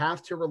 They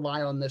have to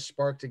rely on this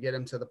spark to get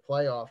him to the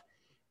playoff.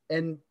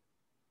 And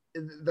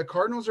the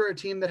Cardinals are a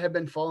team that have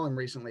been falling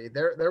recently.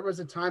 There was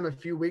a time a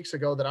few weeks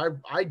ago that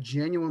I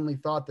genuinely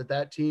thought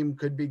that team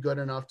could be good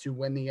enough to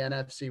win the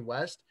NFC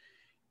West.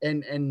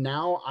 And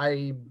now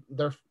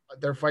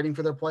they're fighting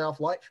for their playoff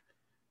life.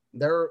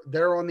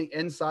 They're on the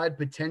inside,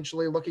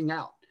 potentially looking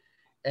out.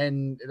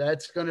 And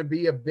that's going to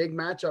be a big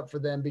matchup for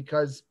them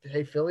because,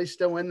 hey, Philly's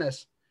still in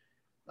this.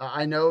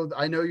 I know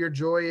your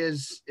joy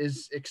is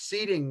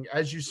exceeding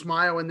as you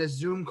smile in this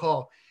Zoom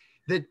call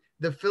that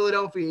the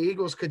Philadelphia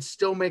Eagles could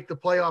still make the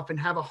playoff and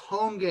have a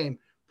home game,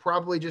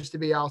 probably just to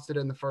be ousted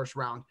in the first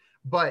round.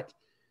 But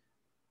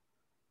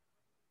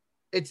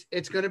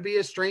it's going to be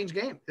a strange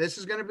game. This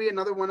is going to be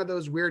another one of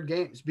those weird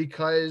games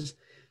because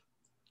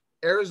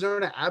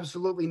Arizona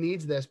absolutely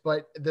needs this,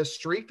 but the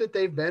streak that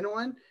they've been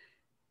on,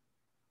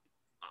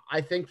 I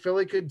think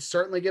Philly could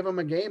certainly give them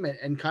a game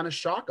and kind of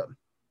shock them.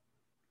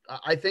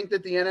 I think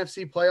that the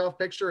NFC playoff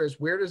picture, as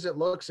weird as it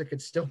looks, it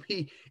could still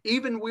be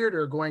even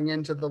weirder going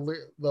into the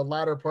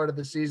latter part of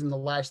the season, the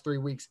last 3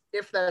 weeks,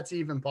 if that's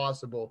even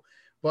possible.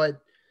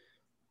 But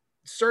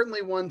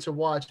certainly one to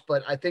watch.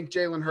 But I think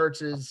Jalen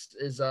Hurts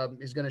is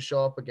going to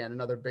show up again.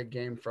 Another big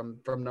game from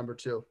number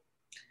 2.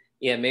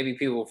 Yeah, maybe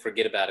people will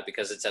forget about it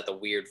because it's at the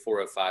weird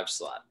 4:05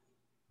 slot.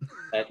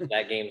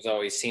 That game's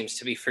always seems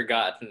to be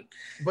forgotten.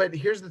 But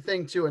here's the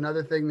thing, too.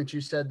 Another thing that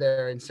you said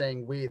there in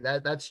saying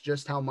that's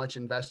just how much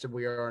invested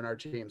we are in our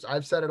teams.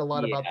 I've said it a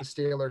lot about the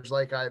Steelers,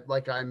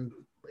 like I'm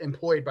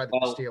employed by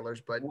the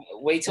Steelers, but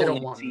wait till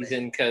next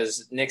season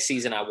because next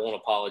season I won't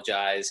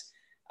apologize.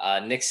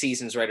 Next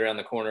season's right around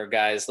the corner,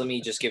 guys. Let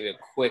me just give you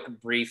a quick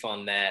brief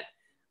on that.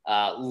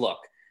 Look,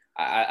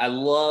 I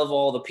love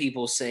all the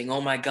people saying,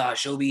 "Oh my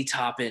gosh, Obi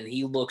Toppin,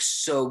 he looks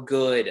so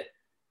good."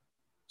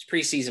 It's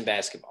preseason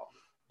basketball.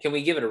 Can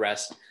we give it a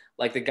rest?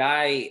 Like the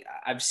guy,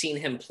 I've seen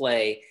him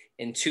play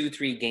in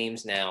 2-3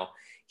 games now.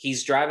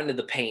 He's driving to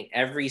the paint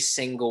every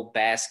single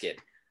basket.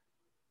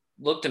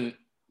 Look to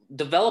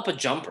develop a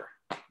jumper.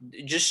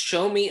 Just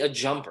show me a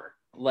jumper.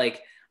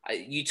 Like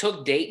you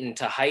took Dayton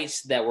to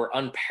heights that were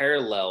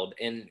unparalleled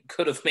and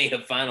could have made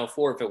a Final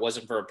Four if it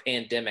wasn't for a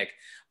pandemic.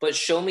 But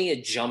show me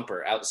a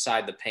jumper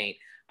outside the paint.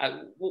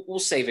 We'll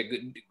save it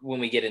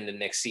when we get into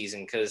next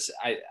season because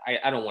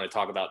I don't want to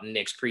talk about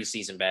Knicks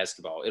preseason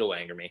basketball. It'll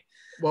anger me.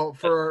 Well,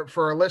 for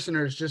our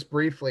listeners, just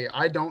briefly,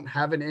 I don't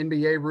have an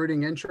NBA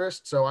rooting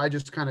interest, so I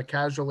just kind of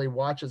casually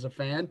watch as a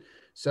fan.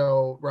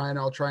 So, Ryan,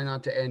 I'll try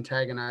not to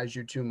antagonize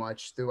you too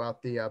much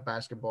throughout the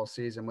basketball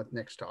season with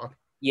Knicks talk.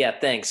 Yeah,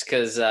 thanks,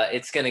 because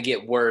it's going to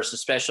get worse,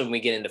 especially when we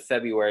get into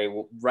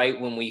February, right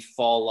when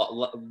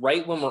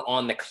we're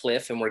on the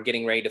cliff and we're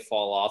getting ready to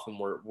fall off and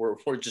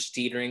we're just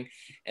teetering,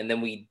 and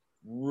then we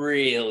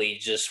really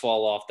just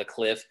fall off the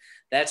cliff.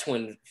 That's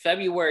when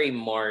February,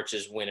 March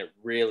is when it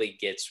really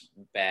gets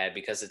bad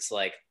because it's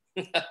like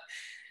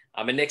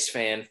I'm a Knicks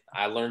fan.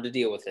 I learned to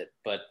deal with it,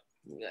 but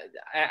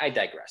I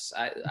digress.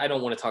 I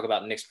don't want to talk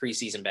about Knicks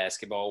preseason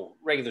basketball.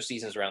 Regular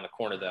season's around the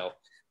corner, though.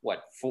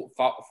 What, 4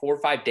 or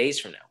 5 days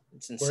from now?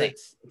 It's insane.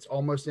 It's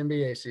almost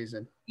NBA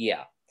season.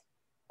 Yeah.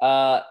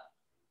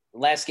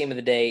 Last game of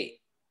the day,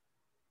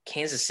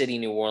 Kansas City,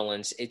 New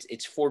Orleans.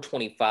 It's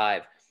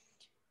 4:25.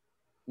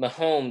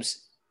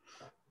 Mahomes,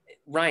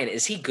 Ryan,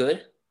 is he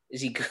good?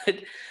 Is he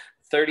good?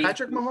 30.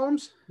 Patrick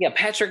Mahomes? Yeah,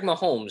 Patrick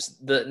Mahomes,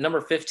 the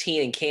number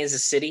 15 in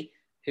Kansas City,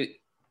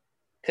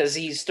 because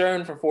he's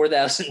thrown for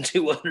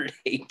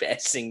 4,208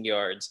 passing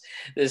yards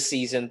this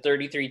season,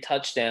 33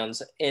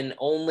 touchdowns, and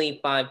only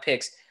 5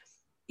 picks.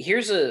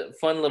 Here's a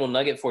fun little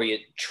nugget for you.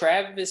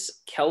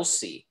 Travis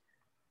Kelce,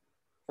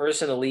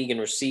 first in the league in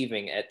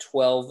receiving at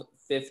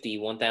 1,250,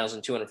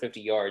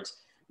 1,250 yards,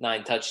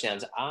 9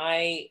 touchdowns.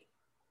 I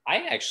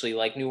actually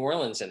like New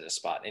Orleans in this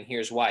spot, and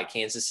here's why.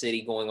 Kansas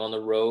City going on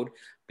the road,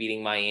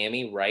 beating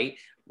Miami, right?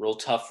 Real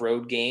tough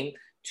road game.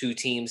 2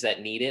 teams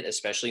that need it,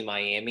 especially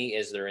Miami,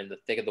 as they're in the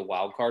thick of the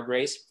wild card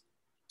race.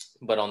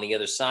 But on the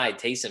other side,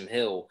 Taysom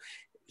Hill,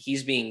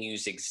 he's being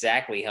used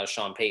exactly how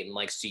Sean Payton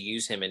likes to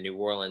use him in New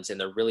Orleans, and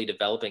they're really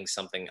developing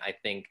something, I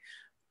think,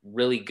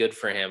 really good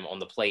for him on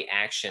the play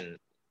action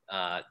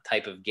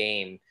type of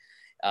game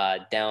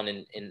down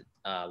in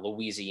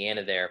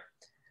Louisiana there.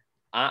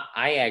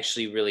 I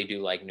actually really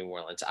do like New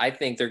Orleans. I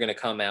think they're going to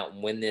come out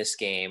and win this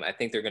game. I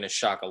think they're going to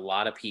shock a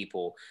lot of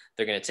people.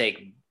 They're going to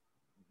take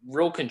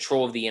real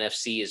control of the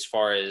NFC as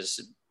far as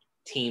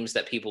teams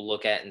that people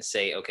look at and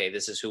say, okay,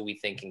 this is who we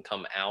think can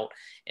come out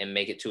and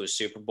make it to a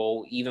Super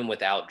Bowl, even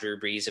without Drew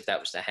Brees, if that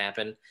was to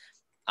happen.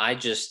 I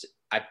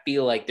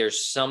feel like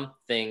there's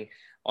something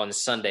on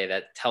Sunday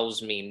that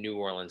tells me New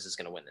Orleans is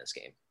going to win this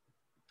game.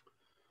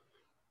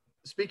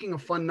 Speaking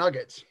of fun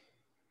nuggets,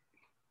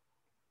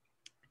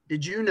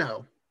 did you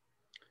know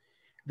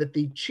that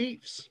the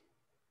Chiefs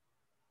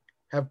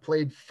have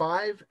played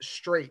 5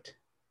 straight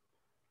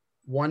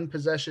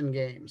 1-possession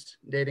games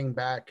dating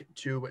back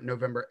to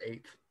November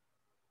 8th?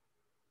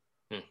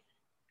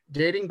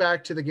 Dating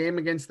back to the game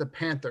against the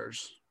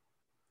Panthers,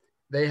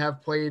 they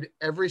have played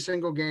every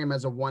single game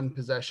as a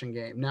 1-possession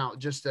game. Now,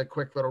 just a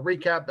quick little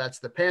recap. That's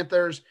the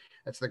Panthers.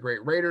 That's the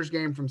Great Raiders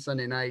game from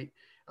Sunday night,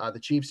 the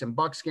Chiefs and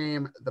Bucks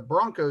game, the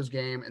Broncos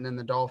game, and then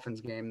the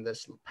Dolphins game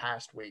this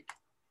past week.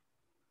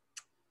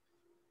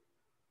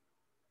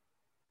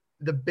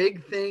 The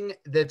big thing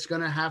that's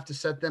going to have to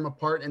set them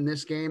apart in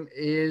this game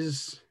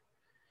is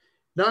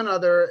none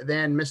other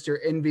than Mr.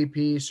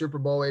 MVP, Super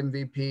Bowl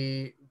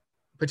MVP,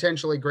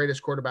 potentially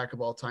greatest quarterback of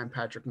all time,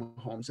 Patrick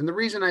Mahomes. And the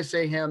reason I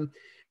say him,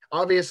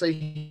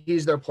 obviously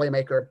he's their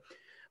playmaker,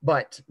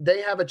 but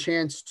they have a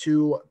chance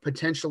to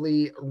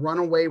potentially run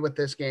away with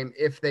this game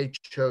if they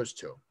chose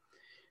to.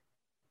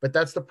 But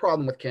that's the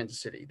problem with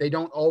Kansas City. They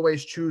don't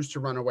always choose to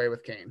run away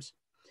with games.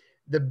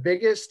 The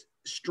biggest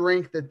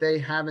strength that they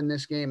have in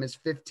this game is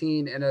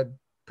 15 in a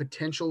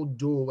potential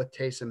duel with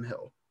Taysom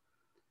Hill.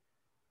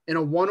 In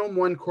a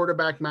one-on-one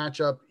quarterback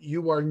matchup,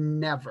 you are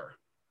never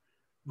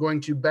going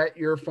to bet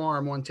your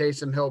farm on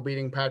Taysom Hill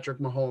beating Patrick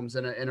Mahomes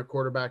in a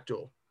quarterback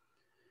duel.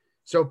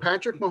 So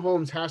Patrick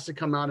Mahomes has to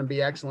come out and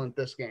be excellent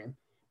this game.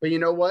 But you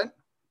know what?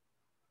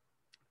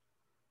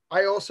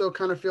 I also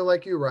kind of feel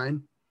like you,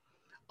 Ryan.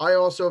 I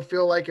also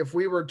feel like if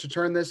we were to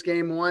turn this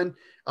game on,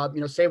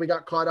 say we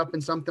got caught up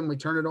in something, we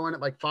turn it on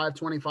at like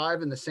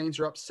 5:25 and the Saints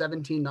are up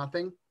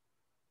 17-0,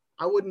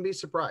 I wouldn't be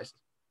surprised,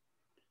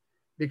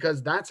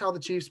 because that's how the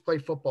Chiefs play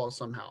football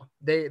somehow.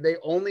 They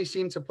only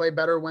seem to play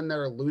better when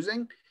they're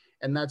losing,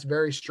 and that's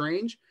very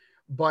strange.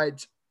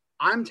 But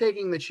I'm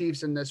taking the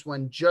Chiefs in this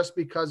one just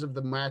because of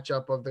the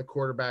matchup of the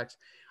quarterbacks.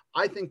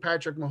 I think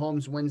Patrick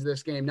Mahomes wins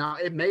this game. Now,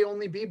 it may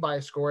only be by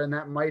a score, and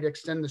that might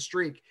extend the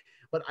streak.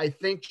 But I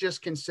think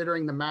just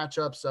considering the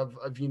matchups of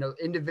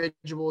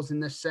individuals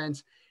in this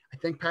sense, I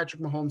think Patrick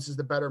Mahomes is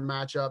the better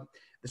matchup.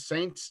 The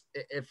Saints,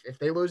 if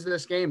they lose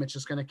this game, it's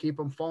just going to keep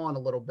them falling a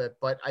little bit.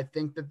 But I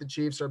think that the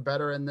Chiefs are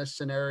better in this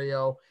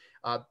scenario.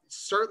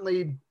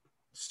 Certainly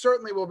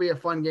will be a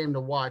fun game to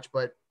watch,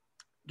 but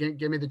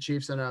give me the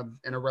Chiefs in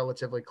a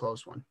relatively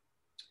close one.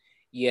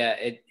 Yeah,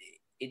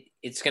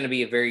 it's going to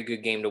be a very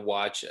good game to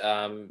watch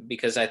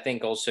because I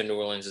think also New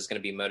Orleans is going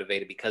to be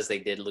motivated because they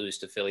did lose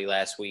to Philly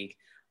last week.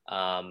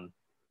 And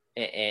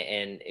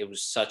it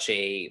was such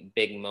a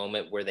big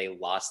moment where they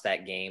lost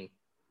that game.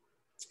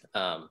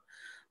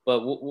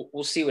 But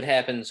we'll see what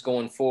happens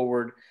going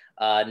forward.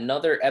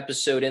 Another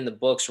episode in the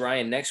books,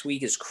 Ryan. Next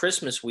week is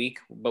Christmas week,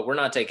 but we're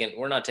not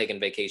taking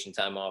vacation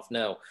time off.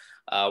 No,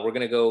 we're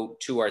going to go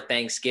to our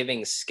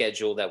Thanksgiving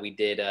schedule that we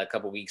did a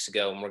couple weeks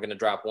ago, and we're going to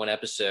drop one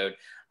episode.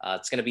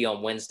 It's going to be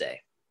on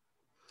Wednesday.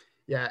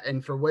 Yeah.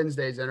 And for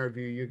Wednesday's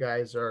interview, you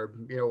guys are,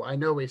 I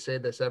know we say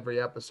this every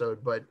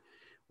episode, but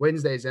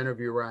Wednesday's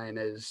interview, Ryan,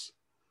 is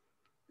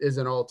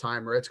an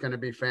all-timer. It's going to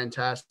be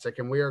fantastic.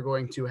 And we are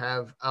going to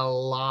have a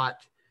lot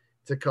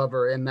to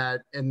cover in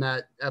that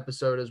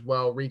episode as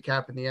well,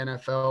 recapping the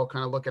NFL,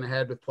 kind of looking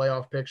ahead with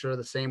playoff picture,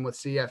 the same with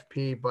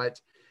CFP, but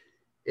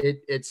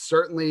it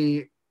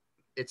certainly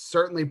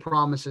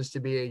promises to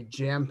be a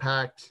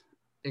jam-packed,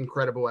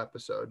 incredible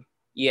episode.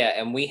 Yeah,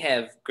 and we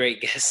have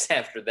great guests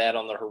after that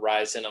on the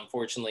horizon,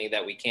 unfortunately,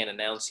 that we can't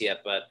announce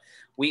yet, but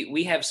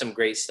we have some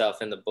great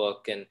stuff in the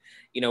book. And,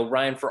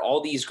 Ryan, for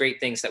all these great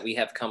things that we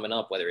have coming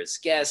up, whether it's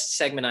guests,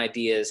 segment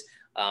ideas,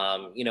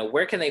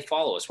 where can they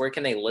follow us? Where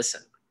can they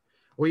listen?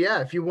 Well,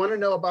 yeah, if you want to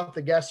know about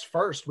the guests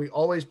first, we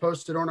always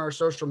post it on our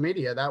social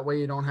media. That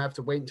way you don't have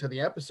to wait until the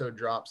episode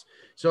drops.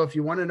 So if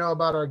you want to know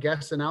about our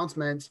guest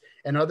announcements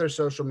and other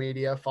social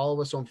media,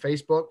 follow us on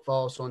Facebook,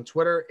 follow us on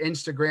Twitter,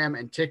 Instagram,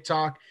 and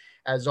TikTok.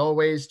 As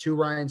always, Two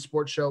Ryan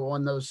Sports Show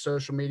on those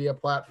social media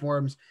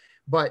platforms.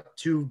 But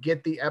to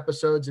get the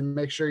episodes and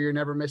make sure you're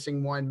never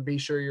missing one, be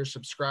sure you're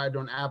subscribed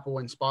on Apple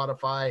and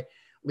Spotify.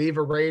 Leave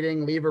a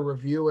rating, leave a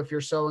review if you're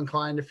so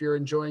inclined, if you're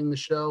enjoying the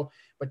show.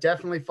 But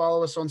definitely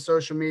follow us on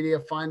social media.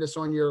 Find us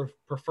on your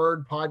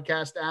preferred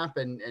podcast app.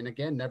 And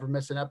again, never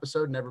miss an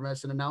episode, never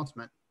miss an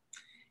announcement.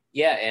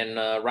 Yeah, and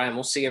Ryan,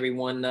 we'll see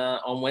everyone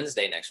on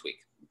Wednesday next week.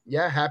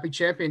 Yeah, happy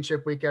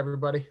championship week,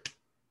 everybody.